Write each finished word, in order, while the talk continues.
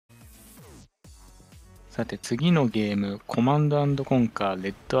さて次のゲーム、コマンド&コンカーレ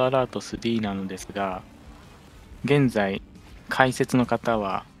ッドアラート3なのですが、現在解説の方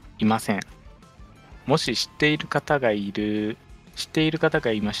はいません。もし知っている方がい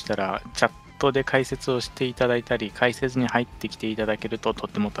ましたら、チャットで解説をしていただいたり、解説に入ってきていただけるととっ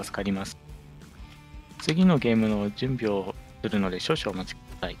ても助かります。次のゲームの準備をするので少々お待ちく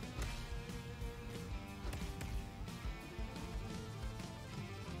ださい。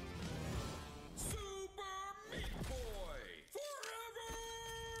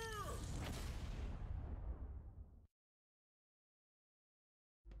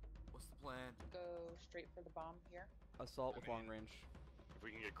Go straight for the bomb here. Assault with long range. If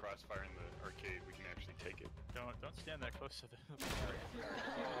we can get crossfire in the arcade, we can actually take it. Don't stand that close to the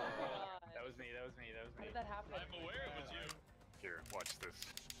That was me. How did that happen? I'm aware it was you. Here, watch this.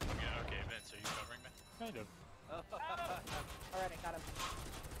 Okay, Vince, are you covering me? Kind of. Alright, I got him.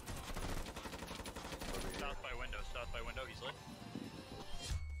 South by window, he's lit.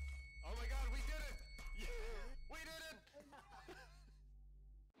 Oh my god, we did it! We did it!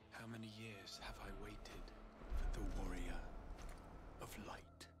 How many years have I waited for the warrior of light?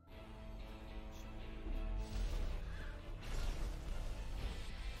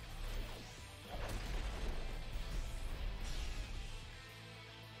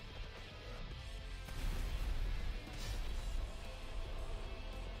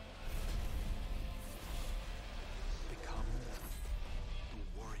 Become the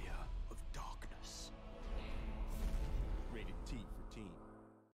warrior of darkness. Rated T for teen.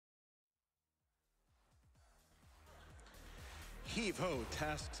 Heave-Ho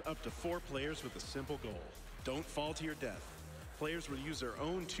tasks up to 4 players with a simple goal. Don't fall to your death. Players will use their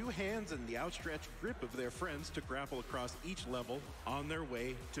own 2 hands and the outstretched grip of their friends to grapple across each level on their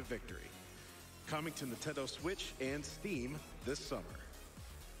way to victory. Coming to Nintendo Switch and Steam this summer.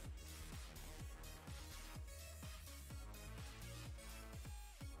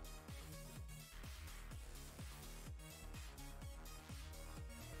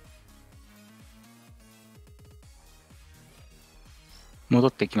 戻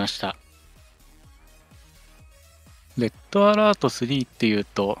ってきました。レッドアラート3っていう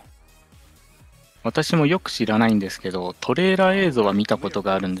と、私もよく知らないんですけど、トレーラー映像は見たこと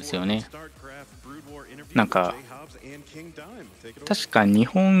があるんですよね。なんか、確か日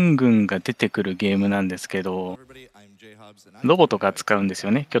本軍が出てくるゲームなんですけど、ロボとか使うんです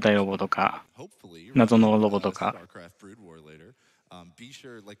よね。巨大ロボとか、謎のロボとか。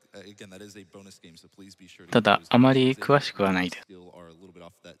ただ、あまり詳しくはないです。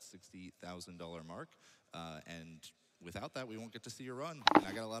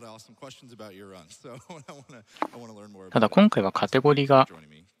ただ、今回はカテゴリーが、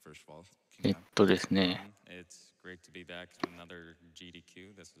ですね、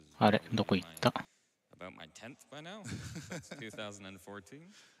あれ、どこ行った？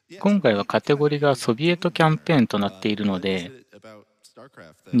今回はカテゴリーがソビエトキャンペーンとなっているので、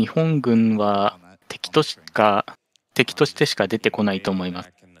日本軍は敵としてしか出てこないと思いま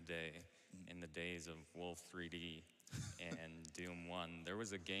す。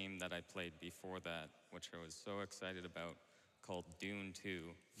called Dune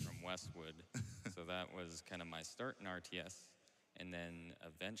 2 from Westwood. So that was kind of my start in RTS. And then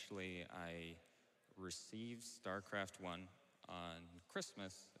eventually I received StarCraft 1 on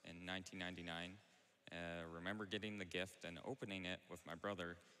Christmas in 1999. Remember getting the gift and opening it with my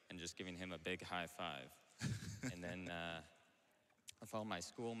brother and just giving him a big high five. And then with all my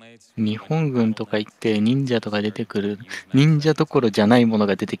schoolmates. 日本軍とか言って忍者とか出てくる、忍者どころじゃないもの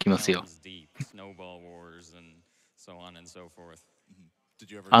が出てきますよ。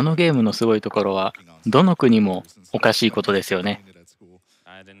あのゲームのすごいところは、どの国もおかしいことですよね。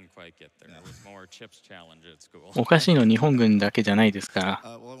おかしいの日本軍だけじゃないですか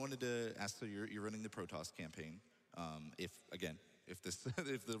ら。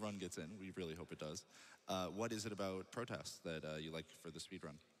If the run gets in, we really hope it does. What is it about protest that you like for the speed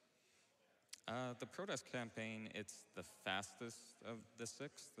run? The protest campaign, it's the fastest of the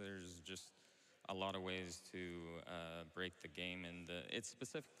 6. There's just a lot of ways to break the game, and it's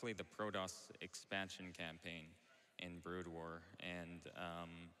specifically the Protoss expansion campaign in Brood War, and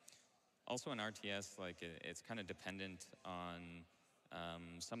also in RTS, like it's kind of dependent on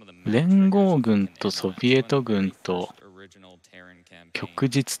連合軍とソビエト軍と旭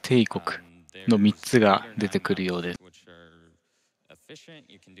日帝国の3つが出てくるようです。efficient,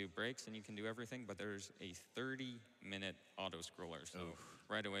 you can do breaks and you can do everything, but there's a 30-minute auto scroller. So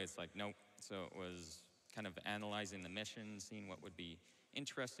right away it's like, nope. So it was kind of analyzing the mission, seeing what would be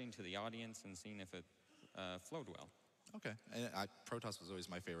interesting to the audience and seeing if it flowed well. Okay, and Protoss was always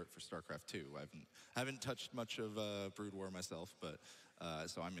my favorite for StarCraft 2. I haven't touched much of Brood War myself, but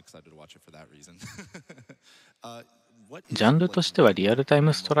so I'm excited to watch it for that reason. ジャンルとしてはリアルタイ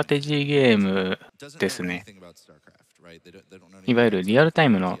ムストラテジーゲームですね。いわゆるリアルタイ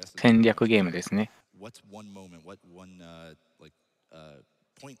ムの戦略ゲームですね。What's one moment, what one like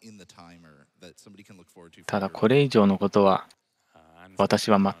point in the timer that somebody can look forward to? ただこれ以上のことは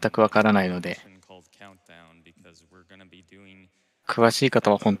私は全くわからないので、詳しい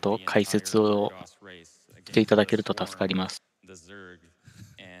方は本当解説をしていただけると助かります。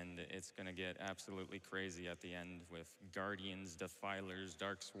And it's going to get absolutely crazy at the end with Guardians, Defilers,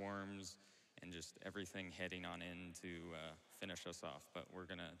 Dark Swarms, and just everything heading on in to finish us off. But we're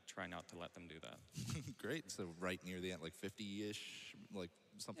going to try not to let them do that. Great. So right near the end, like 50-ish, like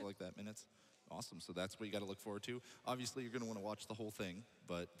something like that minutes. Awesome. So that's what you got to look forward to. Obviously, you're going to want to watch the whole thing,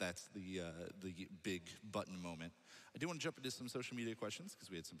 but that's the big button moment. I do want to jump into some social media questions because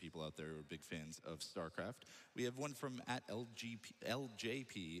we had some people out there who are big fans of StarCraft. We have one from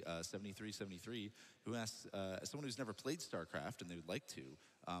LJP7373 who asks, as someone who's never played StarCraft and they would like to,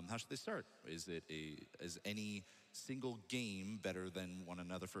 how should they start? Is any single game better than one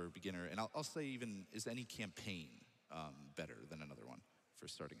another for a beginner? And I'll say even, is any campaign better than another one for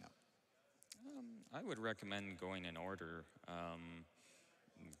starting out? I would recommend going in order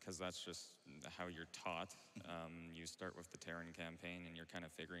because that's just how you're taught. You start with the Terran campaign and you're kind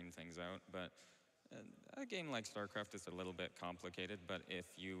of figuring things out. But a game like StarCraft is a little bit complicated. But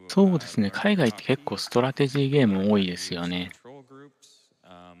if you そうですね。海外って結構ストラテジーゲーム多いですよね。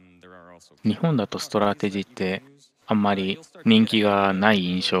日本だとストラテジーってあんまり人気がない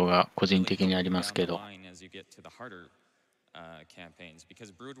印象が個人的にありますけど。campaigns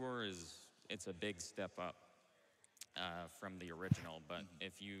because Brood War it's a big step up from the original, but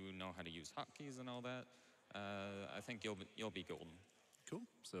if you know how to use hotkeys and all that, I think you'll be golden. Cool.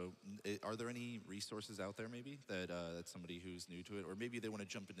 So, are there any resources out there maybe that somebody who's new to it, or maybe they want to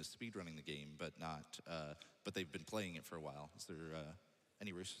jump into speedrunning the game, but but they've been playing it for a while? Is there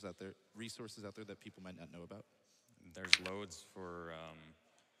any resources out there that people might not know about? There's loads for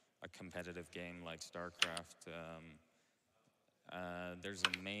a competitive game like StarCraft. There's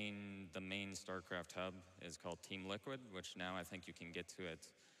the main StarCraft hub is called Team Liquid, which now I think you can get to it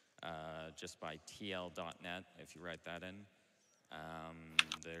just by tl.net if you write that in.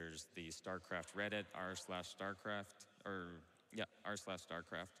 There's the StarCraft Reddit r/StarCraft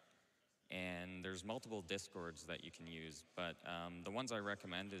r/StarCraft, and there's multiple Discords that you can use. But the ones I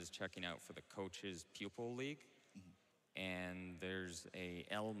recommend is checking out for the Coaches Pupil League. And there's a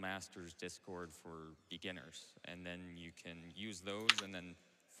L Masters Discord for beginners, and then you can use those and then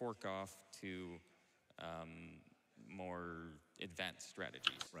fork off to more advanced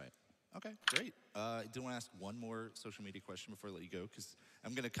strategies. Right. Okay, great. I do want to ask one more social media question before I let you go, because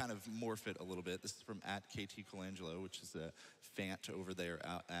I'm going to kind of morph it a little bit. This is from @KTColangelo, which is a fant over there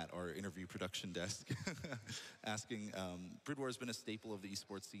out at our interview production desk, asking, Brood War has been a staple of the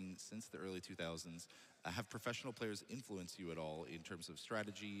esports scene since the early 2000s. Have professional players influenced you at all in terms of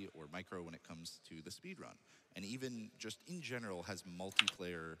strategy or micro when it comes to the speedrun? And even just in general, has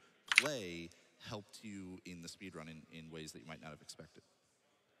multiplayer play helped you in the speedrun in ways that you might not have expected?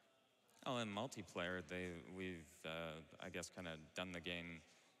 Oh, in multiplayer, we've I guess, kind of done the game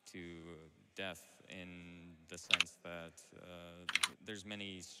to death in the sense that there's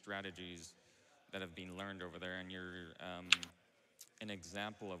many strategies that have been learned over there, and an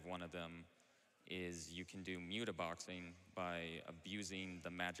example of one of them is you can do mutaboxing by abusing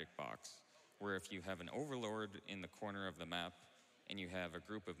the magic box, where if you have an overlord in the corner of the map and you have a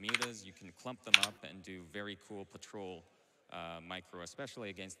group of mutas, you can clump them up and do very cool patrol micro, especially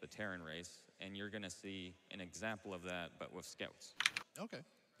against the Terran race, and you're going to see an example of that, but with scouts. Okay,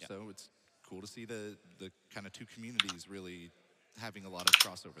 yeah. So it's cool to see the kind of two communities really having a lot of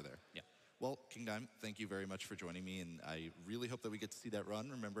crossover there. Yeah. Well, King Dime, thank you very much for joining me, and I really hope that we get to see that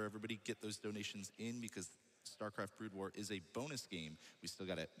run. Remember, everybody get those donations in because StarCraft Brood War is a bonus game. We still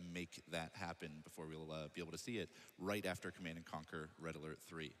got to make that happen before we'll be able to see it right after Command & Conquer Red Alert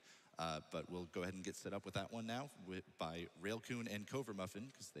 3. But we'll go ahead and get set up with that one now by Raelcun and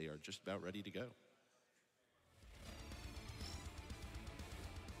CovertMuffin because they are just about ready to go.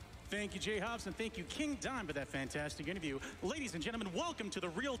 Thank you, Jay Hobbs, and thank you, King Dime, for that fantastic interview. Ladies and gentlemen, welcome to the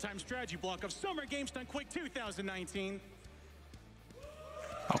real-time strategy block of Summer Games Done Quick 2019.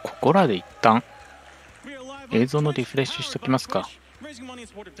 ここらで一旦映像のリフレッシュしときますか。一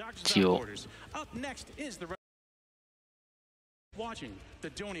応。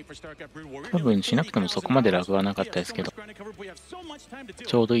多分しなくてもそこまでラグはなかったですけど、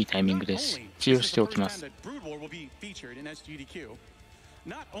ちょうどいいタイミングですし、一応しておきます。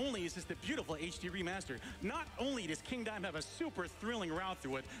Not only is this the beautiful HD remaster, not only does King Dime have a super thrilling route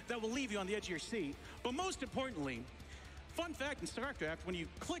through it that will leave you on the edge of your seat, but most importantly, fun fact in StarCraft, when you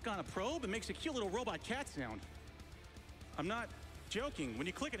click on a probe, it makes a cute little robot cat sound. I'm not joking. When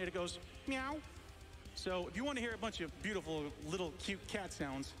you click on it, it goes meow. So if you want to hear a bunch of beautiful little cute cat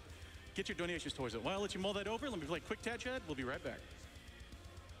sounds, get your donations towards it. While I'll let you mull that over, let me play quick touch head. We'll be right back.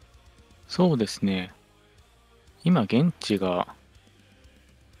 そうですね。今現地が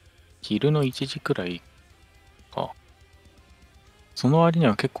昼の1時くらいか。その割に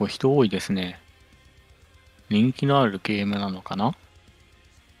は結構人多いですね。人気のあるゲームなのかな？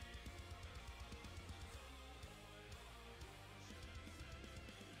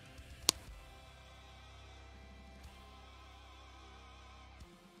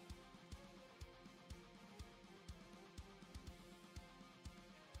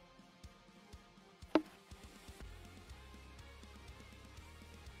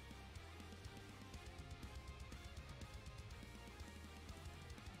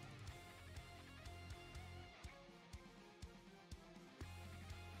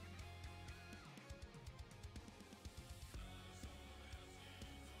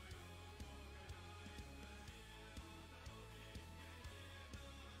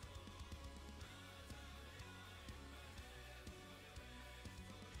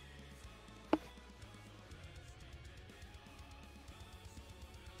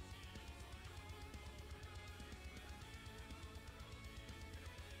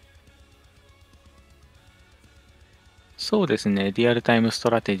そうですね。リアルタイムスト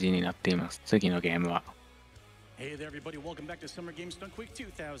ラテジーになっています。次のゲームは。Hey there, everybody. Welcome back to Summer Games Done Quick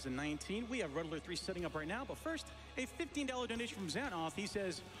 2019. We have Rattler 3 setting up right now, but first, a $15 donation from Xanoff. He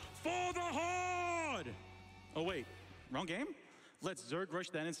says, For the Horde! Oh, wait. Wrong game? Let's Zerg rush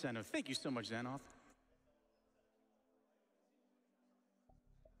that incentive. Thank you so much, Xanoff.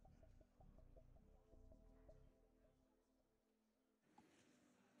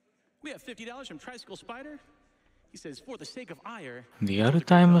 We have $50 from Tricycle Spider. リアル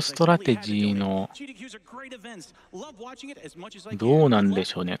タイムストラテジーのどうなんで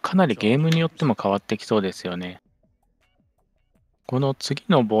しょうね。かなりゲームによっても変わってきそうですよね。この次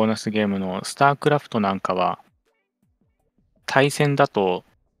のボーナスゲームのスタークラフトなんかは対戦だと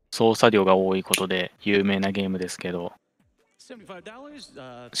操作量が多いことで有名なゲームですけど、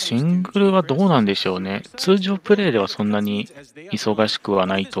シングルはどうなんでしょうね。通常プレイではそんなに忙しくは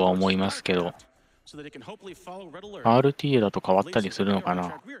ないとは思いますけど、RTA だと変わったりするのか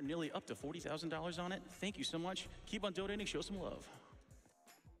な。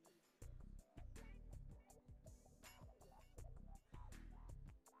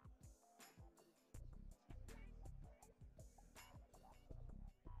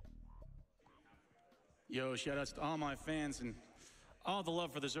Yo, shoutouts to all my fans and all the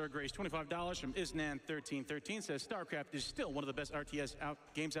love for the Zerg race. $25 from Isnan1313 says StarCraft is still one of the best RTS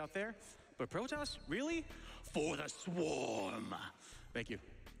games out there. But Protoss, really? For the Swarm. Thank you.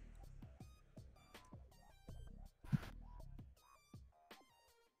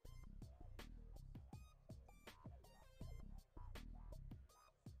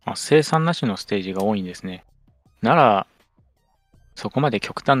 生産なしのステージが多いんですね。なら、そこまで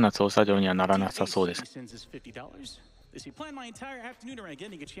極端な操作量にはならなさそうです。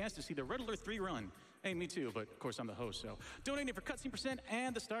Hey, me too, but of course I'm the host, so donating for cutscene percent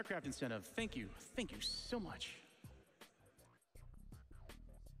and the StarCraft incentive. Thank you so much.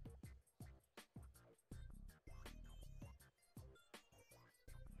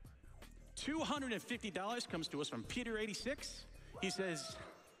 $250 comes to us from Peter86. He says,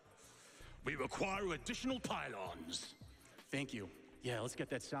 we require additional pylons. Thank you. Yeah, let's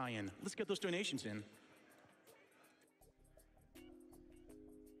get that sign in. Let's get those donations in.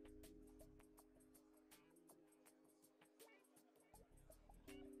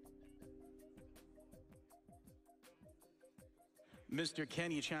 Mr.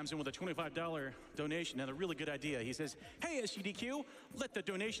 Kenny chimes in with a $25 donation and a really good idea. He says, "Hey SGDQ, let the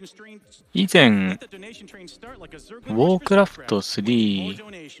donation stream." 以前、ウォークラフト3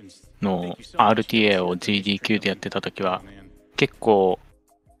の RTA を GDQ でやってた時は、結構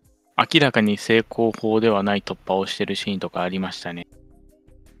明らかに成功法ではない突破をしてるシーンとかありましたね。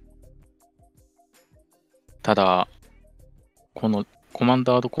ただ、このコマン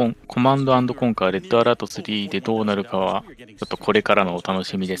ド&コンカーレッドアラート3でどうなるかはちょっとこれからのお楽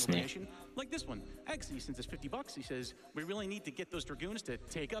しみですね。Like this one. Actually, since it's $50, he says, we really need to get those Dragoons to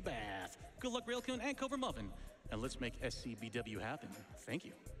take a bath. Good luck, Raelcun and CovertMuffin. And let's make SCBW happen. Thank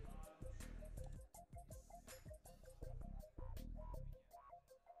you.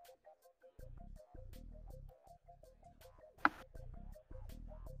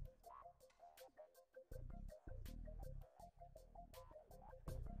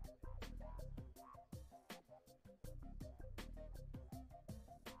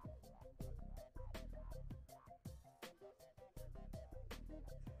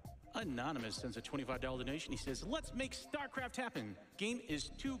 Anonymous sends a $25 donation. He says, let's make StarCraft happen. Game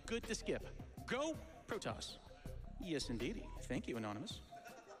is too good to skip. Go Protoss. Yes, indeedy. Thank you, Anonymous.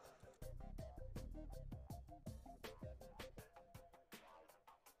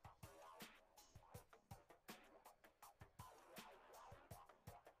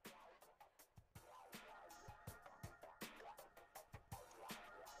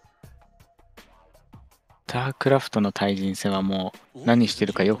スタークラフトの対人戦はもう何して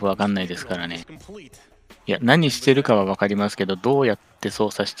るかよくわかんないですからね。いや、何してるかはわかりますけど、どうやって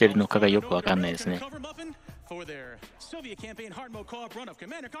操作してるのかがよくわかんないですね。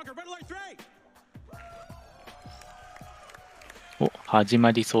お、始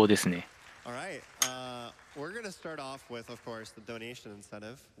まりそうですね。Alright, we're going to start off with, of course, the donation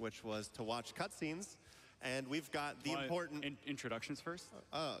incentive, which was to watch cutscenes. And we've got the important introductions first.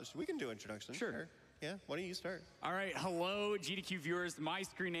 We can do introductions. Sure. Yeah, why don't you start? All right, hello, GDQ viewers. My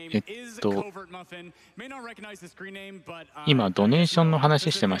screen name is CovertMuffin. May not recognize the screen name, but 今ドネーションの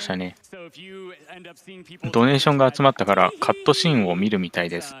話してましたね。ドネーションが集まったからカットシーンを見るみたい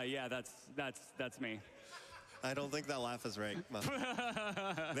です。Yeah, that's me. I don't think that laugh is right.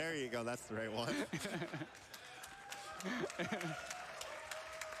 There you go. That's the right one.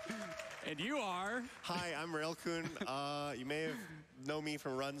 And you are? Hi, I'm Raelcun. You may know me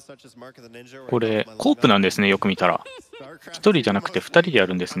from runs such as Mark of the Ninja. これコープなんですね。よく見たら一人じゃなくて二人でや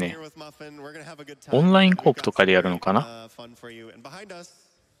るんですね。オンラインコープとかでやるのかな。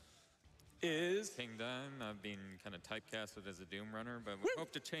Is Kingdom. I've been kind of typecasted as a Doom runner, but we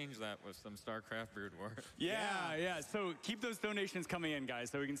hope to change that with some StarCraft Brood War. Yeah. So keep those donations coming in, guys,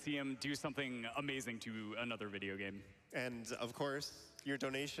 so we can see him do something amazing to another video game. And of course, your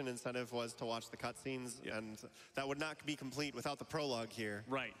donation incentive was to watch the cutscenes, and that would not be complete without the prologue here.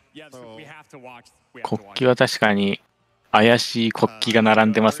 Right. Yeah. So we have to watch. 国旗は確かに怪しい国旗が並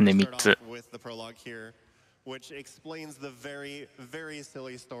んでますね。3つ。Which explains the very, very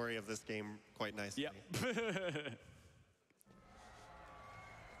silly story of this game quite nicely. Yep.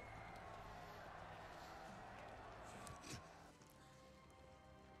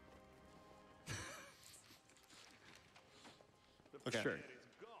 Okay. Sure.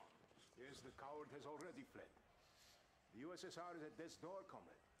 Yes, the coward has already fled. The USSR is at death's door,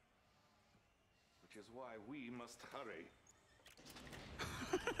 comrade. Which is why we must hurry.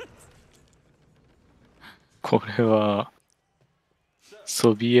 これは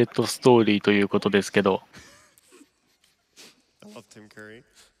ソビエトストーリーということですけど。I love Tim Curry.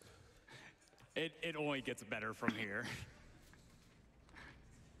 It only gets better from here.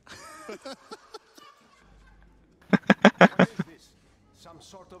 What is this? Some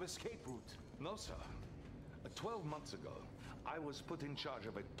sort of escape route? No, sir. 12 months ago, I was put in charge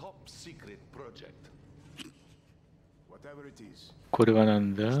of a top secret project. Whatever it is. これはな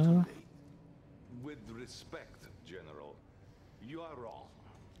んだ。With respect, General, you are wrong.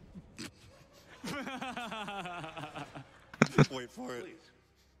 Wait for it.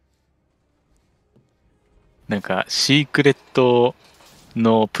 なんかシークレット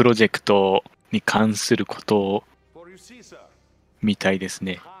のプロジェクトに関することみたいです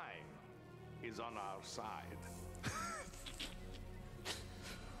ね。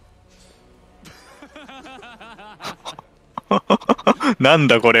なん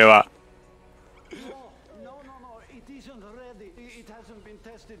だこれは。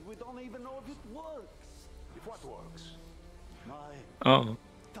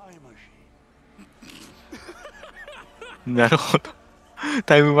なるほど。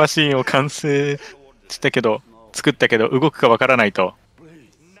タイムマシーンを完成したけど、作ったけど動くかわからないと。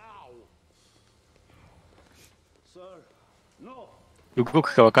動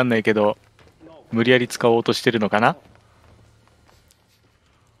くかわかんないけど、無理やり使おうとしてるのかな。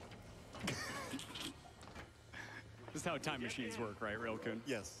This is how time machines work, right, Raelcun?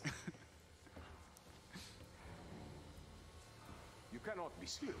 Yes. You cannot be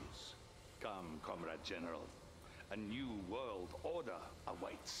serious. Come, Comrade General. A new world order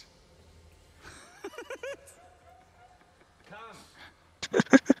awaits. Come.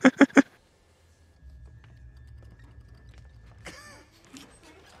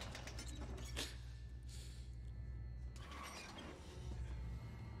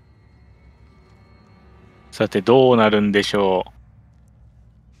 さてどうなるんでしょう。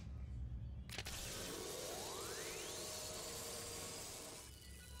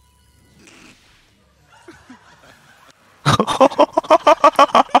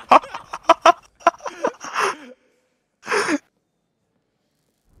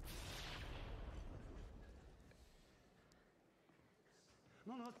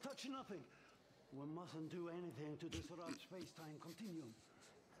No, no, touch nothing. We mustn't do anything to disrupt space-time continuum.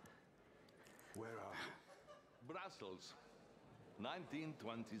 Where are we? Brussels,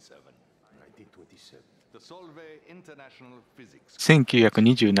 1927. 1927. The Solvay International Physics.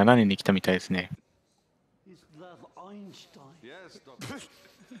 1927年に来たみたいですね。Is that Einstein? Yes, Doctor.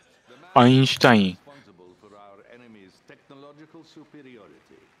 The man アインシュタイン。 responsible for our enemy's technological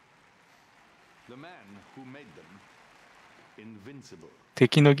superiority. The man who made them invincible.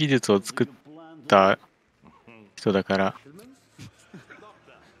 敵の技術を作った人だから。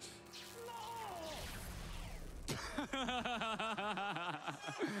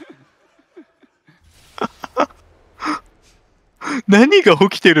何が起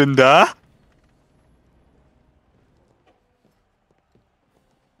きてるんだ？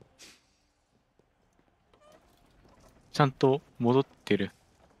ちゃんと戻ってる。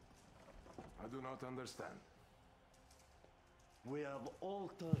I do not understand. We have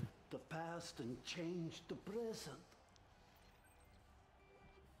altered the past and changed the present.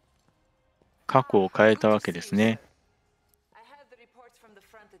 過去を変えたわけですね。I have the reports from the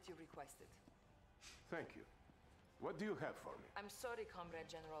front that you requested. Thank you. What do you have for me? I'm sorry, Comrade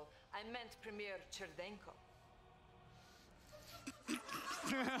General. I meant Premier Cherdenko. So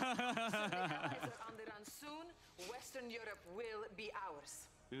the Allies are on the run soon. Western Europe will be ours.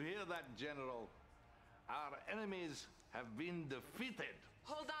 You hear that, General? Our enemies have been defeated.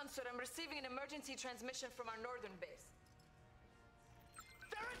 Hold on, sir. I'm receiving an emergency transmission from our northern base.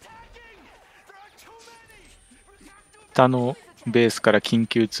 They're attacking! There are too many! 北のベースから緊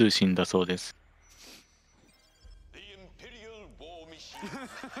急通信だそうです。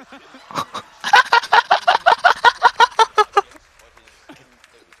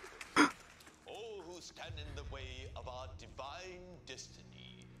All who stand in the way of our divine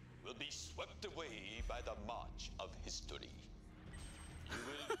destiny will be swept away by the march of history. You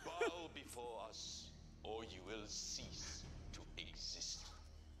will bow before us, or you will cease to exist.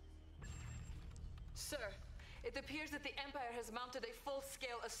 Sir, it appears that the Empire has mounted a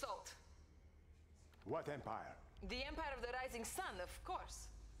full-scale assault. What empire? The Empire of the Rising Sun, of course.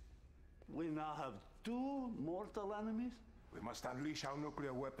 We now have two mortal enemies? We must unleash our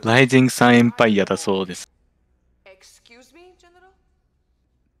nuclear weapons. ライジングサンエンパイアだそうです。Excuse me, General?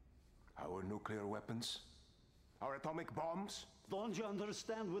 Our nuclear weapons? Our atomic bombs? Don't you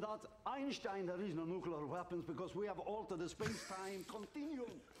understand? Without Einstein, there is no nuclear weapons because we have altered the space-time continuum.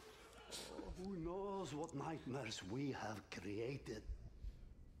 Oh, who knows what nightmares we have created?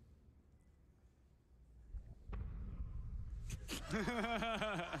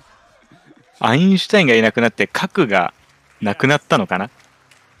 アインシュタインがいなくなって核がなくなったのかな。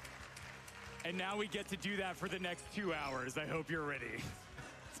 And now we get to do that for the next 2 hours. I hope you're ready.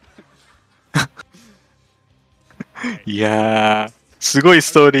 いやー、すごい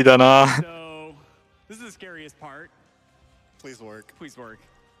ストーリーだな。 So, this is the scariest part. Please work. Please work.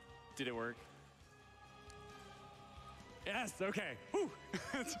 Did it work? Yes, okay. Whew.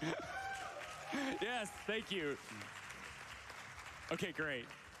 Yes, thank you. Okay, great.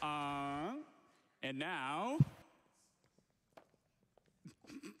 And now...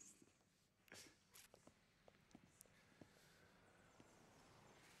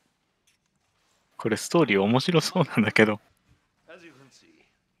 これストーリー面白そうなんだけど。 As you can see,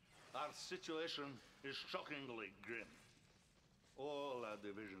 our situation is shockingly grim. All our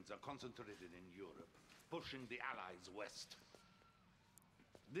divisions are concentrated in Europe, pushing the Allies west.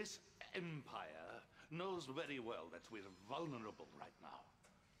 This empire knows very well that we're vulnerable right now.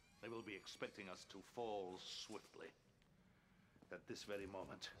 They will be expecting us to fall swiftly. At this very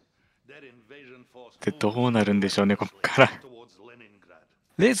moment, their invasion force でどうなるんでしょうね、ここから。 towards Leningrad.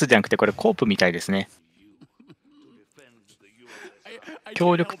 レースじゃなくてこれコープみたいですね。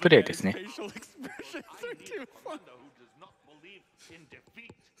協力プレイですね。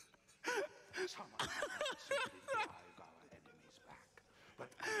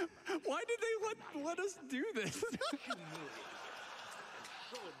Why did they let us do this?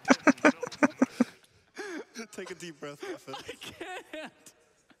 Take a deep breath, Muffin. I can't.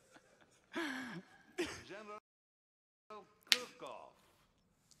 General Kirkov,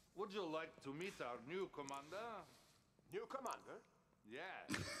 would you like to meet our new commander? New commander? Yes.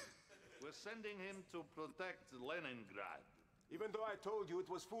 We're sending him to protect Leningrad. Even though I told you it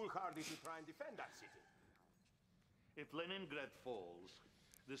was foolhardy to try and defend that city. If Leningrad falls,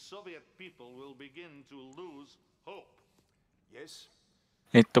 the Soviet people will begin to lose hope. Yes.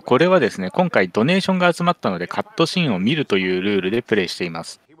 これはですね、今回ドネーションが集まったのでカットシーンを見るというルールでプレイしていま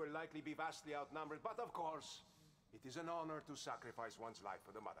す。He will likely be vastly outnumbered, but of course, it is an honor to sacrifice one's life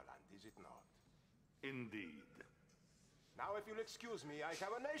for the motherland, is it not? Indeed. Now, if you'll excuse me, I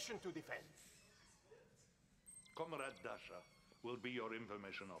have a nation to defend. Comrade Dasha will be your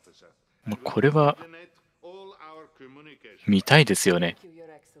information officer. もうこれは All our communication. 見たいですよね。 Thank you, Your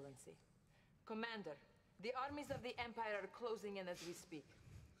Excellency. Commander, the armies of the Empire are closing in as we speak.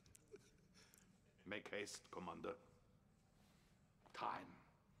 Make haste, Commander. Time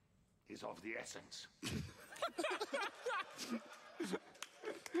is of the essence.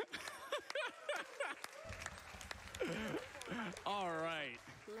 All right.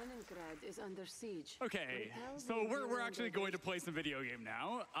 Leningrad is under siege. Okay, so we're actually going to play some video game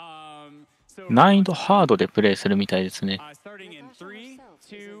now. So 難易度ハードでプレイするみたいですね。 starting in 3,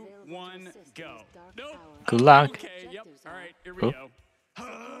 2, 1, go. Nope. Good luck. Okay, yep. All right, here we go.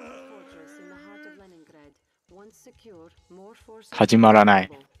 Fortress in the heart of Leningrad. Once secure, more forces 始まらない。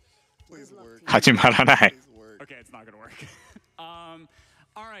 Please work. 始まらない。 Please work. Okay, it's not gonna work.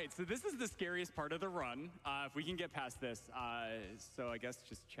 All right, so this is the scariest part of the run. If we can get past this, so I guess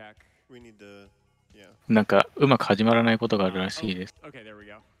just check. We need to, yeah. なんかうまく始まらないことがあるらしいです。 Okay, there we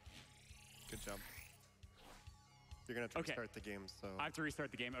go. Good job. You're gonna have to Okay. restart the game, so. I have to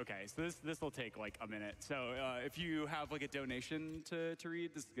restart the game. Okay, so this will take like a minute. So if you have like a donation to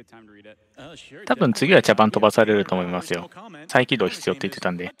read, this is a good time to read it. Sure. 多分次は茶番飛ばされると思いますよ。再起動必要って言ってた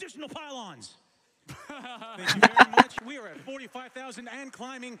んで。 Additional pylons. Thank you very much. We are at 45,000 and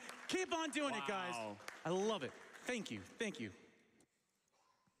climbing. Keep on doing it, guys. I love it. Thank you. Thank you.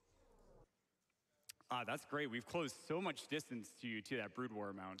 That's great. We've closed so much distance to that brood war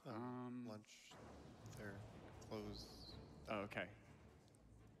amount. Lunch. There. Close. Oh, okay.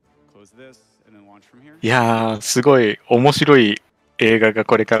 Close this and then launch from here. いやー、すごい面白い映画が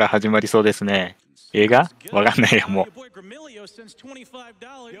これから始まりそうですね。映画わかんないよ、もう。 Your boy Gramilio sends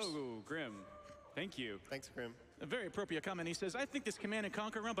 $25. Yo, Grim. Thank you. Thanks, Grim. A very appropriate comment. He says, I think this Command and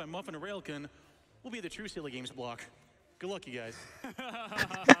Conquer run by Muffin and Raelcun will be the true Silly Games block. Good luck, you guys.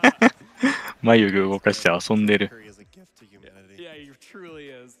 眉毛動かして遊んでる。 Curry is a gift to humanity. Yeah, he truly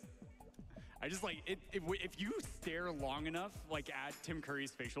is. I just like it, if you stare long enough, like at Tim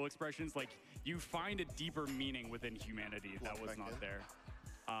Curry's facial expressions, like you find a deeper meaning within humanity that was not there.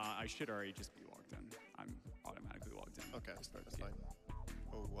 I should already just be logged in. I'm automatically logged in. Okay, that's fine.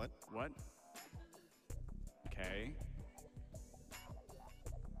 Oh, what? What? Okay.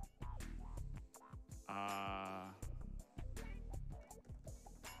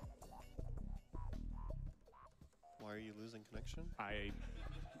 Why are you losing connection? I.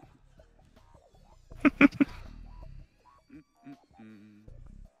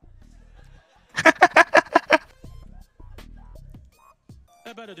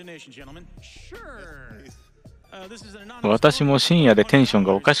 How about a donation, gentlemen? Sure. This is an anonymous. 私も深夜でテンション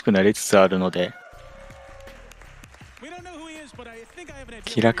がおかしくなりつつあるので、 We don't know who he is, but I think I have an idea.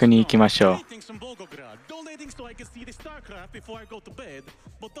 気楽に行きましょう。 Donating some Volgograd. Donating so I can see the StarCraft before I go to bed,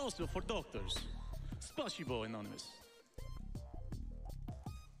 but also for doctors. Spasibo, Anonymous.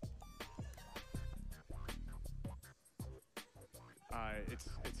 It's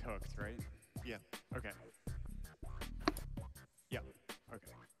hooked, right? Yeah. Okay. Yeah.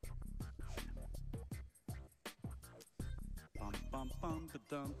 Okay. Oh,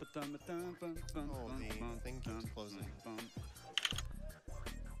 the thing keeps closing. I think the bear closes.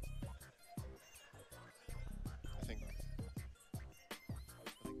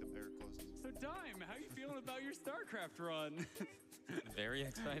 So, Dime, how you feeling about your StarCraft run? Very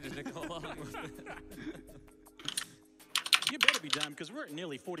excited to go along with it. You better be dime because we're at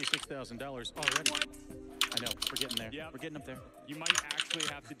nearly $46,000 already. What? I know, we're getting there. Yep. We're getting up there. You might actually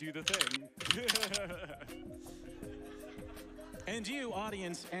have to do the thing. And you,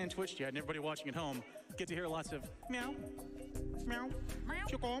 audience and Twitch chat, and everybody watching at home, get to hear lots of meow, meow, meow,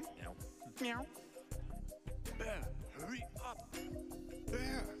 chukom, meow. Bear, hurry up!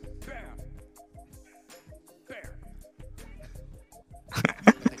 Bear! Bear! Bear!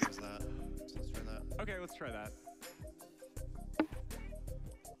 I think it was that. So let's try that. Okay, let's try that.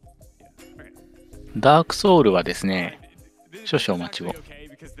 Yeah, okay. ダークソウルはですね、少々お待ちを。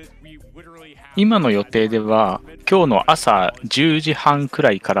今の予定では今日の朝10時半く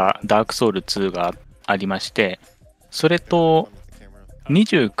らいからダークソウル2がありまして、それと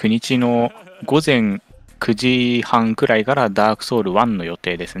29日の午前9時半くらいからダークソウル1の予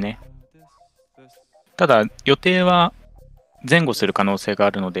定ですね。ただ予定は前後する可能性が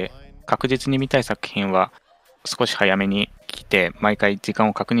あるので、確実に見たい作品は少し早めに来て、毎回時間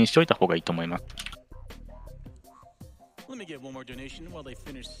を確認しておいた方がいいと思います。Let me get one more donation while they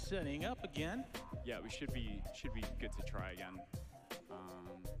finish setting up again. Yeah, we should be good to try again.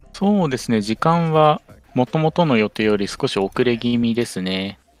 そうですね、時間はもともとの予定より少し遅れ気味です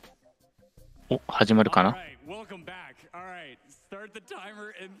ね。お、始まるかな？ Welcome back. All right, start the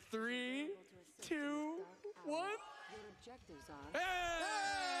timer in 3, 2, 1.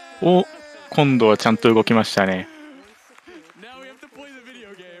 お、今度はちゃんと動きましたね。Now we have to play the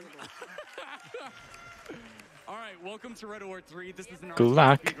video game. All right, welcome to Red Alert 3. This is an Good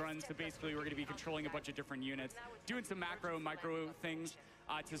luck. speed run, so basically we're going to be controlling a bunch of different units, doing some macro and micro things.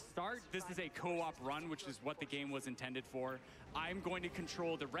 To start, this is a co-op run, which is what the game was intended for. I'm going to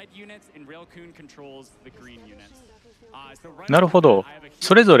control the red units, and Raelcun controls the green units. なるほど。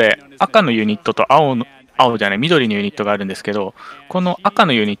それぞれ赤のユニットと青じゃない、緑のユニットがあるんですけど、この赤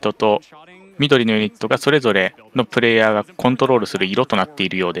のユニットと緑のユニットがそれぞれのプレイヤーがコントロールする色となってい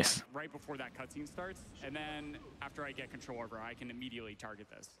るようです。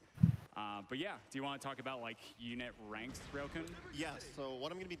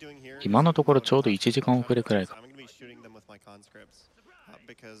今のところちょうど1時間遅れくらいか。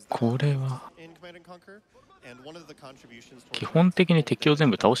これは基本的に敵を全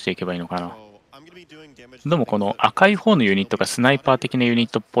部倒していけばいいのかな。でもこの赤い方のユニットがスナイパー的なユニ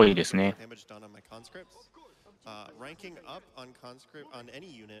ットっぽいですね。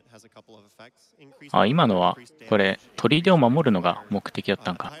あ、今のはこれ砦を守るのが目的だっ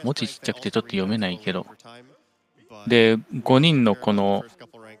たんか。文字ちっちゃくてちょっと読めないけど。で、5人のこの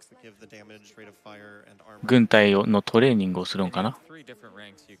軍隊のトレーニングをするのかな。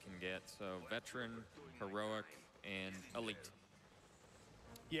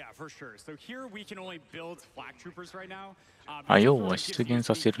あ、要は出現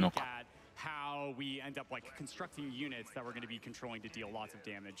させるのか。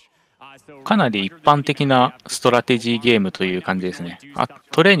かなり一般的なストラテジーゲームという感じですね。あ、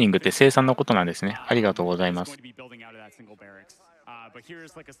トレーニングって生産のことなんですね。ありがとうございます。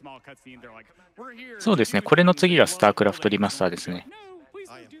そうですね、これの次がスタークラフトリマスターですね。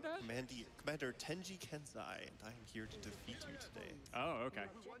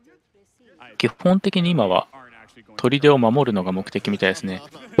基本的に今は砦を守るのが目的みたいですね。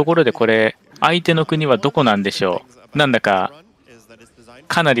ところでこれ、相手の国はどこなんでしょう。なんだか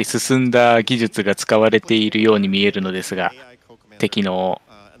かなり進んだ技術が使われているように見えるのですが、敵の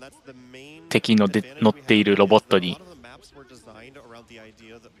乗っているロボットに。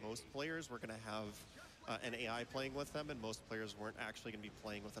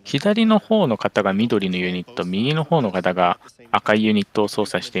左の方の方が緑のユニット、右の方の方が赤いユニットを操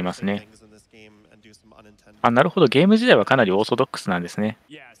作していますね。あ、なるほど、ゲーム自体はかなりオーソドックスなんですね。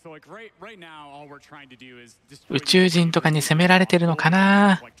宇宙人とかに攻められてるのか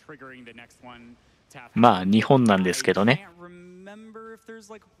な。まあ日本なんですけどね。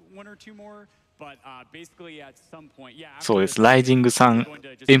そうです、ライジング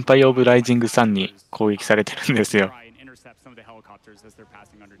3、エンパイア・オブ・ライジング3に攻撃されてるんですよ。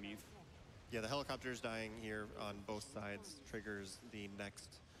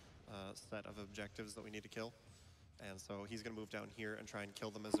set of objectives that we need to kill, and so he's going to move down here and try and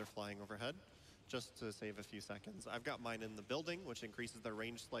kill them as they're flying overhead, just to save a few seconds. I've got mine in the building, which increases their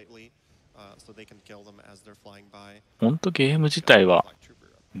range slightly, so they can kill them as they're flying by. 本当ゲーム自体は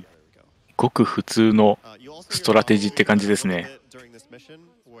ごく普通のストラテジーって感じですね。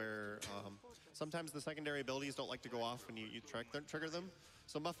Sometimes the secondary abilities don't like to go off when you trigger them,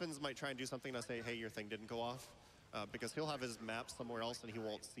 so Muffins might try and do something to say, hey, your thing didn't go off. Because he'll have his map somewhere else and he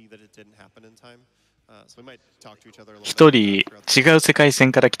won't see that it didn't happen in time. So we might talk to each other a little bit. 一人違う世界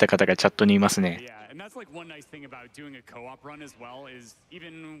線から来た方がチャットにいますね。Yeah, and that's like one nice thing about doing a co-op run as well is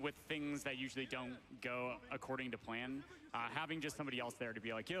even with things that usually don't go according to plan, having just somebody else there to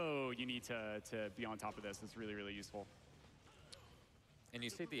be like, yo, you need to be on top of this is really, really useful. And you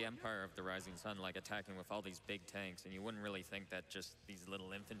see the Empire of the Rising Sun like attacking with all these big tanks, and you wouldn't really think that just these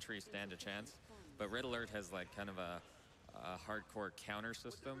little infantry stand a chance. But Red Alert has like kind of a hardcore counter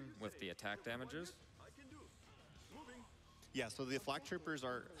system with the attack damages. Yeah, so the flak troopers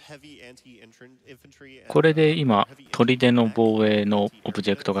are heavy anti-infantry. これで今砦の防衛のオブ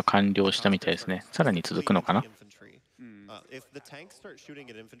ジェクトが完了したみたいですね。さらに続くのかな。If the tanks start shooting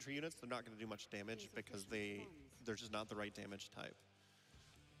at infantry units, they're not going to do much damage because they're just not the right damage type.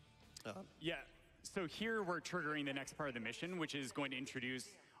 Yeah, so here we're triggering the next part of the mission, which is going to introduce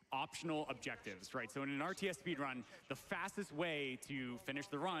optional objectives, right? So in an RTS speedrun, the fastest way to finish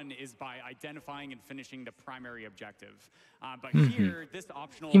the run is by identifying and finishing the primary objective. But here, this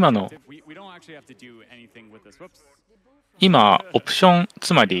optional objective, we don't actually have to do anything with this. Whoops. 今、オプション、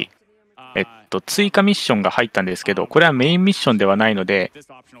つまり、追加ミッションが入ったんですけど、これはメインミッションではないので、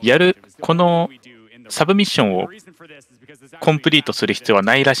このサブミッションをコンプリートする必要は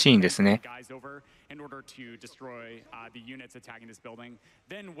ないらしいんですね。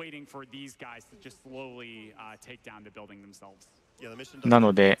な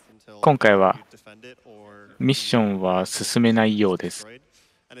ので、今回はミッションは進めないようです。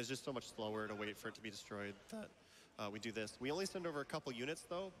We do this. We only send over a couple units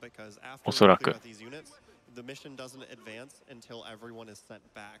though, because after おそら we く clear out these units, the mission doesn't advance until everyone is sent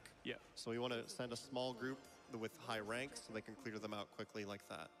back. Yeah. So we want to send a small group with high ranks so they can clear them out quickly like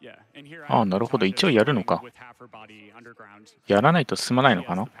that. Yeah. And here ああ、なるほど。一応やるのか。 with half her body underground. やらないと進まないの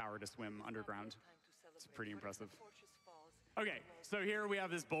かな。 She has the power to swim underground. It's pretty impressive. Okay, so here we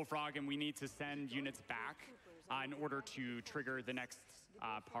have this bullfrog, and we need to send units back in order to trigger the next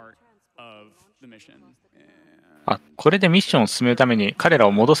part of the mission. あ、これでミッションを進めるために彼ら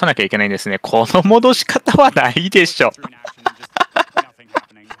を戻さなきゃいけないんですね。この戻し方はないでしょ。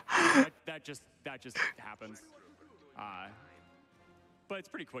That just happens. But it's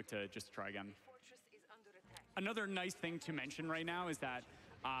pretty quick to just try again. Another nice thing to mention right now is that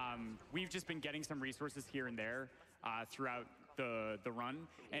we've just been getting some resources here and there throughout the run,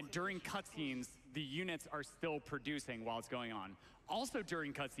 and during cutscenes, the units are still producing while it's going on. Also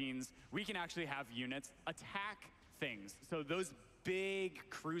during cutscenes, we can actually have units attack things. So those big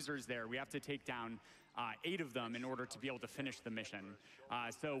cruisers there, we have to take down 8 of them in order to be able to finish the mission.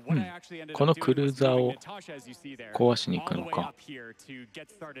 So what I actually ended この up ク doing ルー was ザー moving を Natasha, as you see there, 壊しに行 all く the の way か。 up here to get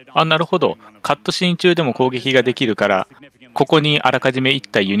started あ、 on なるほど。カットシーン中でも攻撃ができるから、ここにあらかじめ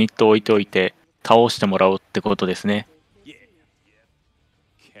1体ユニットを置いておいて倒してもらおうってことですね。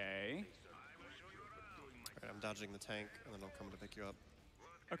Okay. Alright, I'm dodging the tank, and then I'll come to pick you up.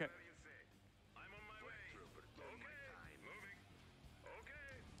 Okay.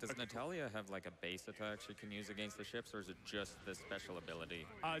 Does Natalia have like a base attack she can use against the ships, or is it just the special ability?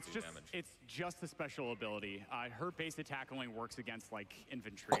 It's just the special ability. Her base attack only works against like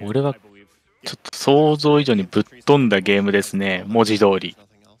infantry, これは I believe. ちょっと想像以上にぶっ飛んだゲームですね。文字通り。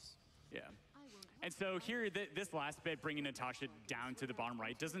 Yeah. And so here, this last bit, bringing Natasha down to the bottom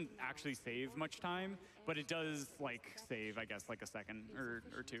right, doesn't actually save much time, but it does like save, I guess, like a second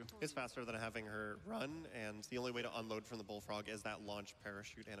or two. It's faster than having her run, and the only way to unload from the bullfrog is that launch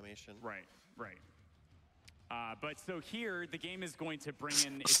parachute animation. Right, right. But so here, the game is going to bring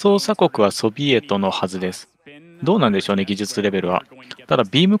in 操作国はソビエトのはずです。どうなんでしょうね、技術レベルは。ただ、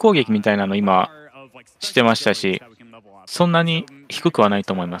ビーム攻撃みたいなの今してましたし、そんなに低くはない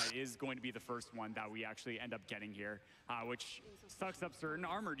と思います。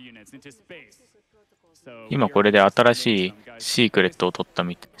今これで新しいシークレットを取った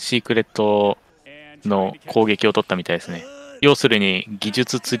みたい、シークレットの攻撃を取ったみたいですね。要するに技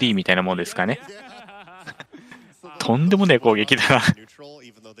術ツリーみたいなもんですかね。とんでもねえ攻撃だな。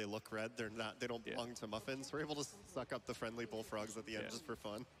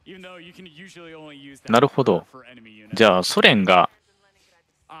なるほど。じゃあソ連は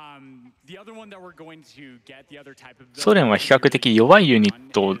比較的弱いユニッ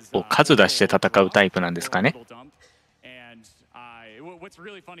トを数出して戦うタイプなんですかね。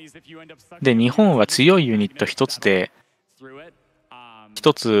で、日本は強いユニット一つで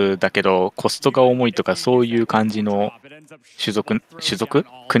一つだけどコストが重いとかそういう感じの種族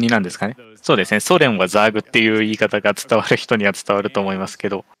国なんですかね。そうですね。ソ連はザーグっていう言い方が伝わる人には伝わると思いますけ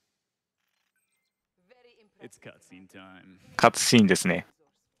ど。カッツシーンですね。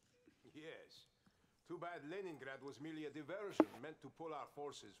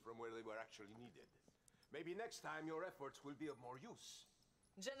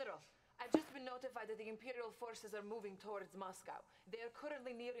General, I've just been notified that the Imperial forces are moving towards Moscow. They are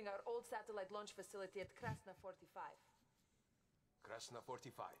currently nearing our old satellite launch facility at Krasna 45. Krasna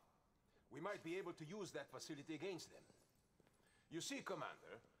 45. We might be able to use that facility against them. You see,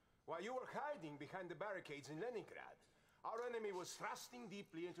 Commander, while you were hiding behind the barricades in Leningrad, our enemy was thrusting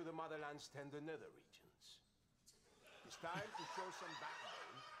deeply into the motherland's tender nether regions. It's time to show some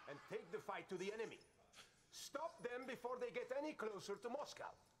backbone and take the fight to the enemy. Stop them before they get any closer to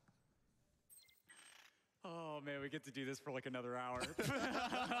Moscow. Oh man, we get to do this for like another hour.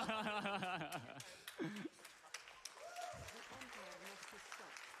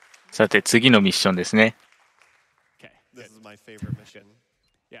 さて次のミッションですね。This is my favorite mission.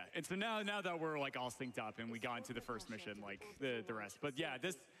 Yeah, and so now that we're like all synced up and we got into the first mission, like the rest. But yeah,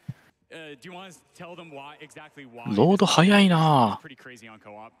 this. Do you want to tell them why exactly why? ロード早いな。 Pretty crazy on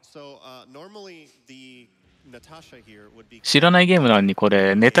co-op. So normally the Natasha here would be. 知らないゲームなのにこ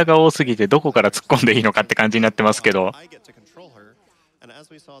れネタが多すぎてどこから突っ込んでいいのかって感じになってますけど。 I get to control her, and as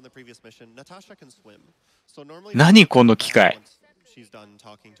we saw in the previous mission, Natasha can swim. So normally. 何この機械。 She's done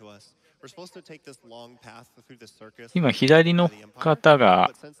talking to us. We're supposed to take this long path through this circus. 今左の方が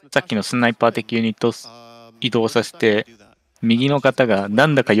さっきのスナイパー的ユニットを移動させて。 右の方がな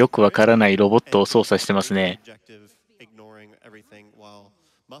んだかよくわからないロボットを操作してますね。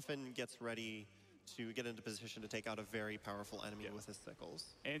 To get into position to take out a very powerful enemy with his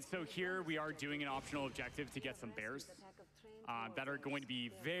sickles. And so here we are doing an optional objective to get some bears that are going to be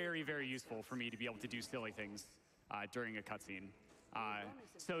very, very useful for me to be able to do silly things during a cutscene.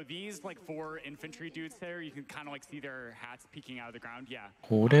 So these like 4 infantry dudes there, you can kind of like see their hats peeking out of the ground. Yeah.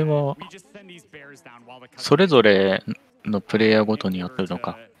 これは We just send these bears down while the それぞれのプレイヤーごとにやってるの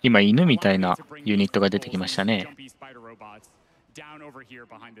か。今犬みたいなユニットが出てきましたね。 down over here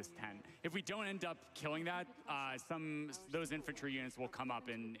behind this tent. If we don't end up killing that, those infantry units will come up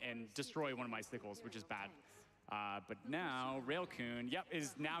and destroy one of my sickles, which is bad. But now Raelcun,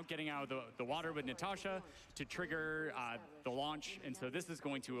 is now getting out of the water with Natasha to trigger the launch, and so this is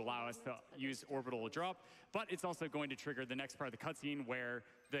going to allow us to use orbital drop. But it's also going to trigger the next part of the cutscene where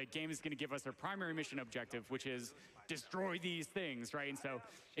the game is going to give us our primary mission objective, which is destroy these things, right? And so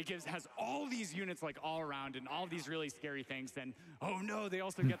it has all these units like all around and all these really scary things. And oh no, they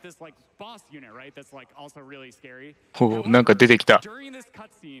also get this like boss unit, right? That's like also really scary. なんか出てきた。 During this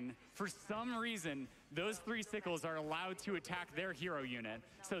cutscene, for some reason, those 3 sickles are allowed to attack their hero unit,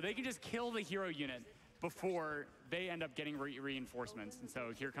 so they can just kill the hero unit before they end up getting reinforcements. And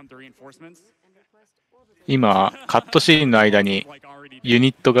so here come the reinforcements. 今カットシーンの間にユ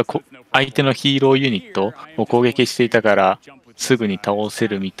ニットが相手のヒーローユニットを攻撃していたからすぐに倒せ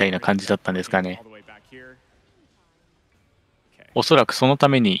るみたいな感じだったんですかね。おそらくそのた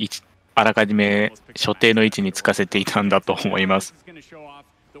めにあらかじめ所定の位置につかせていたんだと思います。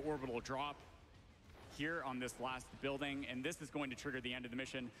 Here on this last building, and this is going to trigger the end of the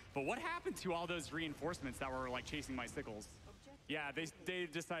mission. But what happened to all those reinforcements that were like chasing my sickles? Yeah, they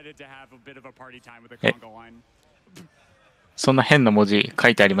decided to have a bit of a party time with the Congo line. そんな変な文字書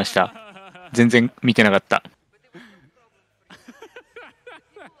いてありました。全然見てなかった。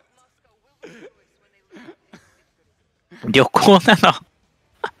旅行なの。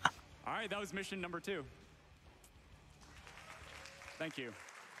All right, that was mission number 2. Thank you.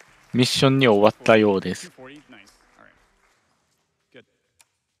 ミッションに終わったようです。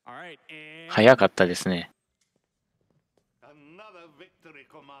早かったですね。Another victory,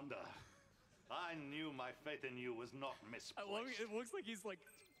 Commander. I knew my faith in you was not misplaced. It looks like he's like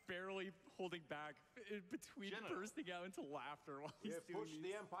barely holding back in between bursting out into laughter while he's doing pushed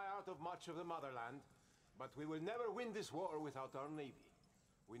the Empire out of much of the motherland, but we will never win this war without our navy.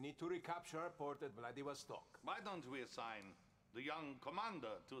 We need to recapture our port at Vladivostok. Why don't we assign the young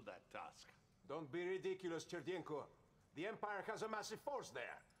commander to that task? Don't be ridiculous, Cherdienko. The Empire has a massive force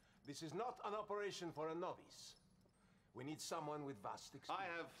there. This is not an operation for a novice. We need someone with vast experience. I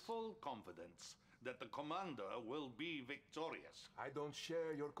have full confidence that the commander will be victorious. I don't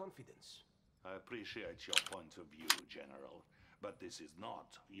share your confidence. I appreciate your point of view, General, but this is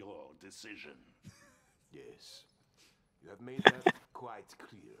not your decision. Yes, you have made that quite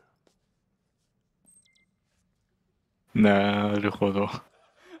clear. なるほど。was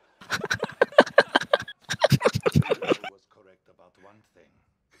correct about one thing.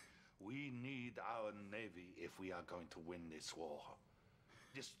 We need our navy if we are going to win this war.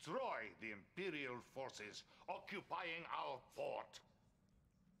 Destroy the Imperial forces occupying our port.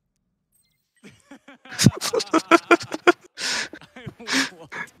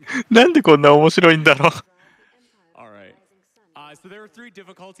 なんでこんな面白いんだろう。All right. So there are 3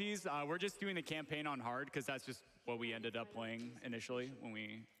 difficulties. We're just doing the campaign on hard because that's just what we ended up playing initially when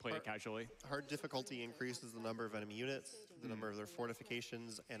we played it casually. Hard difficulty increases the number of enemy units, the number of their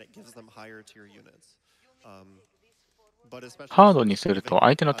fortifications, and it gives them higher tier units. ハードにすると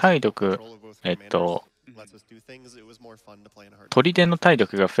相手の体力、砦の体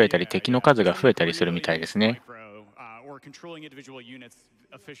力が増えたり敵の数が増えたりするみたいですね。Or controlling individual units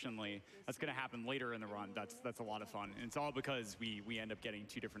efficiently. That's going to happen later in the run. That's a lot of fun, and it's all because we end up getting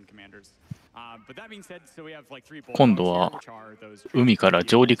 2 different commanders. But that being said, so we have like 3 今度は海から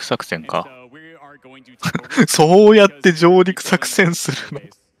上陸作戦か。そうやって上陸作戦するの。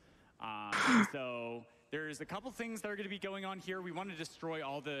So there's a couple things that are going to be going on here. We want to destroy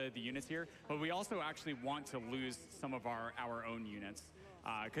all the units here, but we also actually want to lose some of our own units.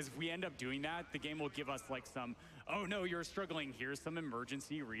 Because if we end up doing that, the game will give us like some, oh no, you're struggling, here's some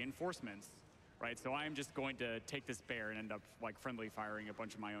emergency reinforcements, right? So I'm just going to take this bear and end up like friendly firing a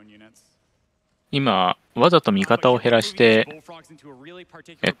bunch of my own units. 今、わざと味方を減らして、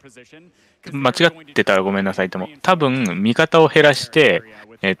間違ってたらごめんなさいとも。多分、味方を減らして、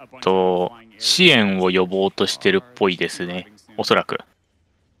支援を呼ぼうとしてるっぽいですね。おそらく。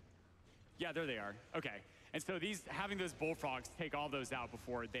Yeah, there they are. Okay. And so having those bullfrogs take all those out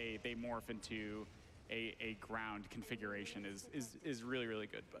before they morph into a ground configuration is really, really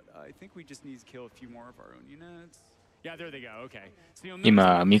good. But I think we just need to kill a few more of our own units. Yeah, there they go. Okay. So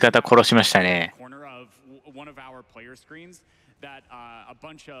今、味方殺しましたね。corner of one of our player screens that a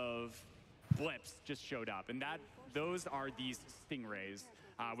bunch of blips just showed up, and those are these stingrays,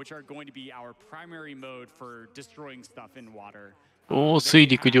 which are going to be our primary mode for destroying stuff in water. おお、水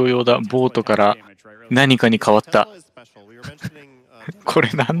陸両用だ。ボートから何かに変わった。これ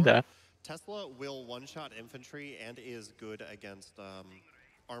なんだ？ Tesla will one-shot infantry and is good against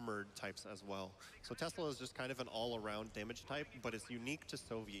armored types as well. So Tesla is just kind of an all-around damage type, but it's unique to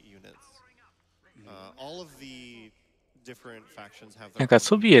Soviet units. All of the different factions have なんか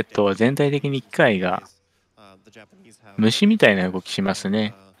ソビエトは全体的に機械が虫みたいな動きします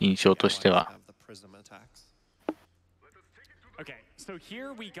ね。印象としては。Okay, so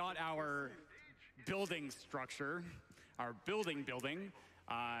here we got our building structure, our building.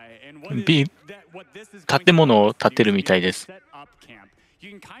 建物を建てるみたいです。You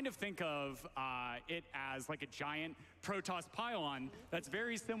can kind of think of it as like a giant Protoss pylon that's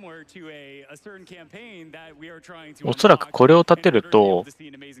very similar to a certain campaign that we are trying to. おそらくこれを建てると、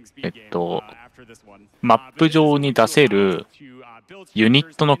マップ上に出せるユニ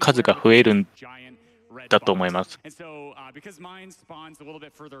ットの数が増えるんだと思います。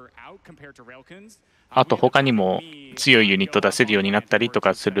あと他にも強いユニット出せるようになったりと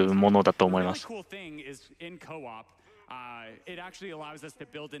かするものだと思います。It actually allows us to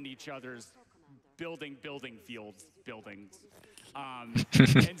build into each other's buildings. And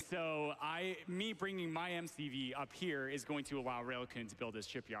so me bringing my MCV up here is going to allow Raelcun to build his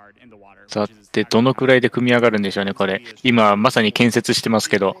shipyard in the water. さてどのくらいで組み上がるんでしょうねこれ。今まさに建設してます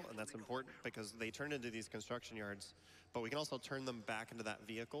けど。But we can also turn them back into that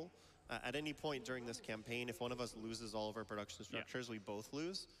vehicle. At any point during this campaign, if one of us loses all of our production structures, we both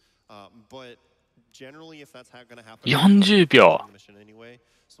lose. But generally, if that's going to happen, 40秒。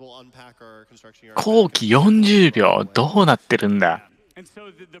後期40秒。どうなってるんだ。And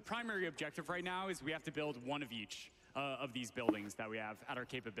so the primary objective right now is we have to build one of each of these buildings that we have at our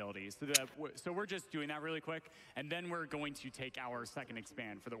capabilities. So we're just doing that really quick, and then we're going to take our second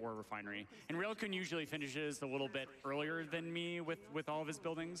expand for the ore refinery. And Raelcun usually finishes a little bit earlier than me with all of his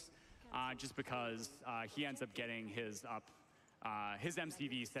buildings, just because he ends up getting his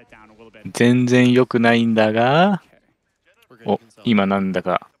MCV set down a little bit. 全然良くないんだが、お、今なんだ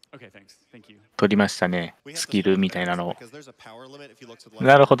か取りましたね。スキルみたいなのを。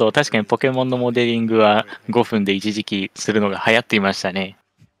なるほど、確かにポケモンのモデリングは5分で一時期するのが流行っていましたね。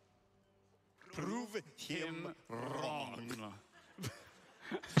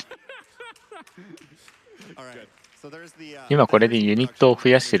今これでユニットを増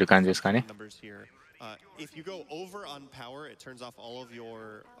やしてる感じですかね。If you go over on power, it turns off all of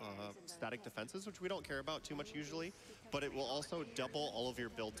your static defenses, which we don't care about too much usually, but it will also double all of your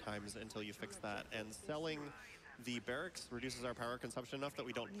build times until you fix that. And selling the barracks reduces our power consumption enough that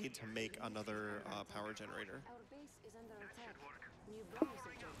we don't need to make another power generator.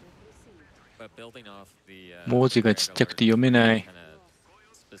 But building off the 文字がちっちゃくて読めない。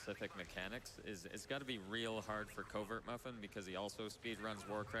specific mechanics is it's got to be real hard for CovertMuffin because he also speedruns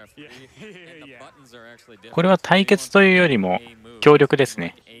Warcraft 3 and the buttons are actually different. これは対決というよりも協力です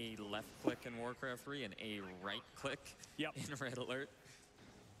ね。A left click in Warcraft 3 and a right click in Red Alert.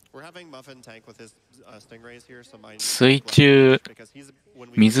 We're having Muffin tank with his stingrays here, so mine 水中、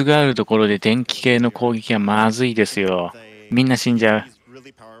水があるところで電気系の攻撃はまずいですよ。みんな死んじゃう。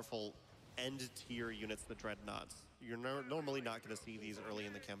You're normally not going to see these early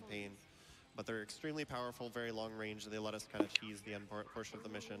in the campaign, but they're extremely powerful, very long range. They let us kind of cheese the end portion of the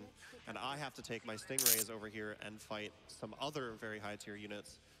mission. And I have to take my stingrays over here and fight some other very high tier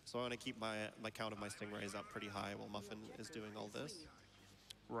units. So I want to keep my count of my stingrays up pretty high while Muffin is doing all this.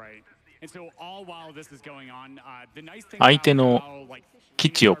 Right. And so all while this is going on, the nice thing 相手の基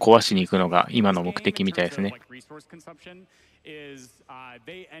地を壊しに行くのが今の目的みたいですね。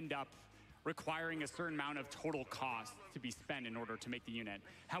Requiring a certain amount of total cost to be spent in order to make the unit.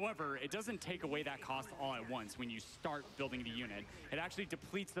 However, it doesn't take away that cost all at once when you start building the unit. It actually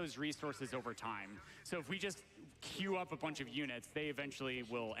depletes those resources over time. So if we just queue up a bunch of units, they eventually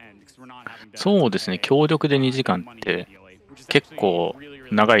will end because we're not having to. そうですね、協力で2時間って結構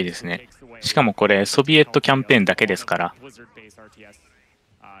長いですね。しかもこれソビエトキャンペーンだけですから、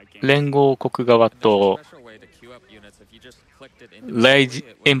連合国側と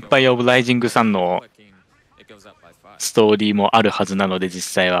エンパイア・オブ・ライジングさんのストーリーもあるはずなので、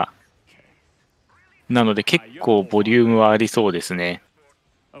実際は。なので結構ボリュームはありそうですね。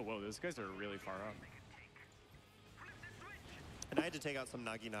And I had to take out some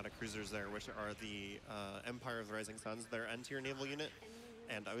Naginata cruisers there, which are the Empire of the Rising Suns, their N-tier naval unit.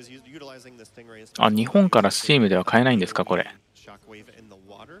 And I was utilizing the Stingrays. あ、日本からスチームでは買えないんですか、これ。Shockwave in the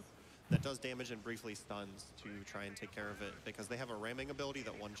water that does damage and briefly stuns to try and take care of it because they have a ramming ability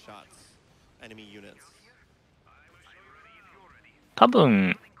that one-shots enemy units. 多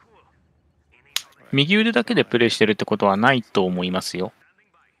分右腕だけでプレイしてるってことはないと思いますよ。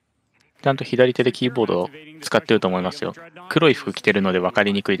ちゃんと左手でキーボードを使ってると思いますよ。黒い服着てるので分か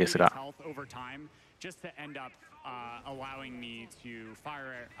りにくいですが。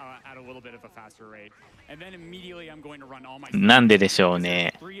なんででしょう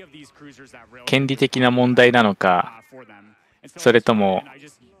ね。権利的な問題なのか、それとも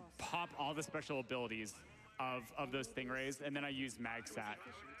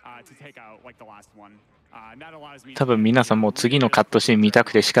多分皆さんもう次のカットシーン見た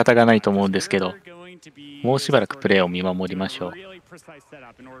くて仕方がないと思うんですけど、もうしばらくプレイを見守りましょう。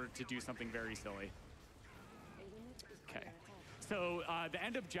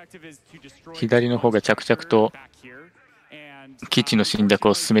左の方が着々と基地の侵略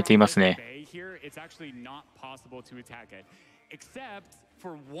を進めていますね。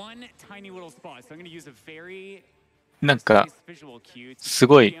なんかす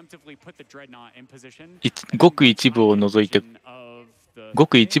ごいごく一部を除いてご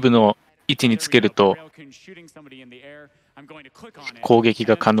く一部の位置につけると攻撃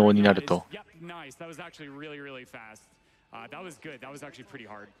が可能になると。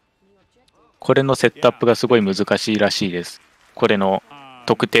これのセットアップがすごい難しいらしいです。これの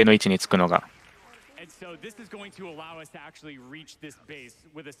特定の位置につくのが。So this is going to allow us to actually reach this base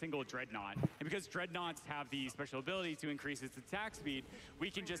with a single dreadnought. And because dreadnoughts have the special ability to increase its attack speed,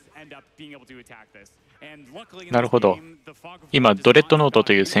 we can just end up being able to attack this. And luckily, なるほど。今ドレッドノート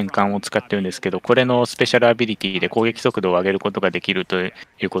という戦艦を使ってるんですけど、これのスペシャルアビリティで攻撃速度を上げることができるとい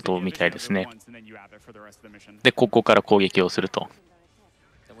うことみたいですね。で、ここから攻撃をすると。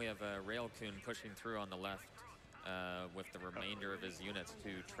With the remainder of his units to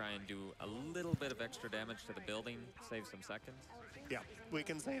try and do a little bit of extra damage to the building, save some seconds. Yeah, we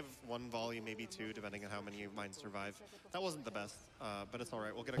can save one volley, maybe two, depending on how many mines survive. That wasn't the best, but it's all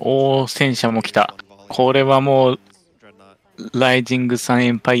right. We'll get a おー、戦車も来た。これはもうライジングサン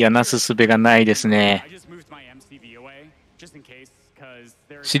エンパイアなすすべがないですね。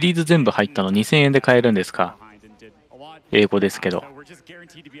シリーズ全部入ったの2000円で買えるんですか。英語ですけど。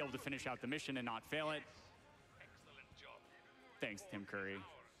Thanks, Tim Curry.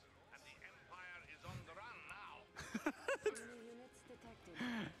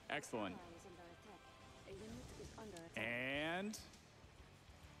 Excellent. And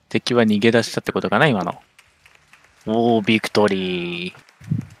敵は逃げ出したってことかな、今の。おお、ビクトリー。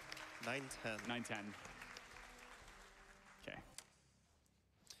9-10. Okay.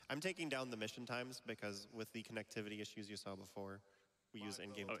 I'm taking down the mission times because with the connectivity issues you saw before, we use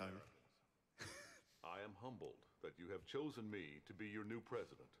in-game time. I am humbled that you have chosen me to be your new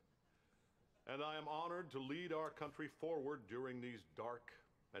president. And I am honored to lead our country forward during these dark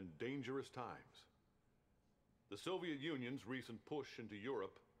and dangerous times. The Soviet Union's recent push into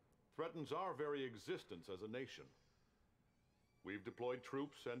Europe threatens our very existence as a nation. We've deployed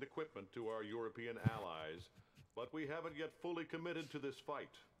troops and equipment to our European allies, but we haven't yet fully committed to this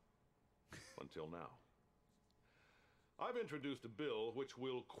fight. Until now. I've introduced a bill which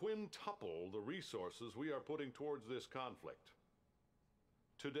will quintuple the resources we are putting towards this conflict.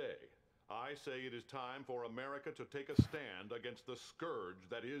 Today, I say it is time for America to take a stand against the scourge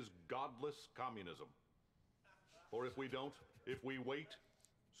that is godless communism. For if we don't, if we wait,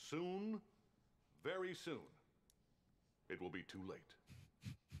 soon, very soon, it will be too late.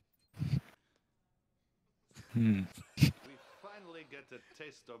 We finally get a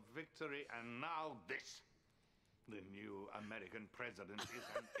taste of victory, and now this. The new American president is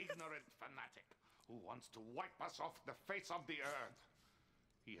an ignorant fanatic who wants to wipe us off the face of the earth.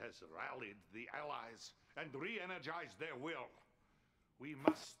 He has rallied the Allies and re-energized their will. We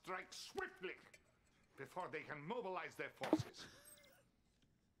must strike swiftly before they can mobilize their forces.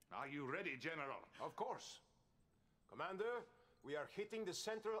 Are you ready, General? Of course. Commander, we are hitting the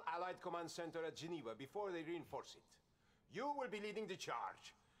Central Allied Command Center at Geneva before they reinforce it. You will be leading the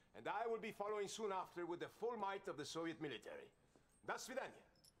charge, and I will be following soon after with the full might of the Soviet military. До свидания.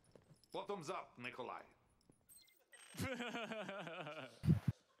 Bottoms up, Nikolai.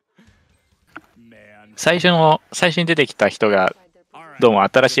 Man. 最初に出てきた人がどうも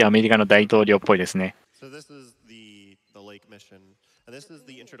新しいアメリカの大統領っぽいですね。So this is the lake mission, and this is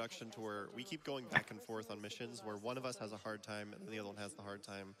the introduction to where we keep going back and forth on missions where one of us has a hard time and the other one has the hard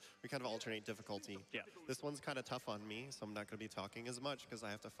time. We kind of alternate difficulty. Yeah. This one's kind of tough on me, so I'm not going to be talking as much because I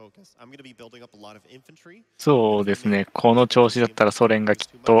have to focus. I'm going to be building up a lot of infantry. そうですね。この調子だったらソ連がき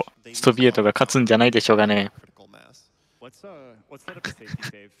っとソビエトが勝つんじゃないでしょうかね。Let's set up a safety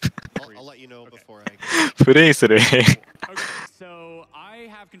save. I'll let you know before I プレイする。 Okay, so I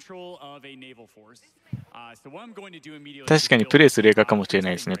have control of a naval force. So what I'm going to do immediately 確かにプレイする映画かもしれな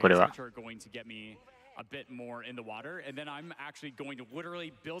いですね、これは。 which are going to get me a bit more in the water, and then I'm actually going to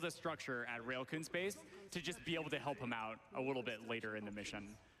literally build a structure at Raelcun's base to just be able to help him out a little bit later in the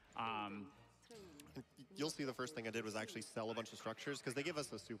mission. You'll see the first thing I did was actually sell a bunch of structures because they give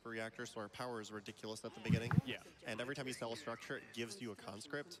us a super reactor, so our power is ridiculous at the beginning. Yeah. And every time you sell a structure, it gives you a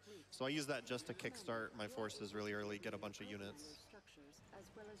conscript. So I use that just to kickstart my forces really early, get a bunch of units.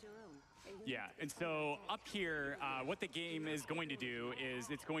 Yeah, and so up here, what the game is going to do is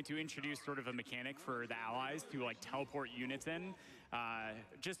it's going to introduce sort of a mechanic for the allies to like teleport units in.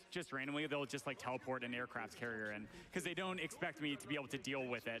 Just randomly, they'll just like teleport an aircraft carrier in because they don't expect me to be able to deal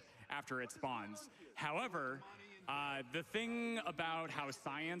with it after it spawns. However, the thing about how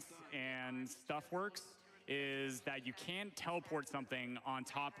science and stuff works is that you can't teleport something on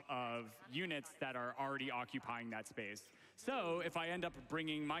top of units that are already occupying that space. So if I end up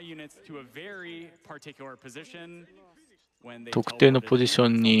bringing my units to a very particular position, when they 特定のポジショ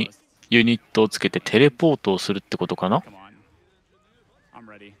ンにユニットをつけてテレポートをするってことかな。 I'm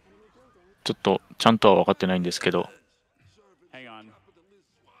ready. ちょっとちゃんとは分かってないんですけど。 Hang on.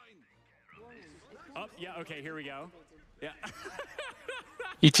 Oh, yeah, okay, here we go. Yeah.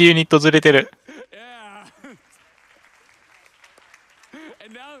 1ユニットずれてる。Yeah.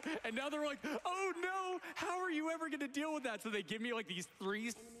 And now they're like, oh no, how are you ever gonna deal with that? So they give me like these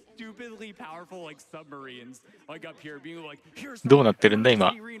 3 stupidly powerful like submarines like up here, being like, here's どうなってるんだ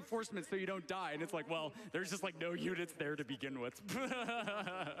今。 reinforcements so you don't die. And it's like, well, there's just like no units there to begin with.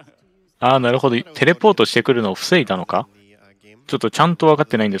 ああ、なるほど。テレポートしてくるのを防いだのか。ちょっとちゃんと分かっ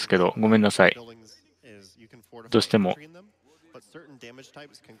てないんですけど、ごめんなさい。どうしても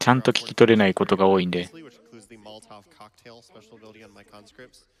ちゃんと聞き取れないことが多いんで。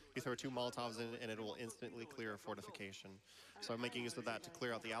You throw 2 Molotovs in and it will instantly clear a fortification. So I'm making use of that to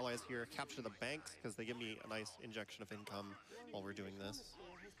clear out the allies here, capture the banks because they give me a nice injection of income while we're doing this.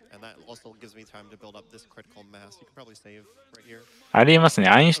 And that also gives me time to build up this critical mass. You can probably save right here. ありえますね。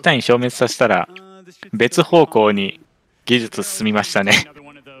アインシュタイン消滅させたら別方向に技術進みましたね。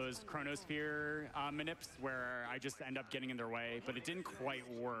Manips where I just end up getting in their way, but it didn't quite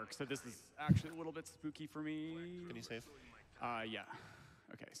work. So this is actually a little bit spooky for me. Can you save? Yeah.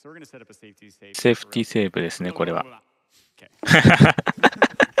 Okay, so we're going to set up a safety save. セーフティーセーブですね、これは。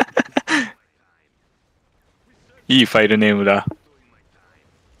いいファイルネームだ。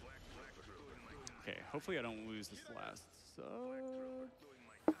Okay, hopefully I don't lose this last. So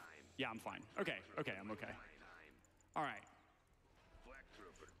yeah, I'm fine. Okay, I'm okay. All right.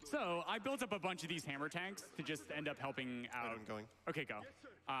 So I built up a bunch of these hammer tanks to just end up helping out. Okay, go.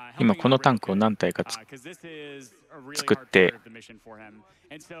 今このタンクを何体か作って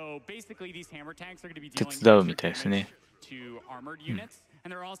手伝うみたいですね。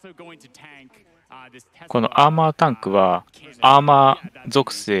このアーマータンクはアーマー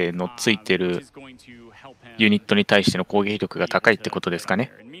属性のついてるユニットに対しての攻撃力が高いってことですか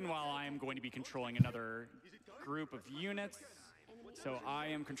ね。So I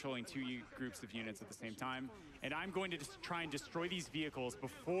am controlling 2 groups of units at the same time, and I'm going to just try and destroy these vehicles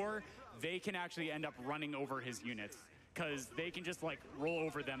before they can actually end up running over his units, because they can just like roll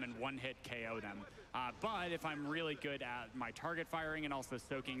over them and one-hit KO them. But if I'm really good at my target firing and also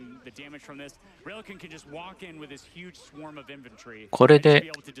soaking the damage from this, Raelcun can just walk in with this huge swarm of infantry and be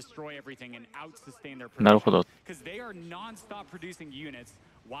able to destroy everything and out-sustain their production, because they are non-stop producing units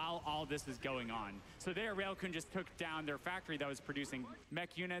while all this is going on. So there, Raelcun just took down their factory that was producing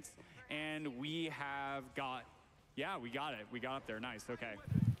mech units, and we have got, yeah, we got it. We got up there. Nice. Okay.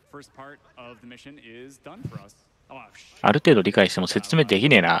 First part of the mission is done for us. ある程度理解しても説明でき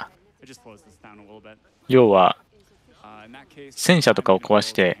ねえな。要は戦車とかを壊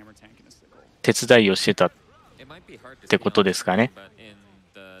して手伝いをしてたってことですかね。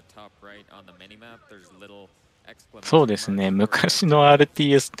そうですね、昔の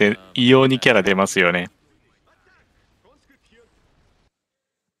RTS って異様にキャラ出ますよね。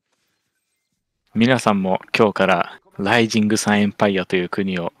皆さんも今日からライジングサンエンパイアという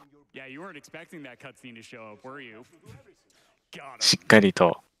国をしっかり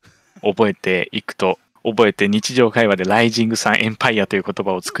と覚えていくと、覚えて日常会話でライジングサンエンパイアという言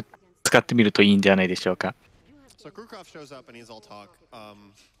葉を使ってみるといいんじゃないでしょうか。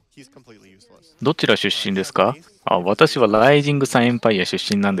どちら出身ですか？私はライジングサンエンパイア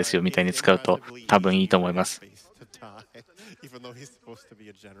出身なんですよみたいに使うと多分いいと思います。Even though he's supposed to be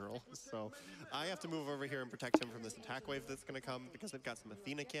a general. So I have to move over here and protect him from this attack wave that's going to come because they've got some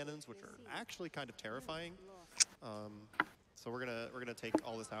Athena cannons, which are actually kind of terrifying. So we're gonna take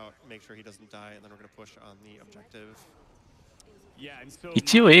all this out, make sure he doesn't die, and then we're gonna push on the objective.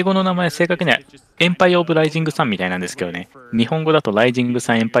 一応英語の名前正確にはエンパイア・オブ・ライジング・サンみたいなんですけどね、日本語だとライジング・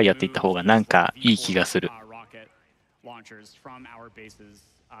サン・エンパイアって言った方がなんかいい気がする。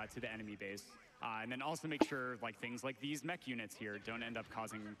And then also make sure like things like these mech units here don't end up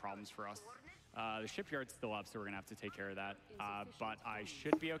causing problems for us. The shipyard's still up, so we're gonna have to take care of that. But I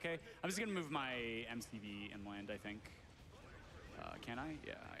should be okay. I'm just gonna move my MCV inland, I think. Can I?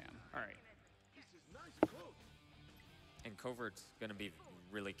 Yeah, I am. All right. And Covert's gonna be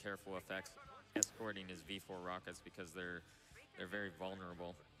really careful of escorting his V4 rockets because they're very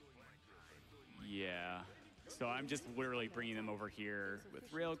vulnerable. Yeah. So I'm just literally bringing them over here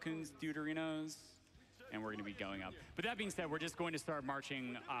with Raelcun's Deuterinos, and we're going to be going up. But that being said, we're just going to start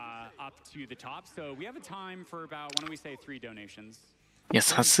marching up to the top. So we have a time for about, why don't we say 3 donations? いや、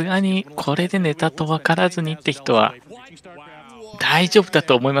さすがにこれでネタと分からずにって人は大丈夫だ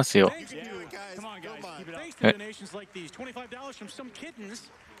と思いますよ。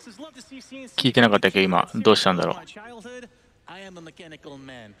聞いてなかったけど今どうしたんだろう。I am a mechanical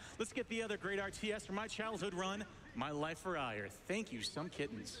man. Let's get the other great RTS from my childhood run, My Life for Ire. Thank you, some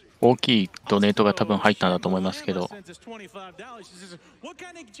kittens. 大きいドネートが多分入ったんだと思いますけど。What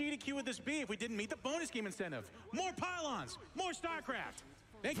kind of GDQ would this be if we didn't meet the bonus game incentive? More pylons, more StarCraft.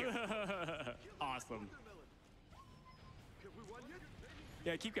 Thank you. Awesome.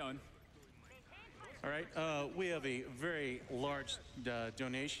 Yeah, keep going. All right, we have a very large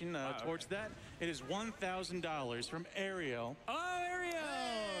donation towards that. It is $1,000 from Ariel. Oh, Ariel!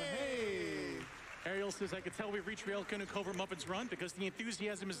 Hey! Ariel says, I could tell we reached Raelcun and CovertMuffin's run because the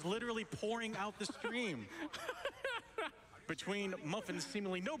enthusiasm is literally pouring out the stream. Between Muffin's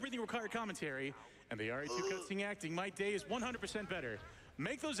seemingly no breathing required commentary and the RE2 cutscene acting, my day is 100% better.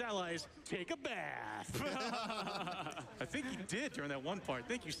 Make those allies take a bath. I think you did during that one part.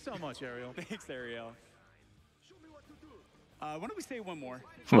 Thank you so much, Ariel. Thanks, Ariel. Why don't we say one more?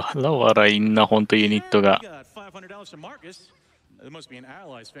 笑いんな本当ユニットが。We got $500 from Marcus. There must be an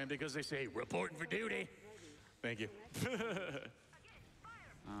Allies fan because they say reporting for duty. Thank you.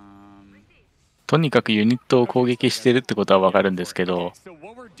 とにかくユニットを攻撃してるってことはわかるんですけど。So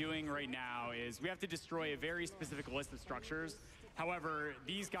what we're doing right now is we have to destroy a very specific list of structures.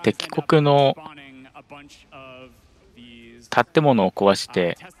 敵国の建物を壊し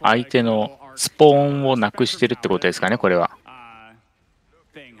て相手のスポーンをなくしてるってことですかね、これは。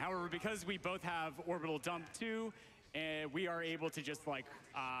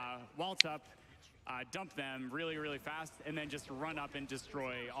Dump them really, really fast, and then just run up and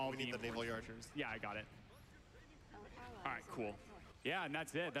destroy all the naval archers. Yeah, I got it. All right, cool. Yeah, and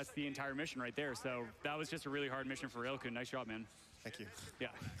that's it. That's the entire mission right there. So that was just a really hard mission for Raelcun. Nice job, man. Thank you.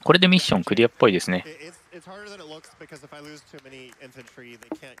 Yeah. これでミッションクリアっぽいですね。It's harder than it looks because if I lose too many infantry, they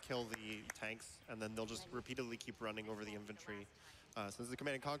can't kill the tanks, and then they'll just repeatedly keep running over the infantry. Since the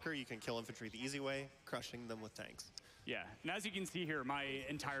Command and Conquer, you can kill infantry the easy way, crushing them with tanks. Yeah, and as you can see here, my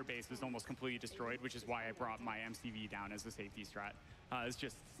entire base is almost completely destroyed, which is why I brought my MCV down as a safety strat. It's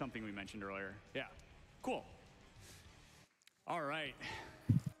just something we mentioned earlier. Yeah, cool. All right,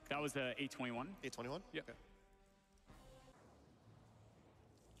 that was a 821. 821? Yeah.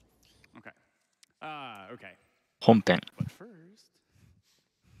 Okay. Okay. 本編。 But first.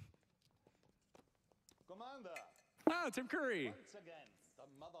 Commander. Ah, Tim Curry. Once again, the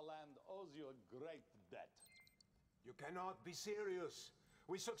motherland owes you a great debt. You cannot be serious.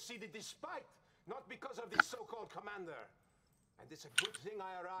 We succeeded despite, not because of this so-called commander. And it's a good thing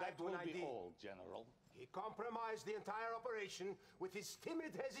I arrived when I did. That will be all, General. He compromised the entire operation with his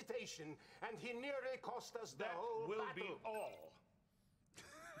timid hesitation, and he nearly cost us the whole battle. That will be all.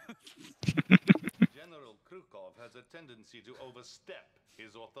 General Krukov has a tendency to overstep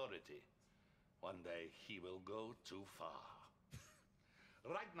his authority. One day he will go too far.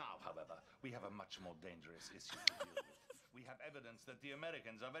 Right now, however, we have a much more dangerous issue to deal with. we have evidence that the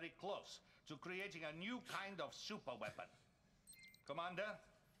Americans are very close to creating a new kind of super weapon. Commander,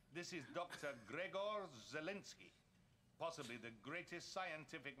 this is Dr. Gregor Zelensky, possibly the greatest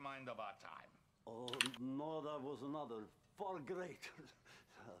scientific mind of our time. Oh, no, there was another, far greater.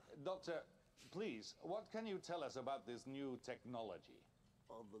 Doctor, please, what can you tell us about this new technology?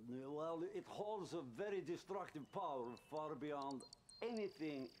 Well, it holds a very destructive power far beyond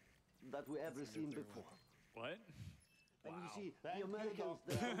anything that we ever seen before. What? And you see, Thank the you, Americans...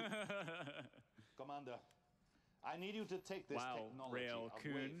 Commander, I need you to take this technology away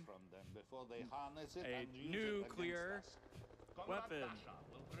Raelcun, from them before they harness it a and use nuclear it against us. weapon.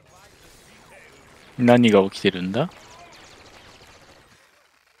 Will provide the details. 何が起きてるんだ？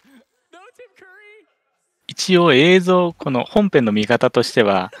 一応映像、この本編の見方として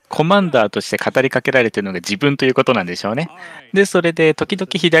は、コマンダーとして語りかけられてるのが自分ということなんでしょうね。で、それで時々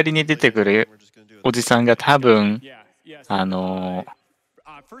左に出てくるおじさんが多分、ジ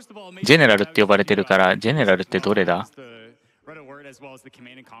ェネラルって呼ばれてるから、ジェネラルってどれだ？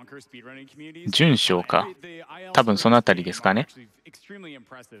準将か。多分そのあたりですかね。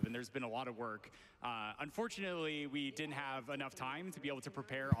Unfortunately, we didn't have enough time to be able to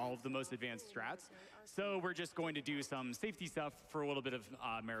prepare all of the most advanced strats, so we're just going to do some safety stuff for a little bit of で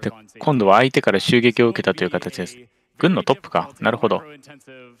marathon safety. 今度は相手から襲撃を受けたという形です。軍のトップか。なるほど。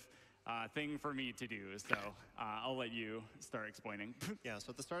Thing for me to do, so I'll let you start explaining. Yeah,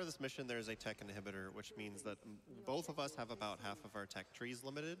 so at the start of this mission, there's a tech inhibitor, which means that both of us have about half of our tech trees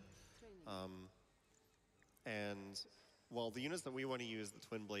limited. And well, the units that we want to use, the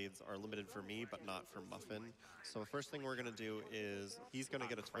twin blades, are limited for me, but not for Muffin. So the first thing we're going to do is he's going to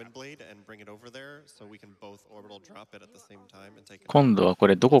get a twin blade and bring it over there, so we can both orbital drop it at the same time and take it. 今度はこ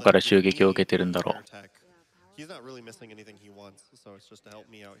れどこから襲撃を受けてるんだろう。 He's not really missing anything he wants, so it's just to help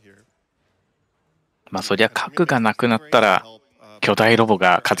me out here. まあそりゃ核がなくなったら巨大ロボ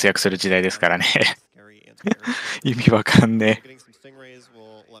が活躍する時代ですからね。意味わかんねえ。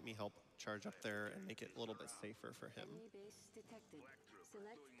Charge up there and make it a little bit safer for him.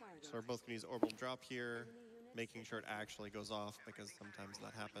 So we're both going to use orbital drop here, making sure it actually goes off because sometimes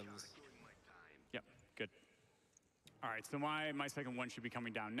that happens. Yep, good. All right, so my second one should be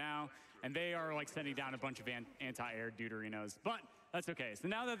coming down now, and they are like sending down a bunch of anti-air deuterinos, but that's okay. So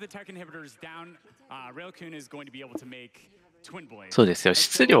now that the tech inhibitor is down, Raelcun is going to be able to make twin blades. そうですよ。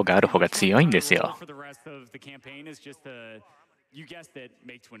質量がある方が強いんですよ。 For the rest of the campaign is just to, you guessed it,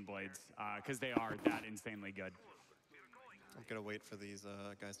 make twin blades, because they are that insanely good. I'm gonna wait for these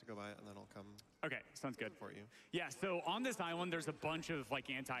guys to go by, and then I'll come. Okay, sounds good For you. Yeah, so on this island, there's a bunch of like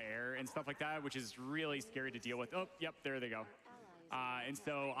anti-air and stuff like that, which is really scary to deal with. Oh, yep, there they go. And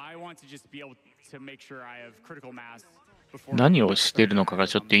so I want to just be able to make sure I have critical mass. 何をしてるのかが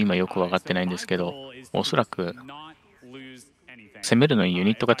ちょっと今よく分かってないんですけど、おそらく攻めるのにユ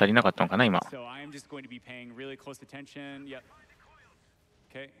ニットが足りなかったのかな今。 So I am just going to be paying really close attention. Yep.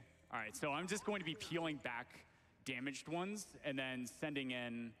 Okay. All right. So I'm just going to be peeling back damaged ones and then sending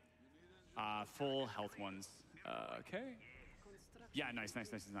in full health ones. Okay. Yeah. Nice.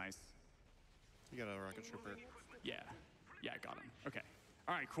 You got a rocket trooper. Yeah. Yeah. Got him. Okay.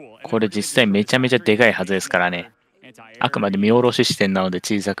 All right. Cool. これ実際めちゃめちゃでかいはずですからね。あくまで見下ろし視点なので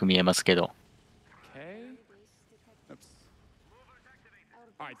小さく見えますけど。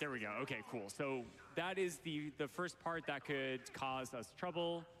 All right, there we go. Okay, cool. So that is the first part that could cause us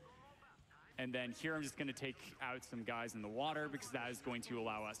trouble. And then here I'm just going to take out some guys in the water because that is going to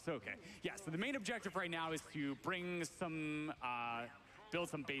allow us. So, okay. Yeah, so the main objective right now is to bring some, build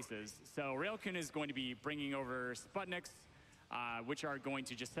some bases. So Raelcun is going to be bringing over Sputniks, which are going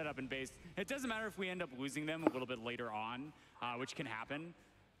to just set up in base. It doesn't matter if we end up losing them a little bit later on, which can happen.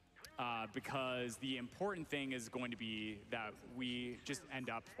 Because the important thing is going to be that we just end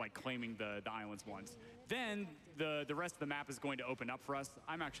up like claiming the islands once. Then the rest of the map is going to open up for us.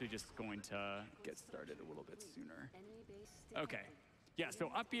 I'm actually just going to get started a little bit sooner. Okay. Yeah,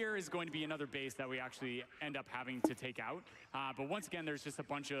 so up here is going to be another base that we actually end up having to take out. But once again, there's just a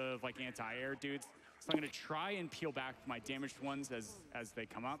bunch of like anti-air dudes. So I'm going to try and peel back my damaged ones as they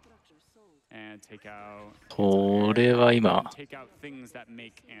come up. And take out. これは今。 Take out things that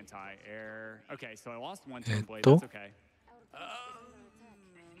make anti-air. Okay, so I lost one twin blade. That's okay.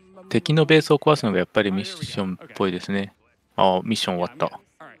 敵のベースを壊すのがやっぱりミッションっぽいですね。ああ、ミッション終わった。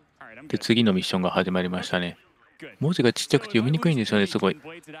で、次のミッションが始まりましたね。文字がちっちゃくて読みにくいんですよね、すごい。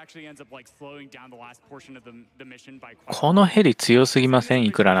このヘリ強すぎません、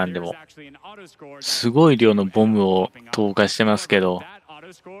いくらなんでも。すごい量のボムを投下してますけど。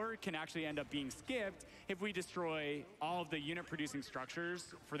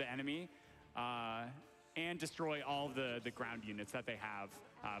and destroy all the ground units that they have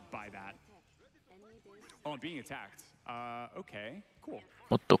by that. Oh, I'm being attacked. Okay, cool.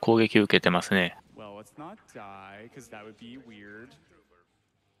 おっと攻撃受けてますね。 Well, let's not die, because that would be weird.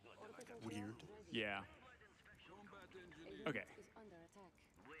 Weird. Yeah. Okay.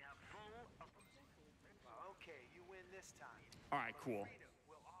 All right, cool.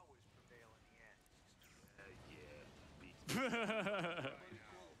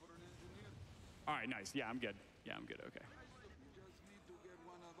 All right, nice. Yeah, I'm good. Yeah, I'm good. Okay.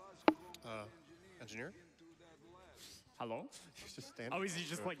 Engineer? Hello? He's just standing. Oh, is he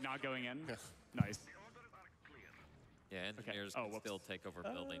just like not going in? Yeah. Nice. Yeah, engineers can still take over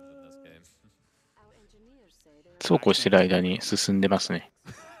buildings in this game. そうこうしてる間に進んでますね。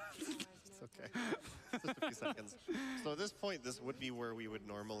 It's okay. Just a few seconds. So at this point, this would be where we would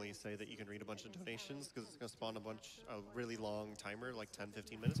normally say that you can read a bunch of donations because it's going to spawn a really long timer, like 10,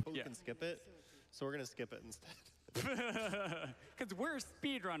 15 minutes, but we can skip it. So we're going to skip it instead. Because we're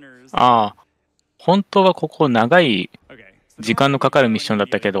speedrunners. ああ、本当はここ長い時間のかかるミッションだっ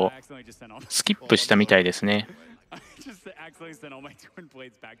たけど、スキップしたみたいですね。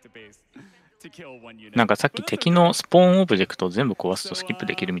なんかさっき敵のスポーンオブジェクトを全部壊すとスキップ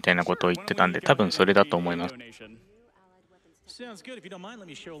できるみたいなことを言ってたんで、多分それだと思います。ス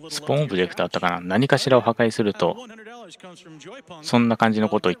ポーンオブジェクトあったかな、何かしらを破壊すると、そんな感じの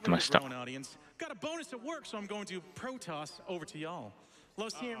ことを言ってました。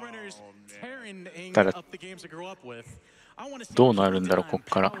ただ、どうなるんだろう、こっ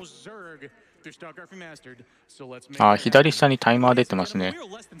から。あ、左下にタイマー出てますね。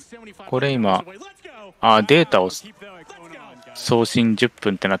これ今、データを送信10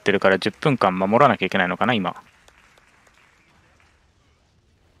分ってなってるから、10分間守らなきゃいけないのかな、今。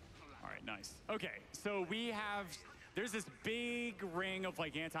There's this big ring of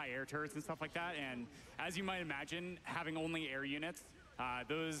like anti-air turrets and stuff like that, and as you might imagine, having only air units,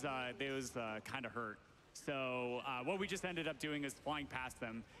 those kind of hurt. So what we just ended up doing is flying past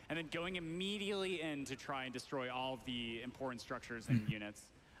them and then going immediately in to try and destroy all of the important structures and units.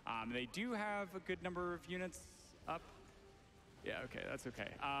 They do have a good number of units up. Yeah, okay, that's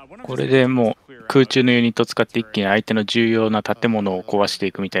okay. これでもう空中のユニットを使って一気に相手の重要な建物を壊して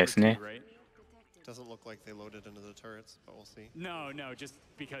いくみたいですね。Doesn't look like they loaded into the turrets, but we'll see. No, just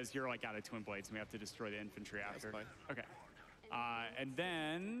because you're like out of twin blades and we have to destroy the infantry after. Okay. And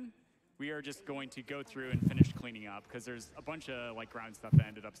then we are just going to go through and finish cleaning up because there's a bunch of like ground stuff that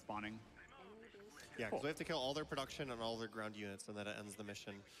ended up spawning. Yeah, because we have to kill all their production and all their ground units and then it ends the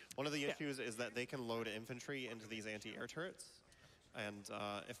mission. One of the issues is that they can load infantry into these anti-air turrets. And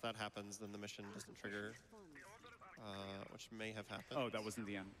if that happens, then the mission doesn't trigger, which may have happened. Oh, that wasn't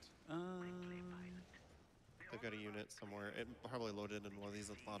the end. They've got a unit somewhere. It probably loaded in one of these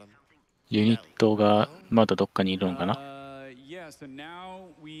at the bottom. ユニットがまだどっかにいるのかな。Yeah, so now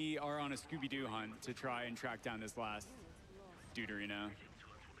we are on a Scooby-Doo hunt to try and track down this last Deuterino.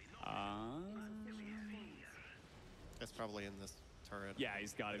 It's probably in this turret. Yeah,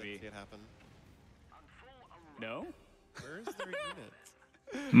 he's got to be. See it happen. No? Where is their unit?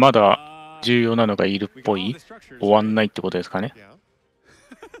 まだ重要なのがいるっぽい。終わんないってことですかね。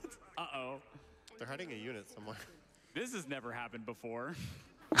Uh-oh. They're hiding a unit somewhere. This has never happened before.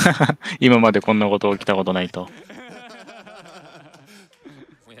 今までこんなこと起きたことないと。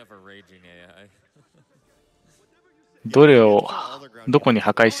We have a raging AI. どこに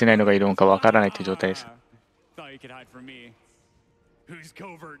破壊してないのがいるのかわからないという状態です。Thought you could hide from me. Who's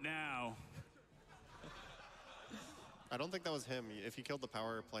covert now? I don't think that was him. If you killed the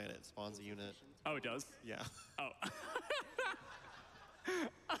power plant, it spawns a unit. Oh, it does? Yeah. Oh.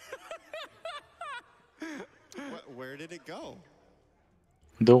 Where did it go?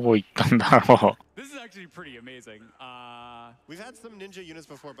 どこ行ったんだろう。 This is actually pretty amazing. We've had some ninja units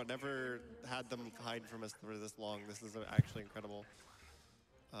before, but never had them hide from us for this long. This is actually incredible.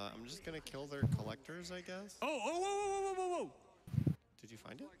 I'm just gonna kill their collectors, I guess. Oh, whoa. Did you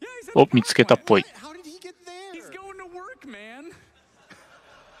find it? Yeah, he's at お、見つけたっぽい。 How did he get there? He's going to work, man.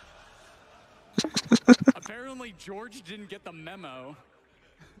 Apparently, George didn't get the memo.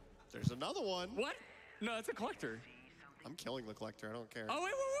 There's another one. What? No, it's a collector. I'm killing the collector. I don't care. Oh,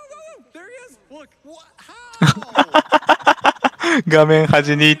 wait. There he is. Look. What? How? 画面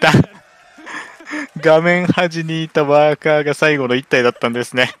端にいた。画面端にいたワーカーが最後の一体だったんで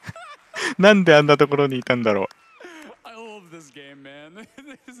すね。なんであんなところにいたんだろう。I love this game, man.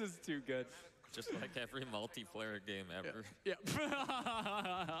 This is too good. Just like every multiplayer game ever. Yeah.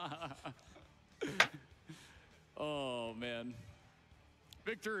 Oh, man.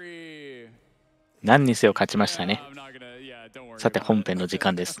 Victory! 何にせよ勝ちましたね。さて本編の時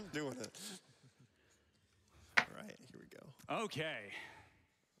間です。Okay.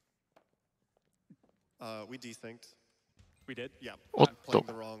 We desynced. We did? Yeah. おっ I'm と playing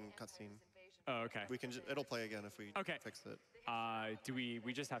the wrong cutscene. Oh, okay. We can. It'll play again if we Okay. fix it. Do we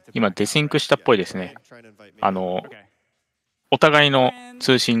just have to 今 back デ out, シンク right? したっぽいですね。 Try and invite me. Okay. お互いの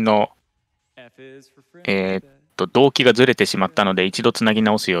通信の F is for friends. 同期がずれてしまったので一度つなぎ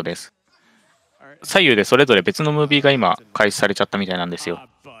直すようです。左右でそれぞれ別のムービーが今開始されちゃったみたいなんですよ。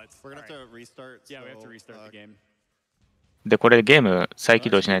We're gonna have to restart. Yeah, we have to restart the game. で、これゲーム再起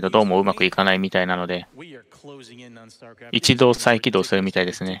動しないとどうもうまくいかないみたいなので、一度再起動するみたい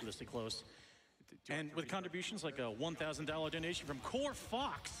ですね。 And with contributions like a $1,000 donation from Core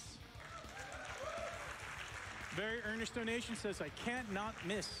Fox. Very earnest donation says, I can't not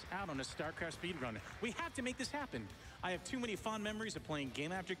miss out on a StarCraft speedrun. We have to make this happen. I have too many fond memories of playing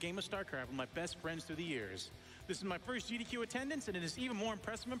game after game of StarCraft with my best friends through the years. This is my first GDQ attendance, and it is even more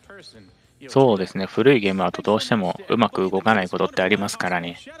impressive in person. そうですね、古いゲームだとどうしてもうまく動かないことってありますから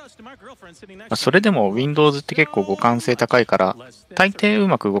ね。それでも Windows って結構互換性高いから、大抵う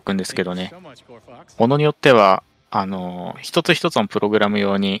まく動くんですけどね。ものによっては、一つ一つのプログラム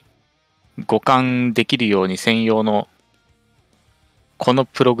用に互換できるように専用の、この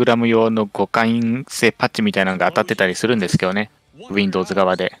プログラム用の互換性パッチみたいなのが当たってたりするんですけどね。Windows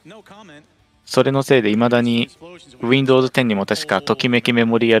側で。それのせいで未だに Windows 10にも確かときめきメ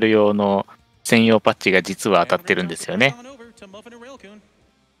モリアル用の専用パッチが実は当たってるんですよね。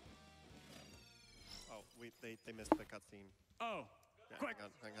They missed the cutscene. Oh, yeah, quick!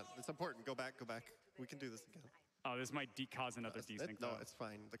 Hang on. It's important. Go back. Go back. We can do this again. Oh, this might cause another desync. No, it's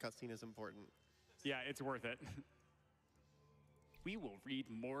fine. The cutscene is important. Yeah, it's worth it. We will read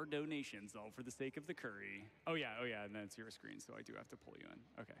more donations, all for the sake of the curry. Oh yeah, and then it's your screen, so I do have to pull you in.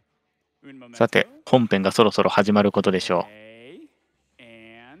 Okay. さて、本編がそろそろ始まることでしょう。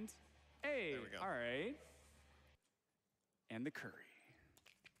And A. All right. And the curry.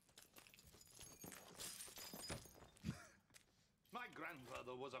 My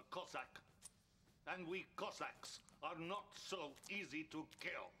grandfather was a Cossack, and we Cossacks are not so easy to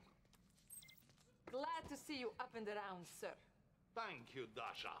kill. Glad to see you up and around, sir. Thank you,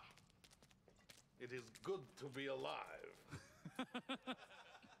 Dasha. It is good to be alive.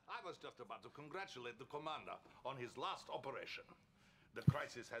 I was just about to congratulate the commander on his last operation. The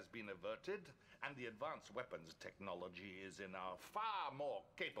crisis has been averted, and the advanced weapons technology is in our far more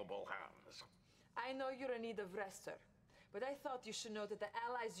capable hands. I know you're in need of rest, sir, but I thought you should know that the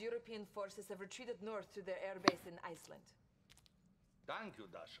Allies' European forces have retreated north to their airbase in Iceland. Thank you,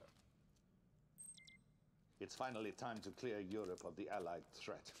 Dasha. It's finally time to clear Europe of the Allied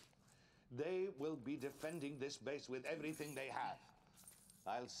threat. They will be defending this base with everything they have.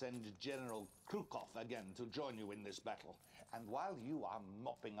 I'll send General Krukov again to join you in this battle. And while you are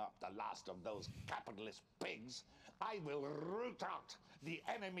mopping up the last of those capitalist pigs, I will root out the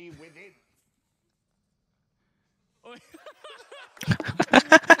enemy within.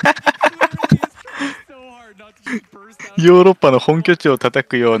 ヨーロッパの本拠地を叩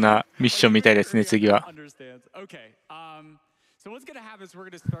くようなミッションみたいですね、次は。Okay. So what's going to happen is we're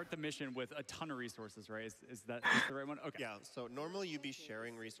going to start the mission with a ton of resources, right? Is that the right one? Okay. Yeah, so normally you'd be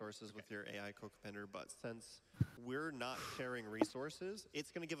sharing resources with your AI co-commander, but since we're not sharing resources, it's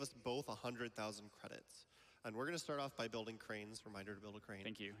going to give us both 100,000 credits. And we're going to start off by building cranes. Reminder to build a crane.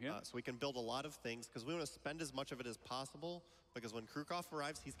 Thank you. Yeah. So we can build a lot of things because we want to spend as much of it as possible because when Krukov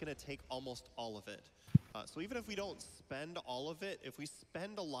arrives, he's going to take almost all of it. So even if we don't spend all of it, if we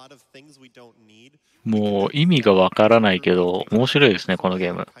spend a lot of things we don't need, もう意味がわからないけど面白いですね、この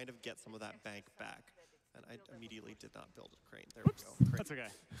ゲーム。 kind of get some of that bank back. And I immediately did not build a crane. There we go. That's okay.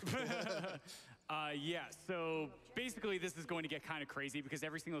 Yeah, so basically this is going to get kind of crazy because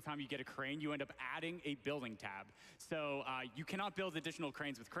every single time you get a crane, you end up adding a building tab. So you cannot build additional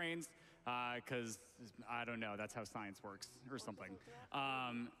cranes with cranes because, I don't know, that's how science works or something.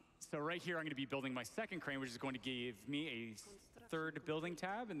 So right here, I'm going to be building my second crane, which is going to give me a third building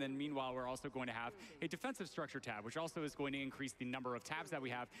tab. And then meanwhile, we're also going to have a defensive structure tab, which also is going to increase the number of tabs that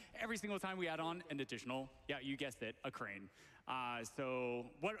we have every single time we add on an additional, yeah, you guessed it, a crane. So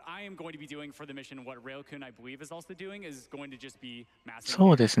what I am going to be doing for the mission, what Raelcun, I believe, is also doing, is going to just be massive.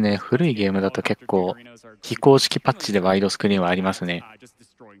 そうですね、古いゲームだと結構非公式パッチでワイドスクリーンはありますね。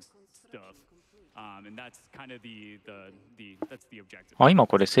あ、今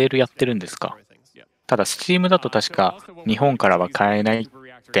これセールやってるんですか。ただ Steam だと確か日本からは買えないっ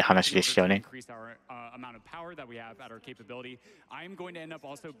て話でしたよね。I'm going to end up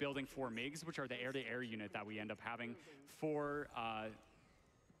also building 4 MiGs, which are the air-to-air unit that we end up having for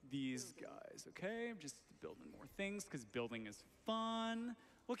these guys. Okay, I'm just building more things because building is fun.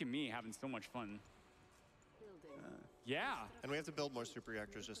 Look at me having so much fun. Yeah. And we have to build more super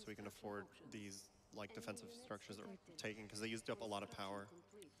reactors just so we can afford these like defensive structures that we're taking because they used up a lot of power.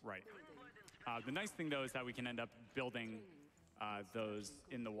 Right. The nice thing though is that we can end up building those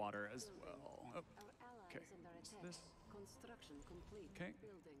in the water as well. Oh. Okay. What's this? Okay.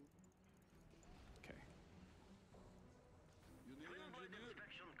 Okay.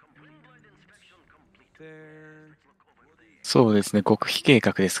 There. そうですね、極秘計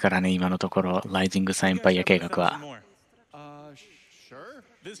画ですからね、今のところ、ライジングサインパイア計画は。Sure.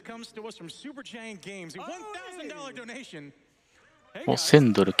 This comes to us from Super Giant Games. A $1,000 donation. お、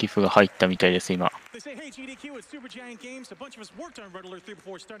1000ドル寄付が入ったみたいです、今。They say, hey, GDQ, it's Super Giant Games. A bunch of us worked on Red Alert 3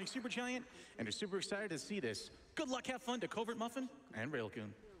 before starting Super Giant, and are super excited to see this. Good luck, have fun to CovertMuffin and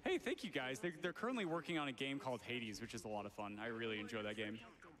Raelcun. Hey, thank you guys. They're currently working on a game called Hades, which is a lot of fun. I really enjoy that game.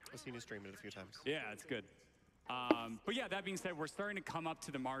 I've seen you stream it a few times. Yeah, it's good. But yeah, that being said, we're starting to come up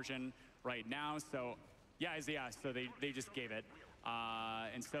to the margin right now. So yeah, so they just gave it.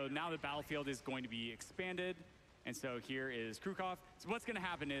 And so now the battlefield is going to be expanded. And so here is Krukov. So what's going to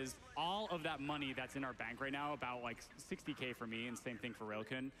happen is all of that money that's in our bank right now, about like 60K for me, and same thing for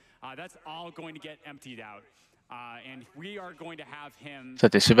Raelcun, that's all going to get emptied out. And we are going to have him. さ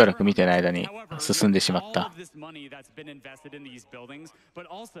て、しばらく見てない間に進んでしまった。All of this money that's been invested in these buildings, but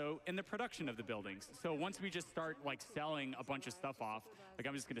also in the production of the buildings. So once we just start like selling a bunch of stuff off, like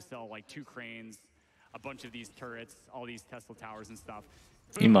I'm just going to sell like 2 cranes, a bunch of these turrets, all these Tesla towers and stuff.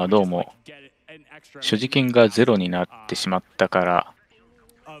 今どうも所持金がゼロになってしまったから、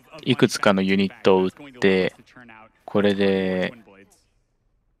いくつかのユニットを売って、これで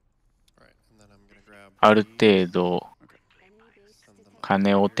ある程度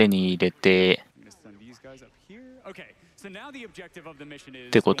金を手に入れてっ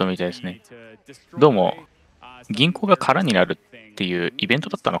てことみたいですね。どうも銀行が空になるっていうイベント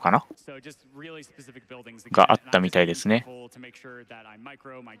だったのかながあったみたいですね。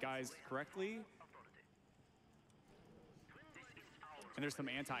And there's some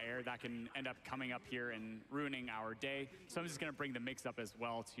anti-air that can end up coming up here and ruining our day. So I'm just going to bring the mix up as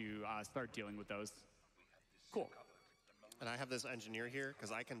well to start dealing with those. Cool. And I have this engineer here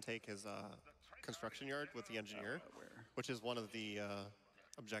because I can take his construction yard with the engineer, which is one of the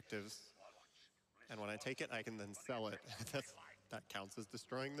objectives. And when I take it, I can then sell it. That counts as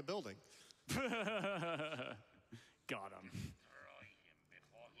destroying the building. Got him.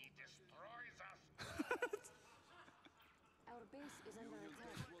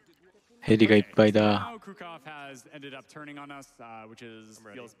 Now Krukov has ended up turning on us, which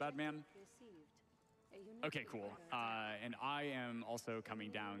feels bad, man. Okay, cool. And I am also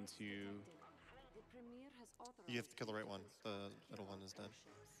coming down to. You have to kill the right one. The middle one is dead.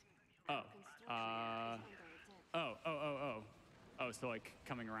 So like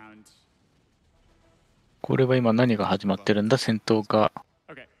coming around. これは今何が始まってるんだ、戦闘が。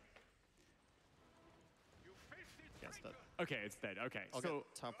Okay. Okay, it's dead. Okay, I'll so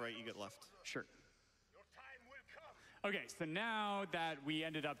get top right, you get left. Sure. Okay, so now that we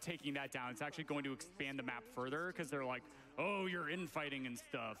ended up taking that down, it's actually going to expand the map further because they're like, oh, you're infighting and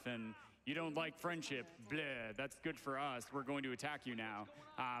stuff, and you don't like friendship. Bleh, that's good for us. We're going to attack you now.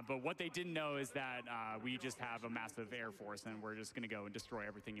 But what they didn't know is that we just have a massive air force, and we're just going to go and destroy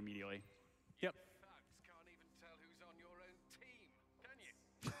everything immediately. Yep.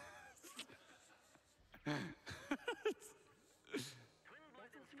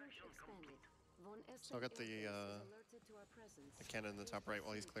 So I'll get the cannon in the top right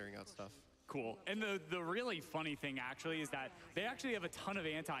while he's clearing out stuff. Cool. And the really funny thing actually is that they actually have a ton of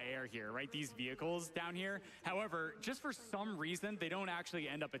anti-air here, right? These vehicles down here. However, just for some reason, they don't actually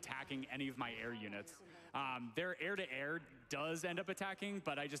end up attacking any of my air units. Their air-to-air does end up attacking,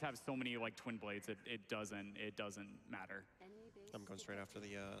 but I just have so many like twin blades, it doesn't matter. I'm going straight after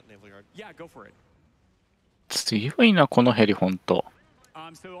the naval yard. Yeah, go for it. 強いなこのヘリ本当。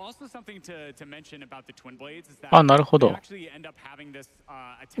So also something to mention about the twin blades is that あ、なるほ they ど。 actually end up having this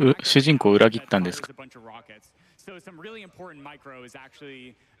attack 主人公を裏切ったんですか。 a bunch of rockets. So some really important micro is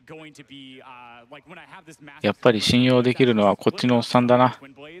actually going to be like when I have this massive やっぱり信用できるのはこっちのおっさんだな。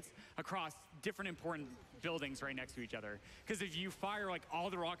 twin blades across different important buildings right next to each other. Because if you fire like all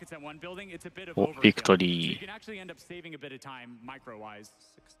the rockets at one building, it's a bit of お、 overkill. ビクト So リ you ー。 can actually end up saving a bit of time micro-wise.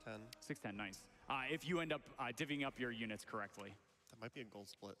 610, nice. If you end up divvying up your units correctly. That might be a gold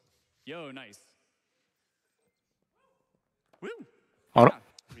split. Yo, nice. Woo! あら、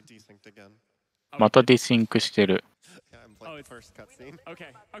 We desynced again. またディシンクしてる。 Yeah, I'm playing the first cutscene.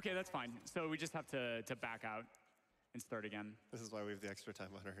 Okay, that's fine. So we just have to back out and start again. This is why we have the extra time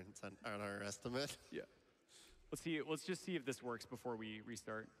on our estimate. Yeah. Let's just see if this works before we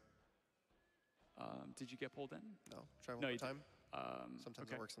restart. Did you get pulled in? No. Try one No, more you time. Okay.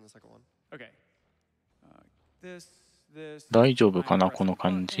 Sometimes it works on the second one. Okay. This. 大丈夫かなこの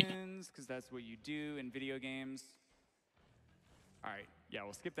感じ。 Because that's what you do in video games. All right. Yeah,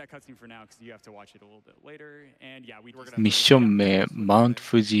 we'll skip that cutscene for now because you have to watch it a little bit later. And yeah, we. ミッション名、マウント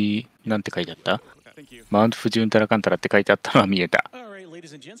富士なんて書いてあった？マウント富士うんたらかんたらって書いてあったのは見えた。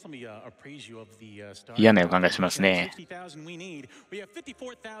嫌な予感がしますね。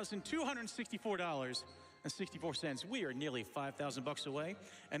$64.64. We are nearly $5,000 away,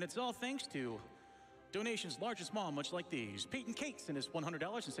 and it's all thanks to donations large and small, much like these. Peyton Kate sent us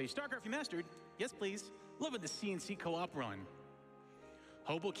 $100 and say, StarCraft Remastered, yes please, loving the CNC co-op run.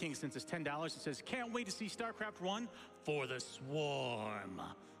 Hobo King sends us $10 and says, can't wait to see StarCraft run for the Swarm.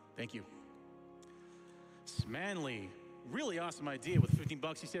 Thank you. Smanley, really awesome idea with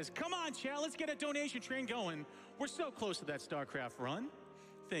 $15. He says, come on, Chad, let's get a donation train going. We're so close to that StarCraft run.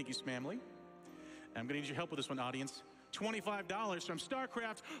 Thank you, Smanley. I'm gonna need your help with this one, audience. $25 from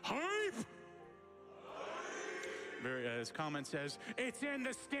StarCraft Hype! His comment says, it's in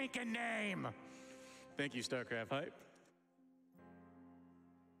the stinking name! Thank you, StarCraft Hype.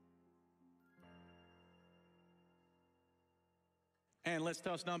 And let's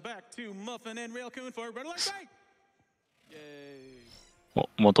toss it on back to Muffin and Raelcun for Red Alert Day! Yay! お、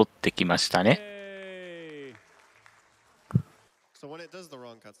戻ってきましたね。 So when it does the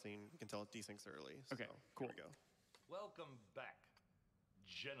wrong cutscene, you can tell it desyncs early. Okay, cool. Here we go. Welcome back,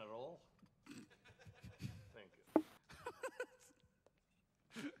 General. Thank you.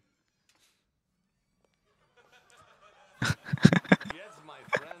 Yes, my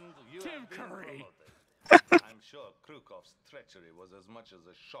friend, you Tim have been Curry. promoted. I'm sure Krukov's treachery was as much as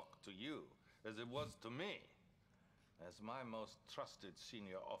a shock to you as it was to me. As my most trusted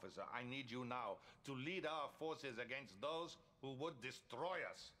senior officer, I need you now to lead our forces against those who would destroy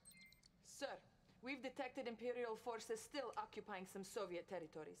us. Sir, we've detected Imperial forces still occupying some Soviet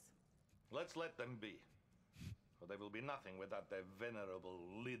territories. Let's let them be. For they will be nothing without their venerable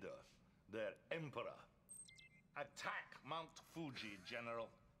leader, their emperor. Attack Mount Fuji, General.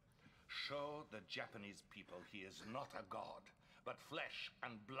 Show the Japanese people he is not a god, but flesh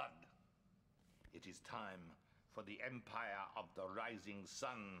and blood. It is time for the empire of the rising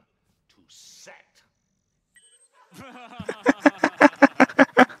sun to set.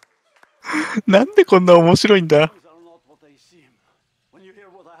 なんでこんな面白いんだ？ When you hear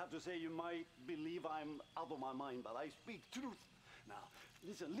what I have to say, you might believe I'm out of my mind, but I speak truth. Now,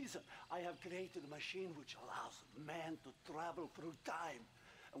 listen. I have created a machine which allows man to travel through time.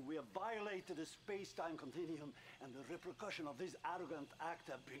 And we have violated the space-time continuum, and the repercussion of this arrogant act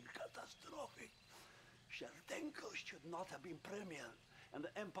have been catastrophic. Sherdenko should not have been premier, and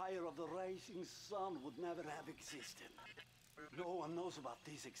the empire of the rising sun would never have existed. No one knows about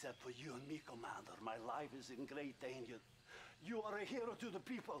this except for you and me, Commander. My life is in great danger. You are a hero to the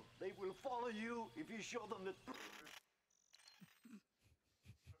people. They will follow you if you show them the truth.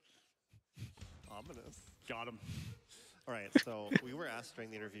 Ominous. Got him. All right, so we were asked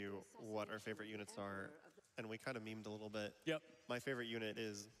during the interview what our favorite units are, and we kind of memed a little bit. Yep. My favorite unit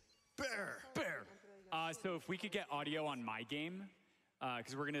is Bear. Bear. So if we could get audio on my game,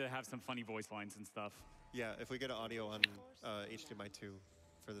 because we're gonna have some funny voice lines and stuff. Yeah, if we get audio on HDMI 2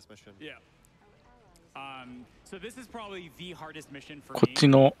 for this mission. Yeah. So this is probably the hardest mission for こっち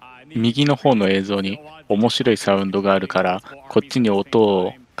の右の方の映像に面白いサウンドがあるから、こっちに音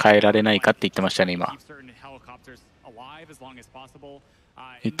を変えられないかって言ってましたね、今。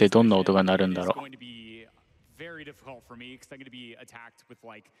一体どんな音が鳴るんだろう。Very difficult for me because I'm going to be attacked with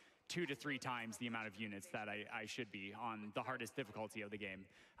like 2 to 3 times the amount of units that I should be on the hardest difficulty of the game.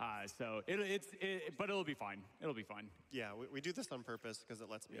 So but it'll be fine. It'll be fine. Yeah, we do this on purpose because it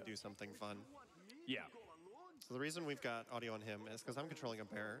lets me do something fun. Yeah. So the reason we've got audio on him is because I'm controlling a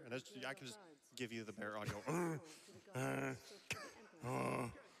bear, and I can just give you the bear audio.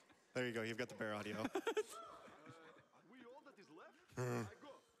 There you go. You've got the bear audio.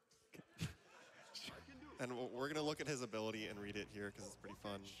 And we're going to look at his ability and read it here because it's pretty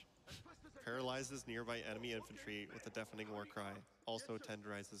fun. Paralyzes nearby enemy infantry with a deafening war cry. Also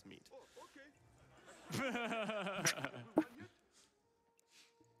tenderizes meat.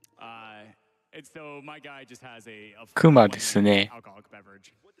 And so my guy just has a クマですね。 alcoholic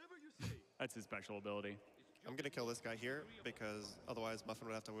beverage. That's his special ability. I'm going to kill this guy here because otherwise Muffin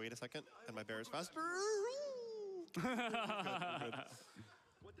would have to wait a second and my bear is faster. Good.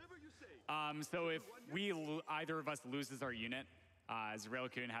 So if either of us loses our unit, as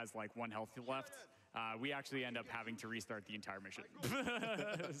Raelcun has like 1 health left, we actually end up having to restart the entire mission.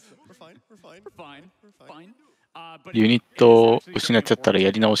 We're fine. We're fine. We're fine. We're fine. ユニットを失っちゃったらや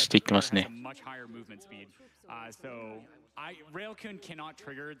り直しって言ってますね。So Raelcun cannot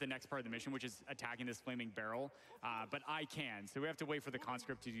trigger the next part of the mission, which is attacking this flaming barrel, but I can. So we have to wait for the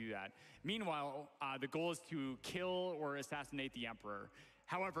conscript to do that. Meanwhile, the goal is to kill or assassinate the Emperor.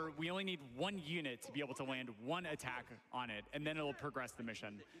 However, we only need one unit to be able to land one attack on it, and then it'll progress the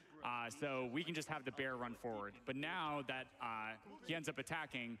mission. So we can just have the bear run forward. But now that he ends up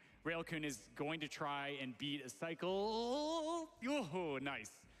attacking, Raelcun is going to try and beat a cycle. Oh,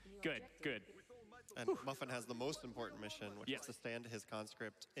 nice. Good, good. And Muffin has the most important mission, which is to stand his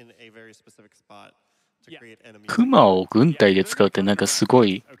conscript in a very specific spot to create enemies. クマを軍隊で使うってなんかすご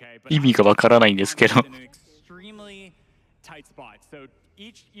い意味がわからないんですけど。Extremely tight spot. So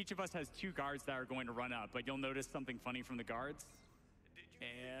each of us has 2 guards that are going to run up, but you'll notice something funny from the guards.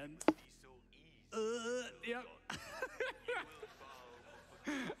 And yep.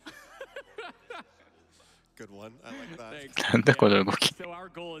 Good one. I like that. Thanks. なんだこの動き。 So our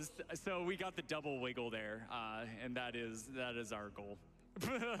goal is we got the double wiggle there, and that is our goal.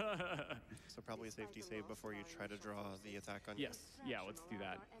 So probably a safety save before you try to draw the attack on you. Yes. Yeah. Let's do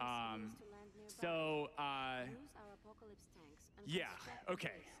that. So yeah.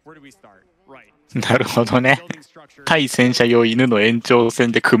 Okay. Where do we start? Right. なるほどね。対戦車用犬の延長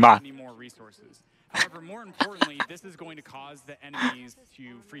線でクマ。 However, more importantly, this is going to cause the enemies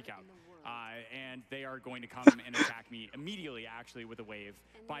to freak out. And they are going to come and attack me immediately, actually, with a wave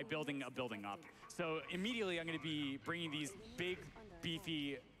by building a building up. So immediately, I'm going to be bringing these big,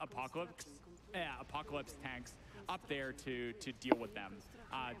 beefy apocalypse tanks up there to deal with them.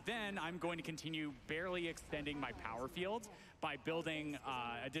 Then I'm going to continue barely extending my power field by building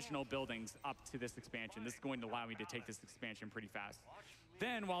additional buildings up to this expansion. This is going to allow me to take this expansion pretty fast.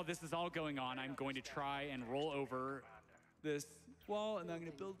 Then, while this is all going on, I'm going to try and roll over this wall, and then I'm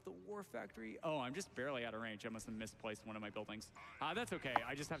going to build the war factory. Oh, I'm just barely out of range. I must have misplaced one of my buildings. That's okay.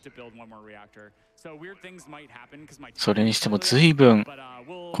 I just have to build one more reactor. So weird things might happen because my... それにしても随分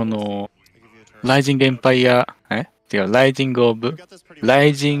このライジングエンパイア違うライジングオブラ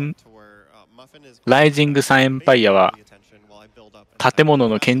イジングサンエンパイアは建物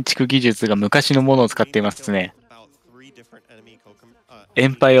の建築技術が昔のものを使っていますね。エ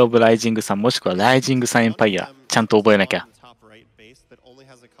ンパイアオブライジングサンもしくはライジングサンエンパイアちゃんと覚えなきゃ。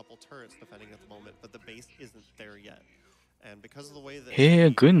へえ、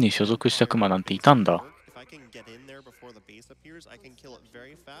軍に所属したクマなんていたんだ。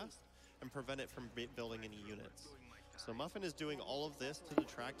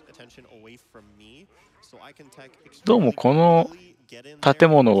どうもこの建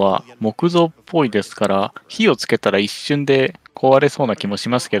物は木造っぽいですから火をつけたら一瞬で壊れそうな気もし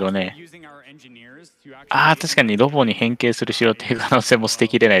ますけどね。ああ、確かにロボに変形する城っていう可能性も捨て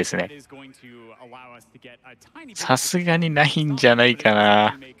きれないですね。さすがにないんじゃないか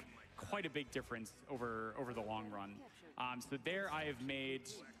な。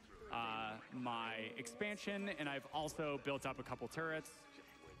My expansion, and I've also built up a couple turrets,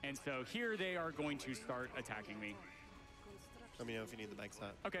 and so here they are going to start attacking me. Let me know if you need the bike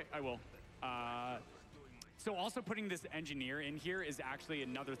set. Okay, I will. So also putting this engineer in here is actually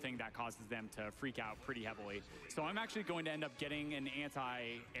another thing that causes them to freak out pretty heavily. So I'm actually going to end up getting an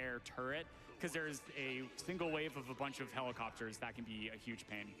anti-air turret because there's a single wave of a bunch of helicopters that can be a huge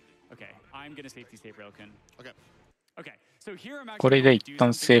pain. Okay, I'm going to safety save Raelcun. Okay. これで一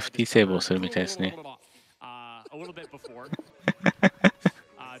旦セーフティーセーブをするみたいですね。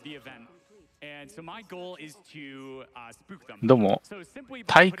どうも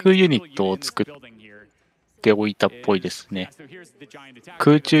対空ユニットを作っておいたっぽいですね。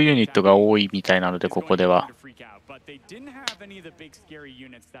空中ユニットが多いみたいなのでここでは。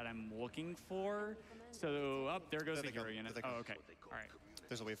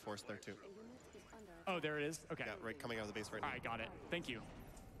There's a wave force there too. Oh, there it is? Okay. Yeah, right, coming out of the base right now. All right, got it. Thank you.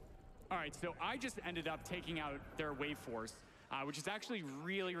 All right, so I just ended up taking out their wave force, which is actually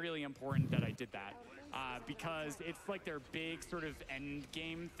really, really important that I did that. Because it's like their big sort of end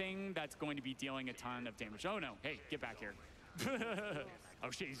game thing that's going to be dealing a ton of damage. Oh no, hey, get back here. Oh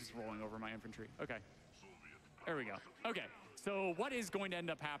shit, he's just rolling over my infantry. Okay. There we go. Okay. So what is going to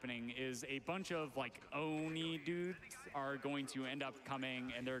end up happening is a bunch of like Oni dudes are going to end up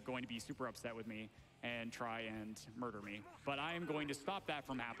coming and they're going to be super upset with me and try and murder me. But I am going to stop that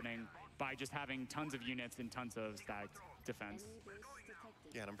from happening by just having tons of units and tons of stacked defense.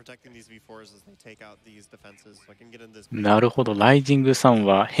 Yeah, and I'm protecting these V4s as they take out these defenses so I can get in this. なるほど、ライジングさん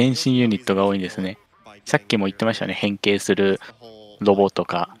は変身ユニットが多いんですね。さっきも言ってましたね、変形するロボと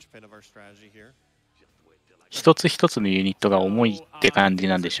か。一つ一つのユニットが重いって感じ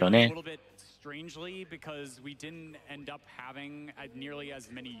なんでしょうね。strangely because we didn't end up having nearly as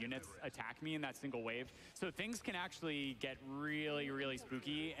many units attack me in that single wave. So things can actually get really, really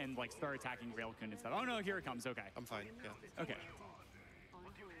spooky and like start attacking Raelcun and stuff. Oh no, here it comes. Okay. I'm fine. Yeah. Okay.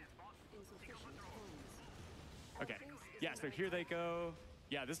 Okay. Yeah. So here they go.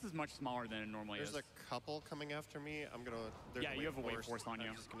 Yeah, this is much smaller than it normally is. There's a couple coming after me. I'm gonna. Yeah, you have a wave force on you.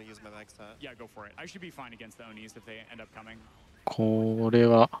 I'm just gonna use my mag stat. Yeah, go for it. I should be fine against the Onis if they end up coming. これ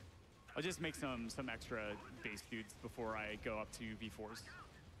は I'll just make some extra base dudes before I go up to V4s.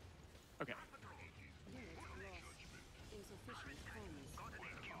 Okay.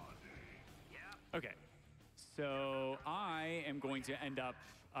 Okay. So I am going to end up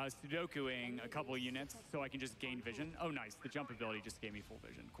Sudokuing a couple units so I can just gain vision. Oh, nice. The jump ability just gave me full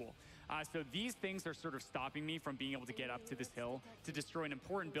vision. Cool. So these things are sort of stopping me from being able to get up to this hill to destroy an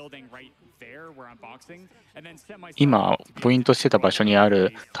important building right there where I'm boxing, and then set myself 今ポイントしてた場所にあ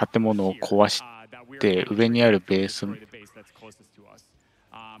る建物を壊して上にあるベースも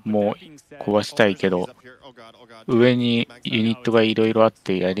壊したいけど上にユニットがいろいろあっ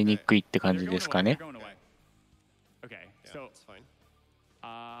てやりにくいって感じですかね。Okay, so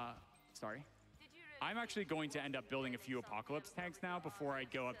sorry. I'm actually going to end up building a few Apocalypse tanks now before I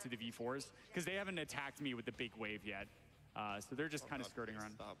go up to the V4s, because they haven't attacked me with the big wave yet. So they're just kind of skirting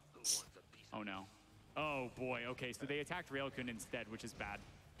around. Oh no. Oh boy, okay, so they attacked Raelcun instead, which is bad.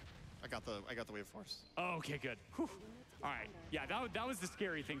 I got the wave force. Oh, okay, good. Whew. All right, yeah, that was the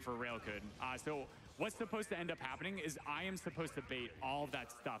scary thing for Raelcun. So what's supposed to end up happening is I am supposed to bait all of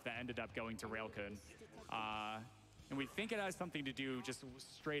that stuff that ended up going to Raelcun. And we think it has something to do just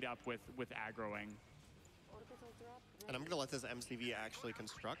straight up with aggroing. And I'm gonna let this MCV actually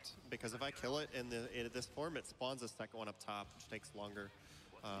construct, because if I kill it in this form, it spawns a second one up top, which takes longer.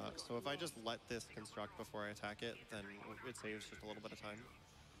 So if I just let this construct before I attack it, then it saves just a little bit of time.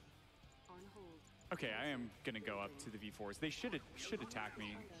 Okay, I am gonna go up to the V4s. They should attack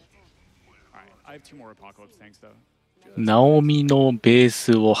me. All right, I have 2 more Apocalypse tanks though. ナオミのベー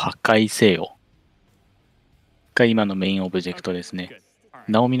スを破壊せよが今のメインオブジェクトですね。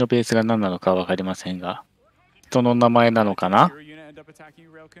ナオミのベースが何なのかは分かりませんが、人の名前なのかな？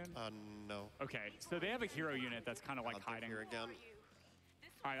 No. Okay, so they have a hero unit that's kind of like hiding. Here again.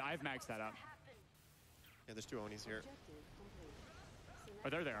 All right, I have max that up. Yeah, there's 2 Onis here. Oh,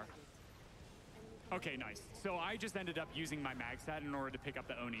 they're there. Okay, nice. So I just ended up using my mag stat in order to pick up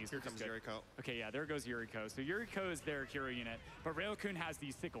the Onis. Here comes Yuriko. Okay, yeah, there goes Yuriko. So Yuriko is their hero unit, but Raelcun has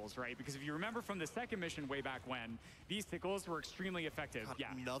these sickles, right? Because if you remember from the second mission way back when, these sickles were extremely effective.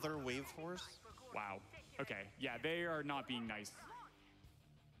 Yeah. Another wave force? Wow. Okay, yeah, they are not being nice.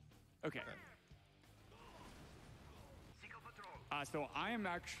 Okay. So I am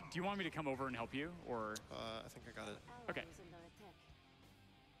actually. Do you want me to come over and help you, or? I think I got it. Okay.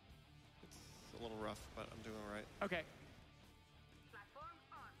 It's a little rough, but I'm doing all right. Okay.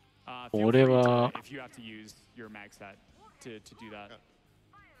 俺は If you have to use your mag set to do that.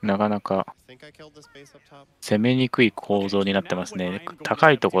 なかなか Think I killed this base up top? 攻めにくい構造になってますね。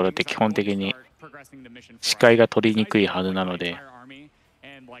高いところって基本的に視界が取りにくいはずなので、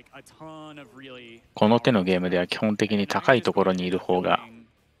この手のゲームでは基本的に高いところにいる方が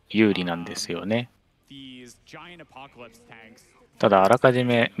有利なんですよね。ただあらかじ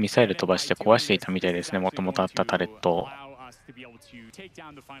めミサイル飛ばして壊していたみたいですね、もともとあったタレットを。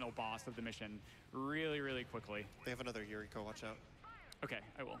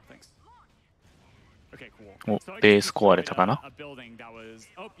お、ベース壊れたかな？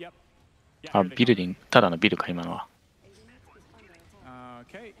あ、ビルディング、ただのビルか、今のは。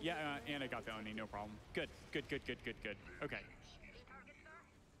Okay, yeah, and I got the Oni, no problem. Good. Okay.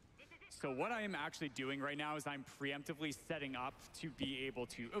 So what I am actually doing right now is I'm preemptively setting up to be able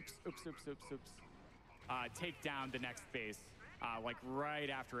to, take down the next base, like right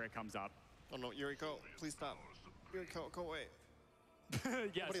after it comes up. Oh no, Yuriko, please stop. Yuriko, go away.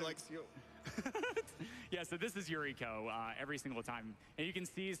 Yeah, Nobody likes you. Yeah, so this is Yuriko every single time. And you can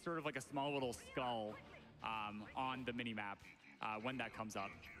see sort of like a small little skull on the mini-map when that comes up.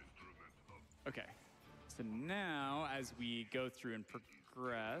 Okay, so now as we go through and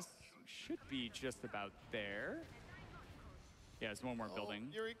progress, we should be just about there. Yeah, there's one more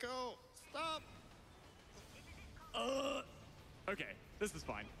building. Yuriko, stop! Okay, this is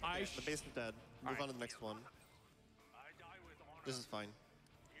fine. The base is dead. Move on to the next one. This is fine.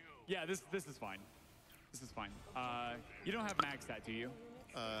 Yeah, this is fine. This is fine. You don't have max set, do you?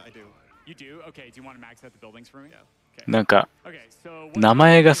 I do. You do? Okay, do you want to max set the buildings for me? Yeah. なんか名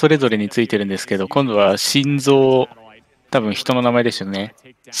前がそれぞれについてるんですけど、今度は心臓、多分人の名前ですよね。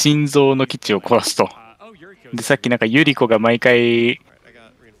心臓の基地を壊すと。で、さっきなんかユリコが毎回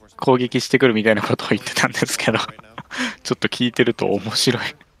攻撃してくるみたいなことを言ってたんですけどちょっと聞いてると面白い。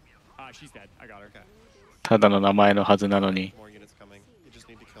ただの名前のはずなのに。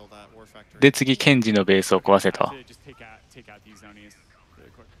で次ケンジのベースを壊せと。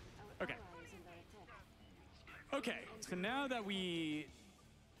Okay, so now that we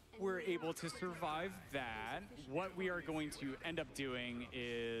were able to survive that, what we are going to end up doing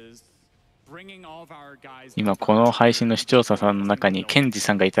is bringing all of our guys. 今この配信の視聴者さんの中にケンジ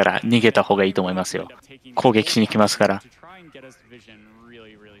さんがいたら逃げた方がいいと思いますよ。攻撃しに来ますから。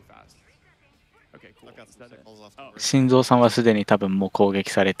心臓さんはすでに多分もう攻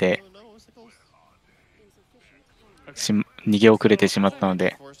撃されて逃げ遅れてしまったの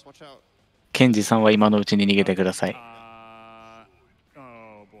で、ケンジさんは今のうちに逃げてください。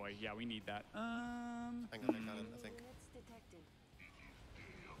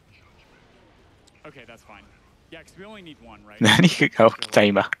何が起きた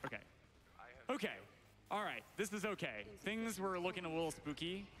今。Okay, all right, this is okay. Things were looking a little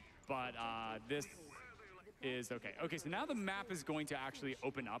spooky, but this is okay. Okay, so now the map is going to actually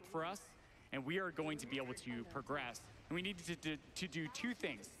open up for us, and we are going to be able to progress. And we need to do two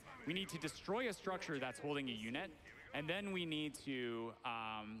things. We need to destroy a structure that's holding a unit, and then we need to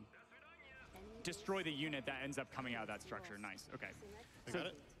destroy the unit that ends up coming out of that structure. Nice. Okay. So,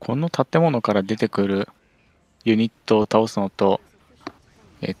 この建物から出てくるユニットを倒すのと、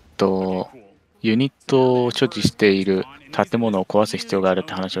ユニットを所持している建物を壊す必要があるっ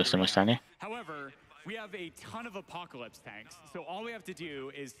て話をしてましたね。we have a ton of apocalypse tanks, so all we have to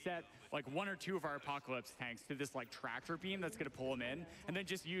do is set like 1 or 2 of our apocalypse tanks to this like tractor beam that's going to pull them in, and then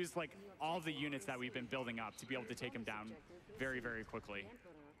just use like all the units that we've been building up to be able to take them down very, very quickly.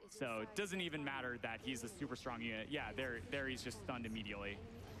 So it doesn't even matter that he's a super strong unit. Yeah, there he's just stunned immediately.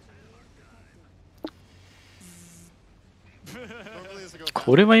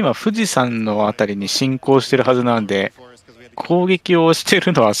 これは今富士山のあたりに進行してるはずなんで、攻撃をして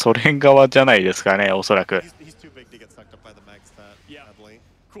るのはソ連側じゃないですかね、おそらく。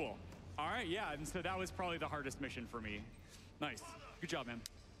Cool. All right, yeah, and so that was probably the hardest mission for me. Nice. Good job, man.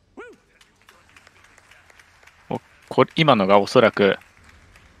 Woo! 今のがおそらく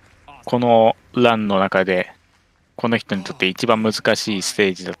このランの中でこの人にとって一番難しいス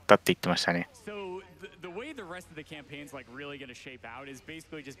テージだったって言ってましたね。The rest of the campaign's like really going to shape out is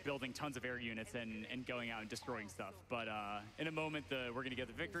basically just building tons of air units and going out and destroying stuff. But in a moment, we're going to get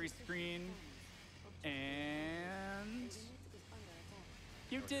the victory screen, and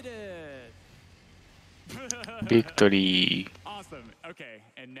you did it! Victory. Awesome. Okay,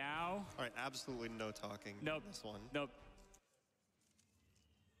 and now. All right, absolutely no talking. Nope. This one. Nope.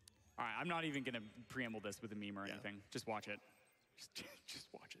 All right, I'm not even going to preamble this with a meme or anything. Just watch it.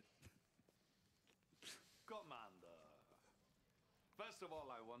 Just watch it. Commander, first of all,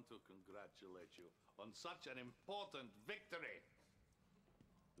 I want to congratulate you on such an important victory.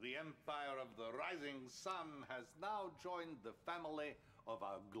 The Empire of the Rising Sun has now joined the family of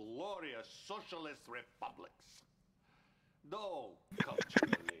our glorious socialist republics. Though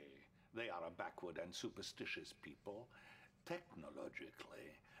culturally they are a backward and superstitious people,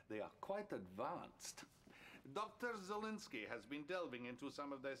 technologically they are quite advanced. Dr. Zelensky has been delving into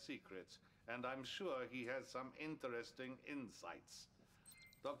some of their secrets, and I'm sure he has some interesting insights.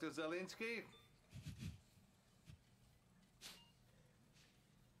 Dr. Zelensky?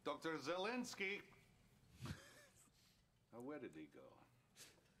 Dr. Zelensky? Now, where did he go?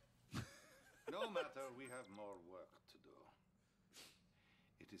 No matter, we have more work to do.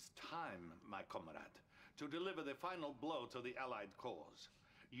 It is time, my comrade, to deliver the final blow to the Allied cause.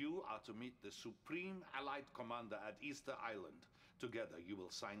 You are to meet the Supreme Allied Commander at Easter Island. Together, you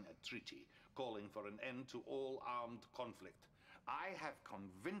will sign a treaty calling for an end to all armed conflict. I have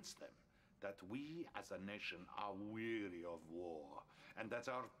convinced them that we as a nation are weary of war and that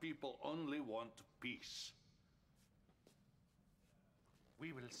our people only want peace.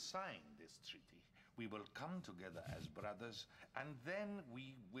 We will sign this treaty. We will come together as brothers, and then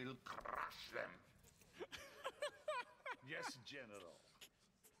we will crush them. Yes, General.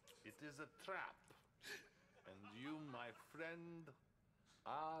 It is a trap. And you, my friend,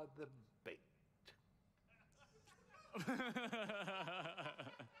 are the bait.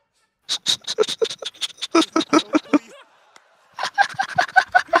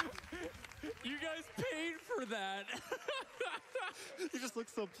 You guys paid for that. He just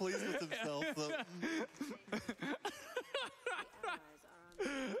looks so pleased with himself.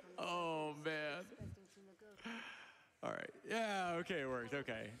 Oh man. All right. Yeah. Okay. It worked.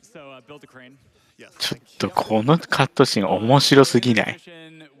 Okay. So build a crane. Yes. ちょっとこのカットシーン面白すぎない。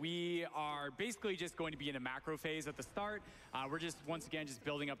We are basically just going to be in a macro phase at the start. We're just, once again, just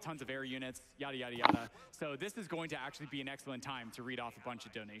building up tons of air units, yada, yada, yada. So this is going to actually be an excellent time to read off a bunch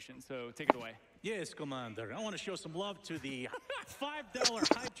of donations. So take it away. Yes, Commander. I want to show some love to the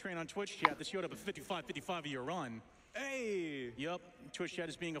 $5 hype train on Twitch chat that showed up at 55 of your run. Hey! Yup, Twitch chat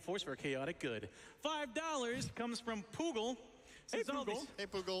is being a force for chaotic good. $5 comes from Poogle. Hey, Poogle. Hey,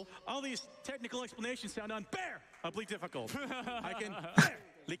 Poogle. All these technical explanations sound unbearably difficult. I can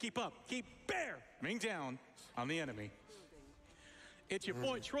barely keep up. Keep bearing down on the enemy. It's your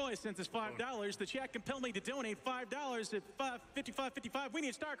boy Troy sends us $5. The chat compelled me to donate $5 at 55.55. We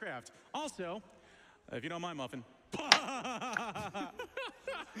need StarCraft. Also, if you don't mind, Muffin. Wow,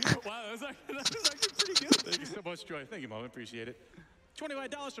 that was actually pretty good. Thank you so much, Troy. Thank you, Muffin. Appreciate it.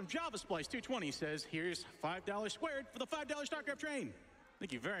 $25 from Java Splice 220 says, here's $5 squared for the $5 StarCraft train.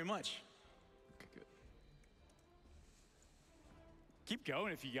 Thank you very much. Okay, good. Keep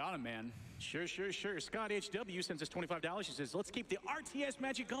going if you got him, man. Sure. Scott HW sends us $25. He says, let's keep the RTS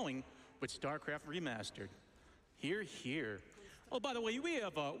magic going with StarCraft Remastered. Here. Oh, by the way, we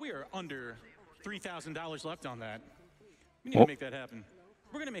are under $3,000 left on that. We need to make that happen.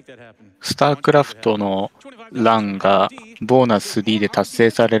 We're gonna make that happen. スタークラフトのランがボーナス3で達成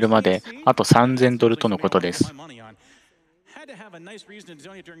されるまであと$3,000とのことです。Had to have a nice reason to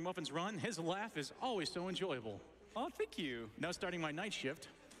donate during Muffin's run. His laugh is always so enjoyable. Oh, thank you. Now starting my night shift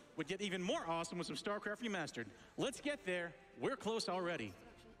would get even more awesome with some StarCraft Remastered. Let's get there. We're close already.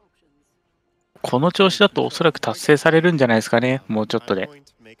 この調子だとおそらく達成されるんじゃないですかね。もうちょっとで。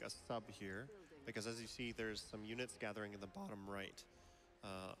Because as you see, there's some units gathering in the bottom right.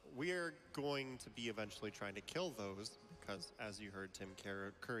 We are going to be eventually trying to kill those because, as you heard Tim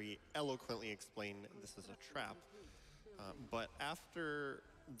Curry eloquently explain, this is a trap. But after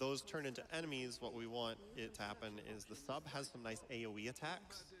those turn into enemies, what we want it to happen is the sub has some nice AoE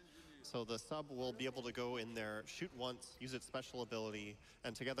attacks. So the sub will be able to go in there, shoot once, use its special ability,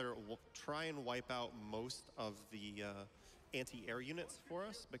 and together we'll try and wipe out most of the anti-air units for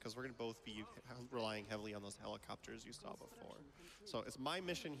us, because we're going to both be relying heavily on those helicopters you saw before. So it's my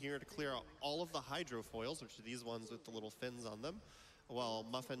mission here to clear out all of the hydrofoils, which are these ones with the little fins on them, while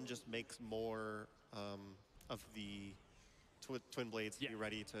Muffin just makes more of the twin blades to be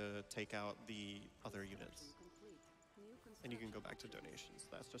ready to take out the other units. And you can go back to donations.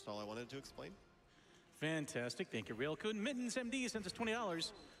 That's just all I wanted to explain. Fantastic. Thank you, Raelcun. Mittens MD sends us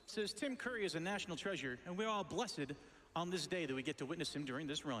 $20. Says Tim Curry is a national treasure, and we're all blessed on this day that we get to witness him during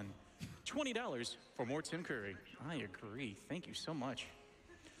this run. $20 for more Tim Curry. I agree. Thank you so much.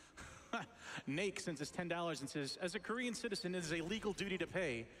 Nake sends us $10 and says, as a Korean citizen, it is a legal duty to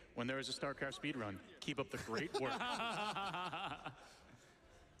pay when there is a StarCraft speedrun. Keep up the great work.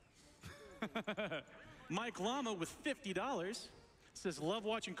 Mike Lama with $50 says, love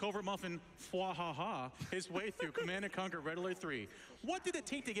watching CovertMuffin his way through Command & Conquer Red Alert 3. What did it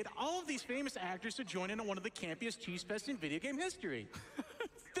take to get all of these famous actors to join in on one of the campiest cheese fests in video game history?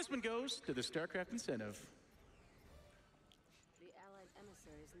 This one goes to the StarCraft incentive.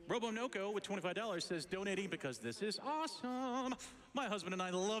 RoboNoko with $25 says, donating because this is awesome. My husband and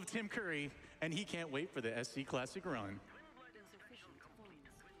I love Tim Curry, and he can't wait for the SC Classic run.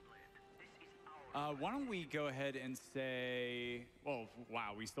 Why don't we go ahead and say, oh,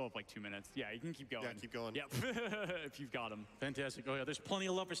 wow, we still have like 2 minutes. Yeah, you can keep going. Yeah, keep going. Yep, if you've got them. Fantastic. Oh, yeah, there's plenty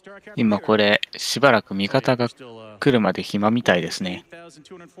of love for StarCraft. 今これしばらく味方が来るまで暇みたいですね。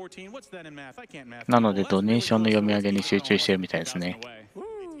なのでドネーションの読み上げに集中してるみたいですね。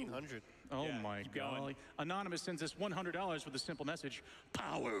Oh my God. Anonymous sends us $100 with a simple message.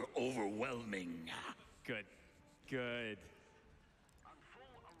 Power overwhelming. Good.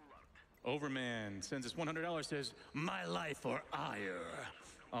 Overman sends us $100, says, my life or ire.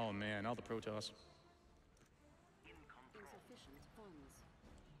 Oh man, all the Protoss.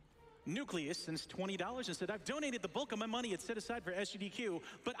 Nucleus sends $20 and said, I've donated the bulk of my money it's set aside for SGDQ,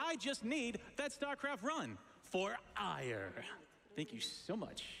 but I just need that StarCraft run for ire. Thank you so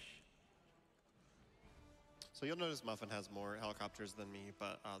much. So you'll notice Muffin has more helicopters than me,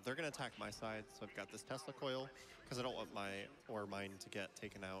 but they're going to attack my side. So I've got this Tesla coil, because I don't want mine to get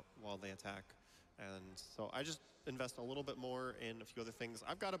taken out while they attack. And so I just invest a little bit more in a few other things.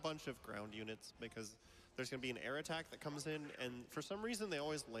 I've got a bunch of ground units, because there's going to be an air attack that comes in, and for some reason they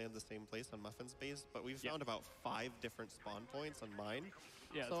always land the same place on Muffin's base, but we've found about 5 different spawn points on mine.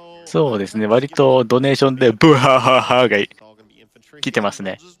 そうですね、割とドネーションでブハハハが来てます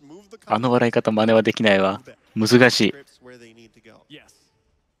ね。あの笑い方真似はできないわ。難しい。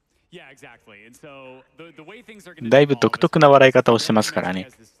Yeah, exactly. And so the way things are going to だいぶ独特な笑い方をしてますからね。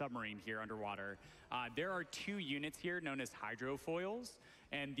 submarine here underwater. There are 2 units here known as hydrofoils,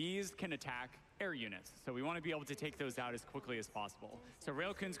 and these can attack air units. So we want to be able to take those out as quickly as possible. So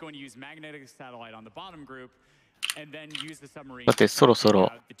Raelcun's going to use magnetic satellite on the bottom group, and then use the submarine さてそろそろ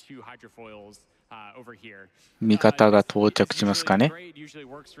the 2 hydrofoils over here. 味方が到着しますかね。 Usually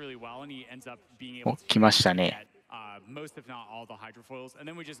works really well, and he ends up being able お、 to 来ましたね。 most, if not all, the hydrofoils, and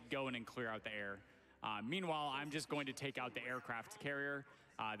then we just go in and clear out the air. Meanwhile, I'm just going to take out the aircraft carrier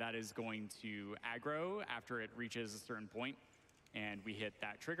that is going to aggro after it reaches a certain point, and we hit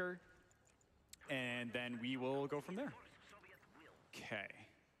that trigger, and then we will go from there. Okay.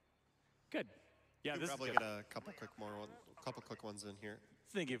 Good. Yeah, this probably is get a couple quick ones in here.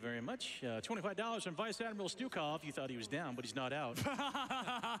 Thank you very much. $25 from Vice Admiral Stukov. You thought he was down, but he's not out.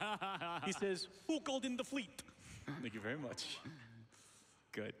 He says, "Who called in the fleet?" Thank you very much.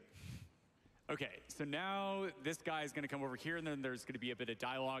 Good. Okay, so now this guy is going to come over here, and then there's going to be a bit of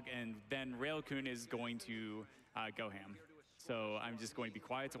dialogue, and then Raelcun is going to go ham. So I'm just going to be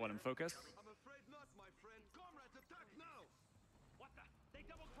quiet to let him focus.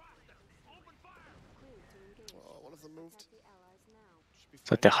 One of them moved.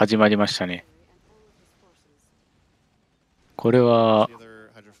 さて始まりましたね。これは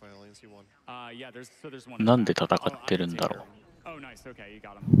Yeah, there's one. なんで戦ってるんだろう。 Oh, nice. Okay, you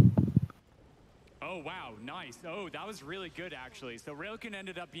got him. Oh, wow, nice. Oh, that was really good, actually. So Raelcun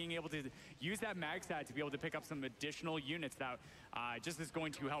ended up being able to use that magsat to be able to pick up some additional units that just is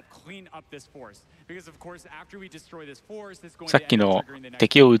going to help clean up this force. Because, of course, after we destroy this force, it's going さっ to き end の up triggering the next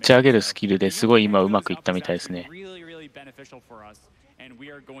敵を打ち上げるスキルですごい今うまくいったみたいですね。 really, really beneficial for us, and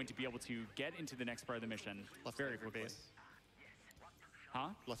we are going to be able to get into the next part of the mission very quickly. Huh?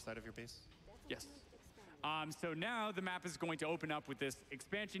 Left side of your base? Yes. So now the map is going to open up with this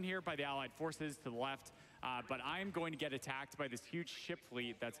expansion here by the Allied forces to the left, but I'm going to get attacked by this huge ship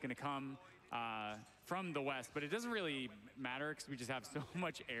fleet that's going to come from the west, but it doesn't really matter because we just have so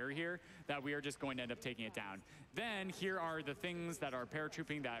much air here that we are just going to end up taking it down. Then here are the things that are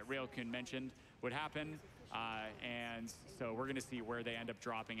paratrooping that Raelcun mentioned would happen, and so we're going to see where they end up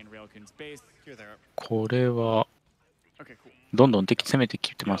dropping in Raelcun's base. Here they are. これは Okay, cool. どんどん敵攻めて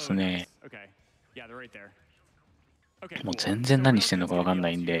きてますね。 Okay. Yeah, they're right there. Okay, もう cool. 全然何してんのかわかんな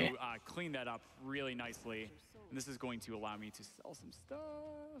いん To, で。 clean that up really nicely. And this is going to allow me to sell some stuff.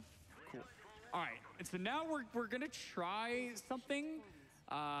 Cool. All right. And so now we're going to try something.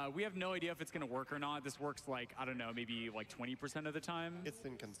 We have no idea if it's going to work or not. This works like, I don't know, maybe like 20% of the time. It's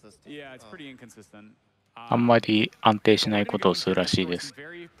inconsistent. Yeah, it's pretty inconsistent. あんまり安定しないことをするらしいです。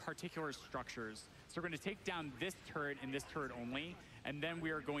 Very particular structures. So we're going to take down this turret and this turret only, and then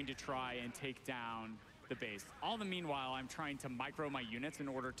we are going to try and take down the base. All the meanwhile, I'm trying to micro my units in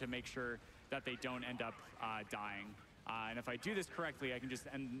order to make sure that they don't end up dying. And if I do this correctly, I can just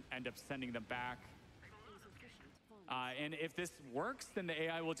end up sending them back. And if this works, then the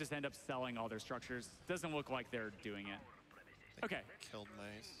AI will just end up selling all their structures. Doesn't look like they're doing it. Okay. Killed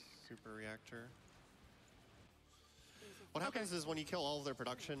my super reactor. What happens is when you kill all of their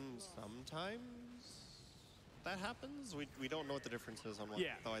production, sometimes that happens. We don't know what the difference is on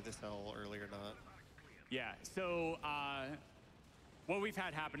why they sell early or not. Yeah, so what we've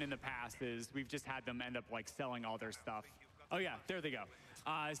had happen in the past is we've just had them end up like selling all their stuff. Oh yeah, there they go.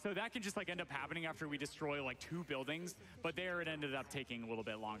 So that can just like end up happening after we destroy like 2 buildings, but there it ended up taking a little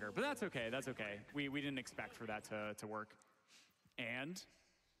bit longer. But that's okay, that's okay. We didn't expect for that to work. And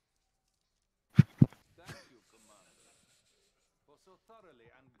so thoroughly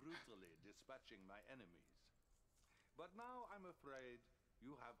and brutally dispatching my enemies. But now I'm afraid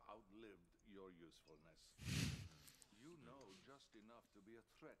you have outlived your usefulness. You know just enough to be a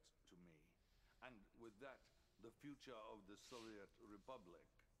threat to me, and with that, the future of the Soviet Republic.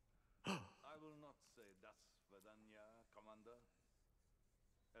 I will not say das Svidaniya, Commander.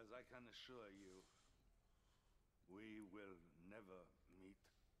 As I can assure you, we will never meet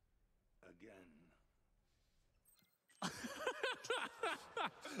again.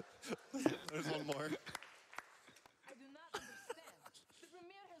 There's one more. I do not understand. The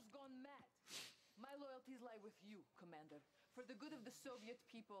Premier has gone mad. My loyalties lie with you, Commander. For the good of the Soviet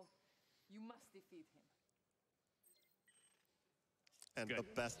people, you must defeat him. And the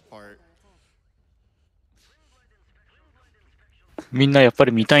best part. みんなやっぱ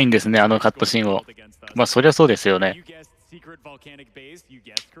り見たいんですね、あのカットシーンを。まあそりゃそうですよね。 you guessed secret volcanic base, you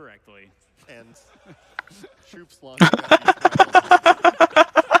guessed correctly. And troops launching at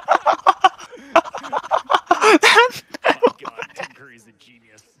Oh God, Tim Curry's a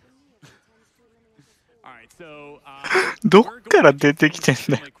genius. All right, so どっから出てきてん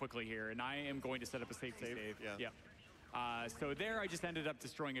だよ。 quickly set up a safe save. Yeah. So there I just ended up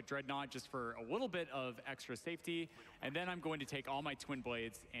destroying a dreadnought just for a little bit of extra safety. And then I'm going to take all my twin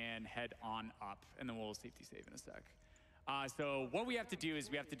blades and head on up. And then we'll safety save in a sec. So what we have to do is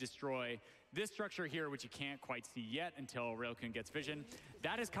we have to destroy this structure here, which you can't quite see yet until Raelcun gets vision.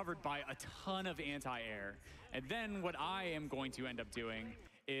 That is covered by a ton of anti-air. And then what I am going to end up doing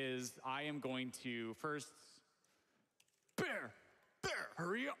is I am going to first... Bear!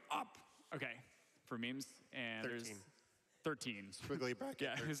 Hurry up! Okay, for memes. And 13. there's 13. Squiggly bracket.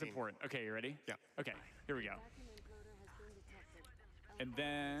 Yeah, 13. who's important? Okay, you ready? Yeah. Okay, here we go. And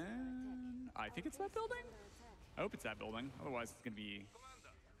then... I think it's that building? I hope it's that building. Otherwise, it's going to be...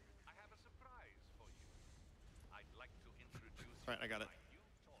 All right, I got it.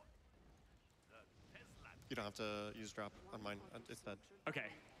 You don't have to use drop on mine. It's dead. Okay.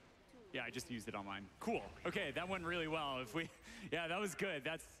 Yeah, I just used it on mine. Cool. Okay, that went really well. Yeah, that was good.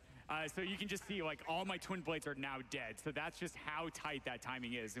 That's so you can just see like all my twin blades are now dead. So that's just how tight that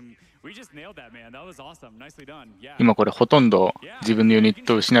timing is, and we just nailed that, man. That was awesome. Nicely done. Yeah. 今これほとんど自分のユニッ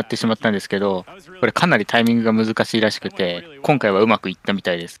トを失ってしまったんですけど、これかなりタイミングが難しいらしくて、今回はうまくいったみ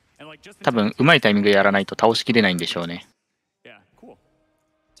たいです。多分うまいタイミングでやらないと倒しきれないんでしょうね。Yeah, cool.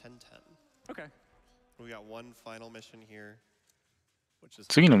 10-10. Okay. We got one final mission here.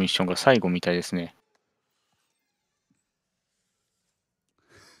 次のミッションが最後みたいですね。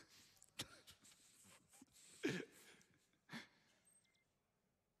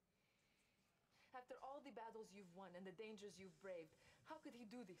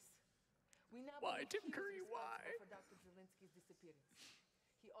Why, Tim Curry, why?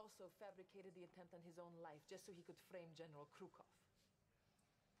 He also fabricated the attempt on his own life just so he could frame General Krukov.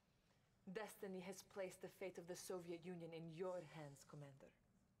 Destiny has placed the fate of the Soviet Union in your hands, Commander.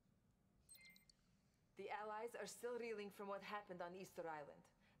 The Allies are still reeling from what happened on Easter Island.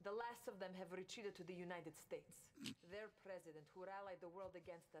 The last of them have retreated to the United States. Their president, who rallied the world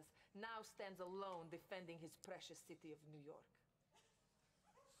against us, now stands alone defending his precious city of New York.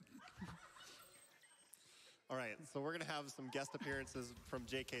 All right, so we're going to have some guest appearances from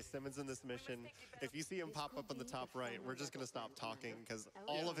J.K. Simmons in this mission. If you see him pop up on the top right, we're just going to stop talking because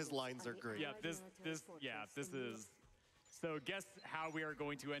all of his lines are great. Yeah, this is... So guess how we are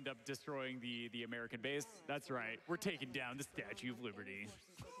going to end up destroying the American base? That's right, we're taking down the Statue of Liberty.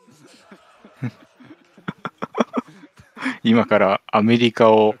 今からアメリ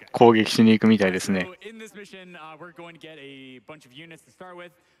カを攻撃しに行くみたいですね。So in this mission, we're going to get a bunch of units to start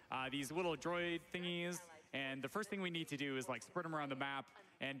with. These little droid thingies. And the first thing we need to do is like spread them around the map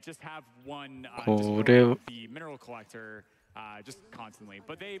and just have one destroy the mineral collector just constantly.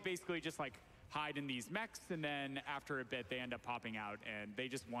 But they basically just like hide in these mechs, and then after a bit they end up popping out, and they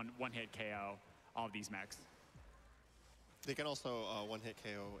just one-hit KO all of these mechs. They can also one-hit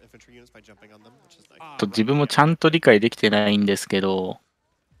KO infantry units by jumping on them, which is nice. 自分もちゃんと理解できてないんですけど。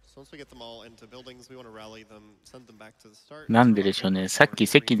なんででしょうね。さっき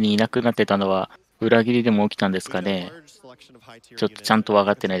席にいなくなってたのは裏切りでも起きたんですかね。ちょっとちゃんと分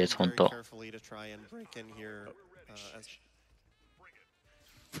かってないです、本当。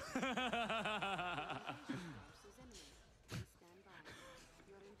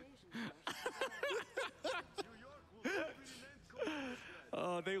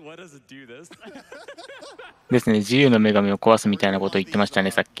They let us do this. ですね、自由の女神を壊すみたいなことを言ってました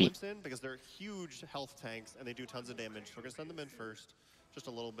ね、さっき。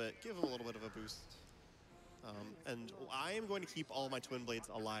And I am going to keep all my twin blades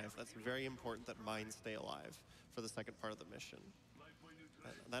alive. That's very important that mine stay alive for the second part of the mission.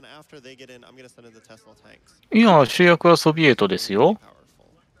 And then after they get in, I'm going to send in the Tesla tanks. いや、主役はソビエトですよ。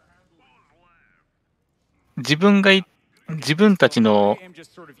自分たちの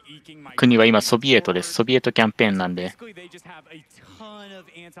国は今ソビエトです。ソビエトキャンペーンなんで。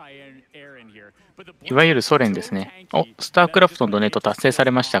いわゆるソ連ですね。お、スタークラフトのドネート達成さ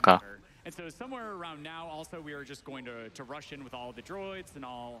れましたか。And so somewhere around now, also we are just going to rush in with all the droids and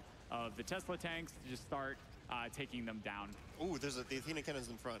all of the Tesla tanks to just start taking them down. Ooh, there's the Athena cannons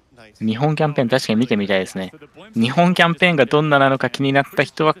in front. Nice. 日本キャンペーン確かに見てみたいですね。日本キャンペーンがどんななのか気になった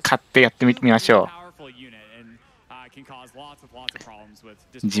人は買ってやってみましょう。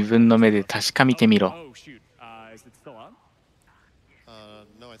自分の目で確かめてみろ。Oh shoot, is it still up?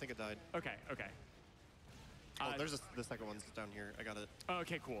 No, I think it died. Okay, okay. Oh, there's the second one's down here. I got it.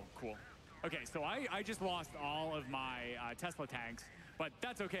 Okay, cool. Okay, so I just lost all of my Tesla tanks, but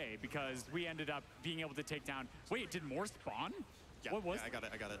that's okay because we ended up being able to take down... Wait, did more spawn? Yeah, what was I got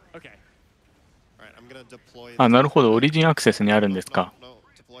it. Okay. All right, I'm gonna deploy... あ、なるほど。オリジンアクセスにあるんですか。No,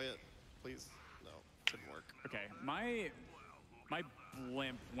 deploy it, please. No, didn't work. Okay, my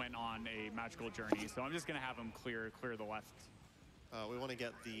blimp went on a magical journey, so I'm just gonna have him clear the left. We want to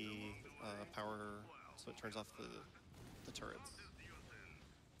get the power so it turns off the turrets.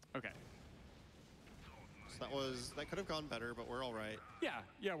 Okay. So that could have gone better, but we're all right.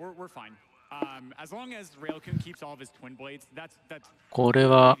 Yeah, we're fine. As long as Raelcun keeps all of his twin blades, that's これ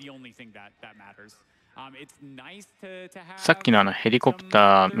は the only thing that matters. It's nice to have さっきのヘリコプ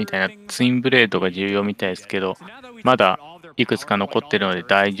ターみたいなツインブレードが重要みたいですけど、まだいくつか残ってるので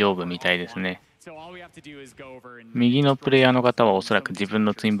大丈夫みたいですね。右のプレイヤーの方はおそらく自分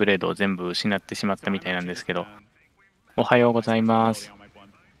のツインブレードを全部失ってしまったみたいなんですけど、おはようございます。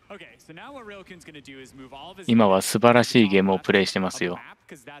今は素晴らしいゲームをプレイしてますよ。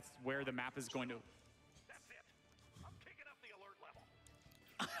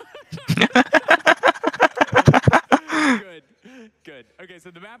Good. Okay,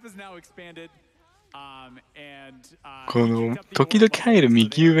 so the map is now expanded. この時々入る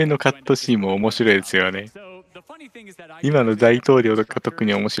右上のカットシーンも面白いですよね。今の大統領とか特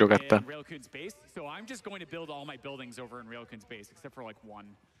に面白かった。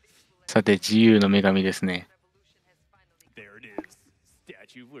さて、自由の女神ですね。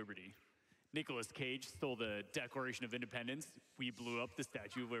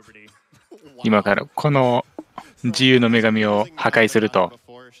今からこの自由の女神を破壊すると。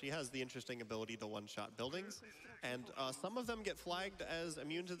Some of them get flagged as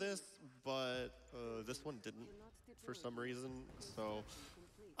immune to this, but this one didn't for some reason. So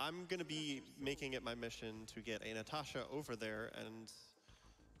I'm going to be making it my mission to get a Natasha over there, and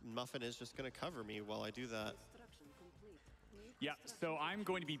Muffin is just going to cover me while I do that. Yeah, so I'm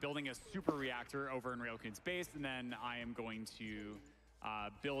going to be building a super reactor over in Raelcun's base, and then I am going to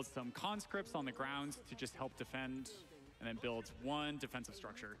build some conscripts on the ground to just help defend, and then build one defensive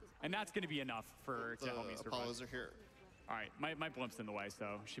structure. And that's going to be enough to help me survive. Apollos are here. All right, my blimp's in the way,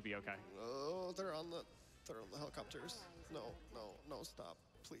 so should be okay. Oh, they're on the helicopters. No, stop,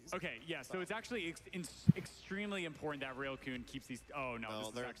 please. Okay, yeah, so it's actually extremely important that Raelcun keeps these. Oh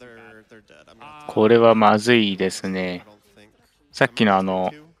no, they're dead. これはまずいですね。さっき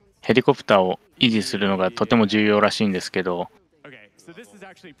のヘリコプターを維持するのがとても重要らしいんですけど。Okay, so this is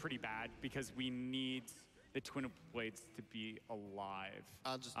actually pretty bad because we need the twin blades to be alive.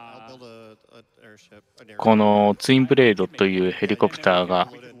 I'll build an airship. このツインブレードというヘリコプターが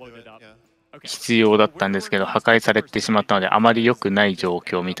必要だったんですけど、破壊されてしまったのであまり良くない状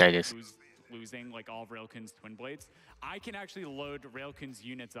況みたいです。Losing like all of Raelcun's twin blades, I can actually load Raelcun's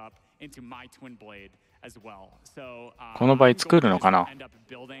units up into my twin blade as well. So この場合作るのかな？ end up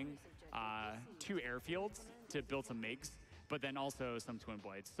building 2 airfields to build some MiGs, but then also some twin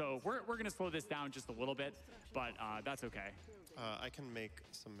blades. So we're going to slow this down just a little bit, but that's okay. I can make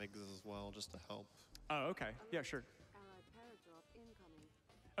some MiGs as well just to help. Oh, okay. Yeah, sure.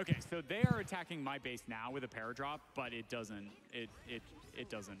 Okay, so they are attacking my base now with a paradrop, but it doesn't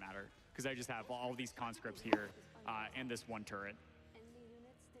matter because I just have all these conscripts here and this one turret.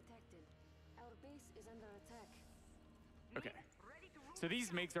 Okay, so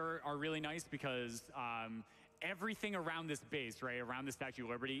these MiGs are really nice because everything around this base, right, around the Statue of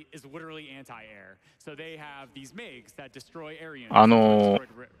Liberty, is literally anti-air. So they have these MiGs that destroy air units.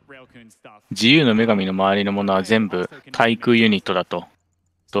 Raelcun stuff. 自由の女神の周りのものは全部対空ユニットだと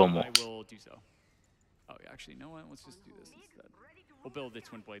どう思う？ I will do so. Oh, yeah, actually, you know what? Let's just do this instead. We'll build the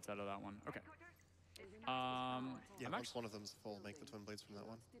twin blades out of that one. Okay. Yeah, once one of them's full, make the twin blades from that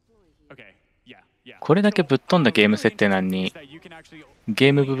one. Okay. Yeah, yeah. これだけぶっ飛んだゲーム設定なのに、ゲ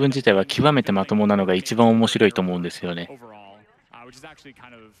ーム部分自体は極めてまともなのが一番面白いと思うんですよね。Which is actually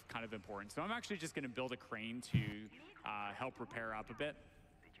kind of important. So I'm actually just going to build a crane to help repair up a bit.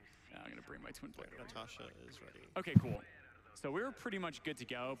 I'm going to bring my twin blade. Natasha is ready. Okay, cool. So we're pretty much good to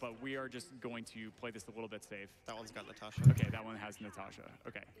go, but we are just going to play this a little bit safe. That one's got Natasha. Okay, that one has Natasha.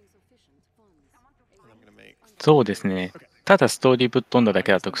 Okay. そうですね。ただストーリーぶっ飛んだだ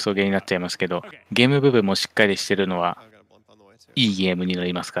けだとクソゲーになっちゃいますけど、ゲーム部分もしっかりしてるのはいいゲームにな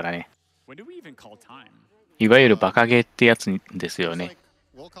りますからね。いわゆるバカゲーってやつですよね。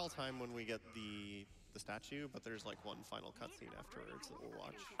We'll call time when we get the statue, but there's like one final cutscene afterwards that we'll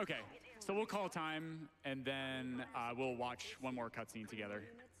watch. Okay, so we'll call time and then we'll watch one more cutscene together.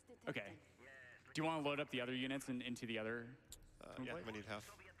 Okay. Do you want to load up the other units into the other? Yeah, we need half.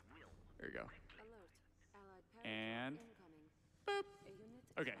 There you go. And boop.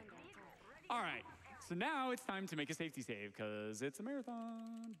 Okay. All right. So now it's time to make a safety save because it's a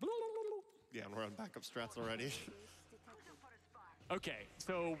marathon. Yeah, and we're on backup strats already. Okay,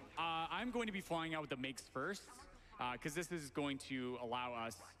 so I'm going to be flying out with the MiGs first because this is going to allow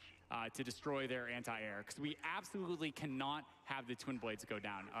us to destroy their anti-air, because we absolutely cannot have the twin blades go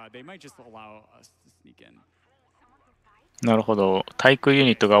down. They might just allow us to sneak in. なるほど。対空ユ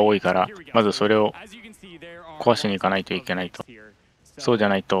ニットが多いから、まずそれを壊しに行かないといけないと。そうじゃ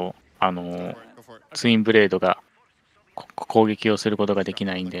ないと、ツインブレードが攻撃をすることができ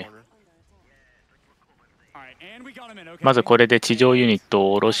ないんで。まずこれで地上ユニッ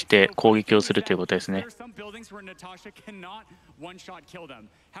トを下ろして攻撃をするということですね。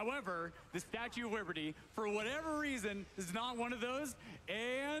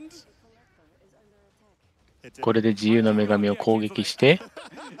これで自由の女神を攻撃して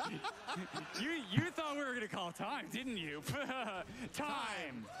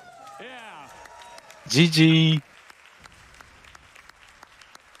GG。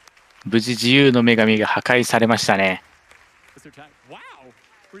無事自由の女神が破壊されましたね。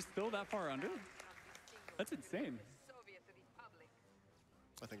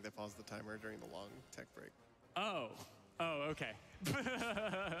I think they paused the timer during the long tech break. Oh, okay.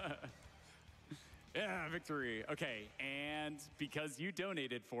 Yeah, victory. Okay, and because you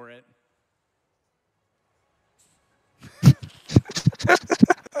donated for it.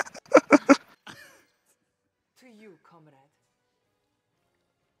 To you, comrade.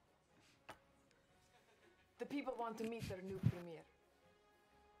 The people want to meet their new premier.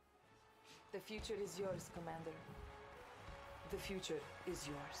 The future is yours, Commander. The future is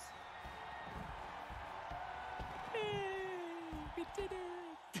yours. We did it.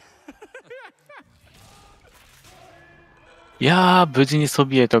 いやー、無事にソ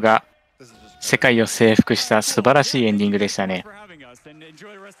ビエトが世界を征服した素晴らしいエンディングでしたね。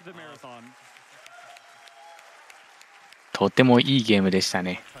とてもいいゲームでした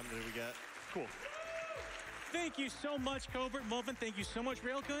ね。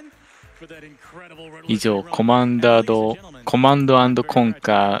以上、コマンド&コン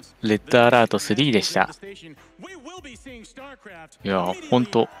カーレッドアラート3でした。いやー、ほん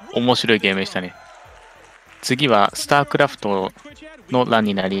と面白いゲームでしたね。次はスタークラフトの欄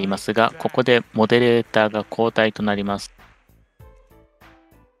になりますが、ここでモデレーターが交代となります。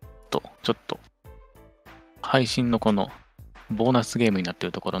ちょっと配信のこのボーナスゲームになってい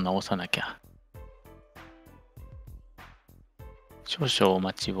るところを直さなきゃ。少々お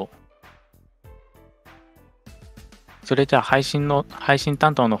待ちを。それじゃあ配信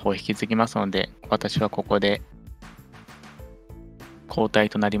担当の方を引き継ぎますので、私はここで交代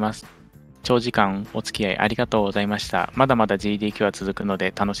となります。長時間お付き合いありがとうございました。まだまだ GDQ は続くの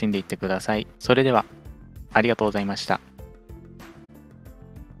で楽しんでいってください。それではありがとうございました。